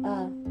where we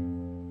are?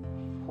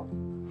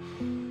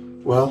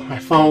 Well, I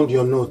found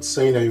your note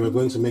saying that you were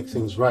going to make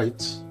things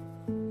right,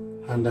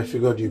 and I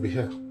figured you'd be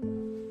here.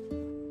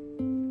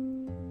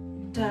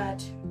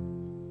 Dad,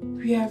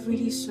 we are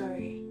really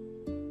sorry.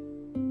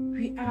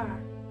 We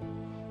are.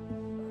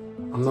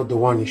 I'm not the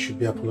one you should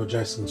be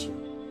apologizing to.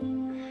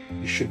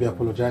 You should be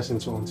apologizing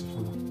to Auntie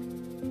Fana.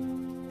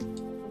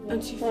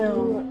 Auntie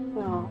Fana?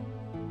 No.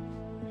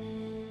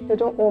 You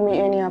don't owe me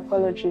any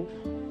apology.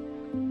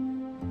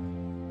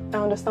 I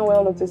understand where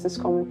all of this is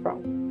coming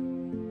from.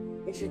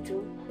 If you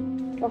do?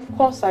 Of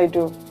course I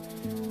do.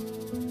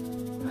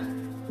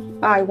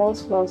 I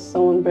once lost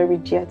someone very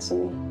dear to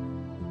me.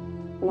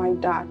 My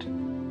dad.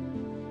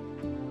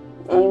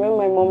 And when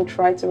my mom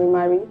tried to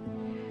remarry,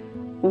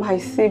 my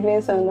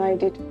siblings and I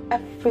did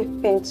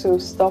everything to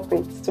stop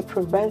it, to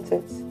prevent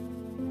it.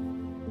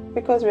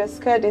 Because we are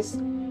scared this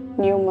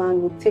new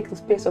man will take the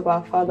space of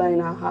our father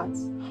in our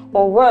hearts.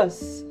 Or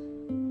worse,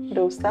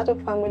 they'll start a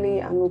family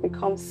and will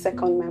become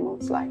second my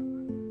mom's life.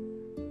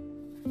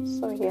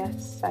 So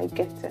yes, I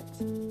get it.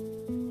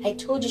 I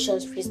told you she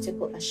was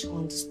reasonable and she'll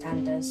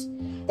understand us.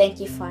 Thank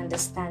you for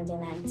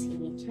understanding,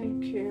 Auntie.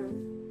 Thank you.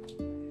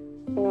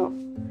 No,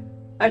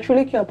 I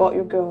truly care about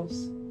you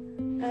girls.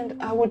 And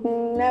I would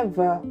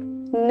never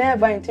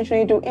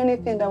intentionally do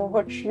anything that will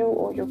hurt you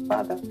or your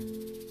father.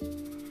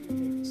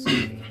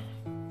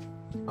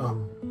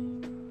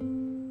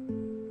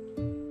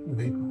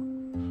 Babe,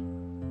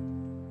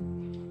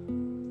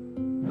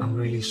 I'm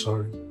really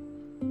sorry.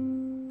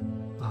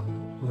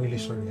 I'm really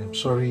sorry. I'm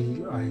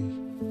sorry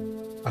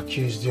I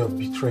accused you of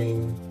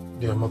betraying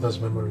their mother's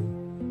memory.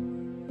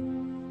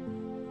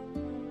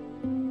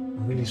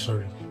 I'm really really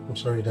sorry. I'm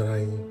sorry that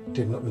I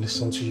did not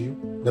listen to you,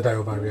 that I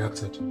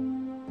overreacted.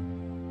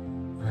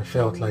 I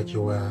felt like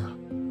you were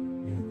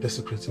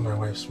desecrating my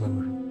wife's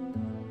memory,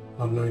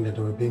 not knowing that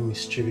they were being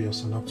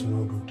mischievous and up to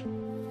no good.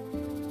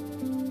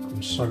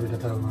 I'm sorry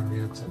that I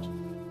overreacted.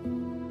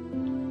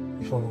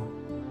 Ifeoma,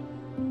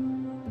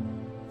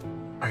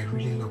 I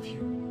really love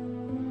you.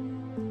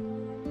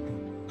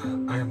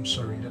 I am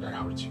sorry that I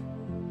hurt you.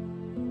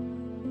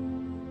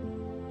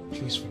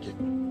 Please forgive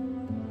me.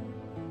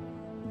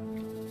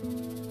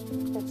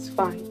 It's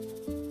fine.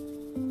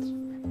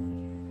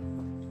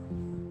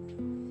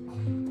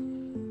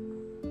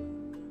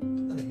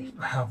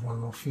 I have one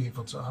more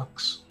favor to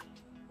ask.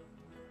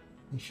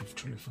 If you've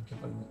truly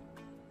forgiven me,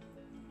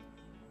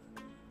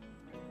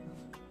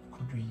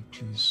 could we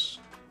please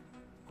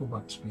go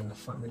back to being a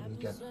family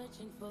again?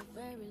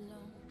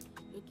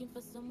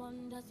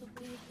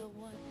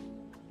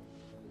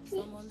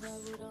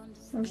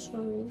 I'm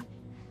sorry.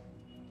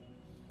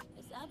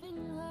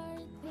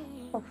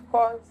 Of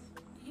course.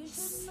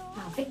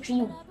 Now, Victory,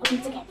 you put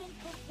it together.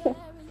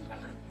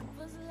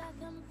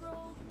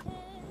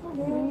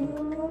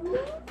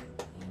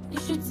 You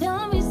should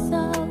tell me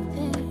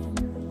something.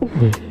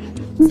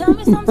 Tell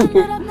me something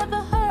that I've never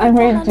heard. I'm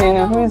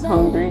Regina. Who's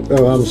hungry?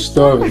 Oh, I'm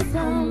starving.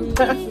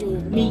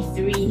 Me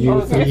three.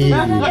 You three.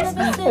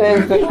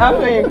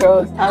 After you,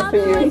 girls. After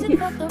you.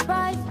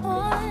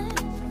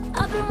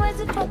 I've been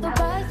waiting for the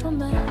right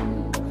woman.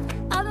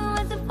 I've been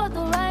waiting for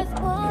the right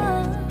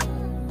one.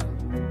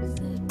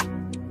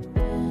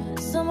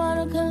 Someone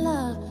who can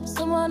love,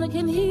 someone who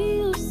can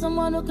heal,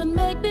 someone who can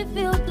make me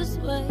feel this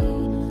way.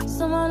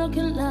 Someone who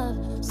can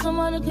love,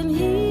 someone who can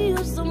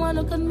heal, someone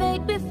who can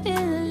make me feel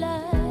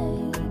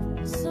alive.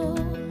 So,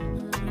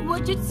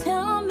 would you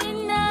tell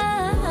me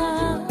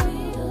now?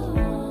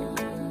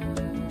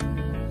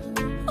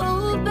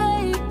 Oh,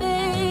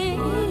 baby,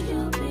 would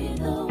you be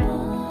the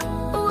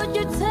one? Would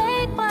you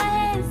take my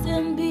hands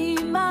and be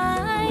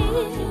mine?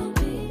 Would you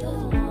be the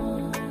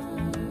one?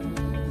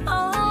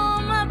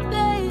 Oh, my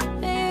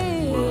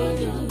baby, would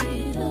you be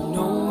the one?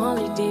 No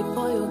holiday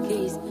for your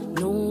case,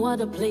 no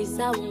other place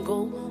I won't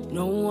go,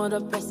 no other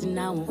person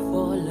I won't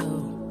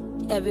follow.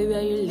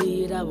 Everywhere you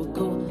lead I will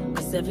go,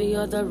 cause every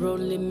other road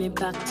lead me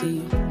back to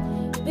you.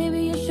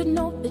 Baby, you should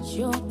know that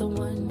you're the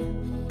one.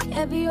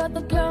 Every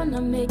other girl I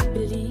make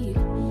believe.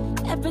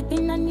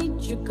 Everything I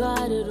need, you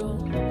got it all.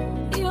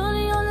 You're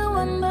the only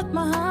one that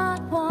my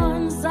heart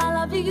wants. I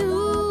love you,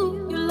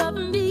 you love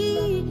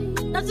me.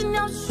 Nothing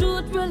else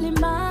should really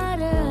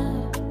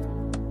matter.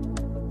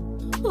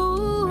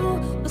 Ooh,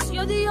 cause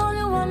you're the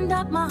only one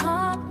that my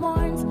heart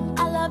wants.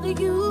 I love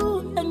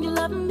you and you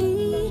love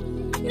me.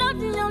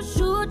 Nothing else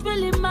should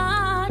really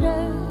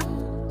matter,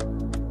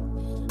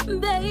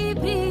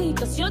 baby,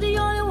 cause you're the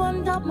only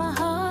one that my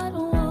heart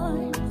wants.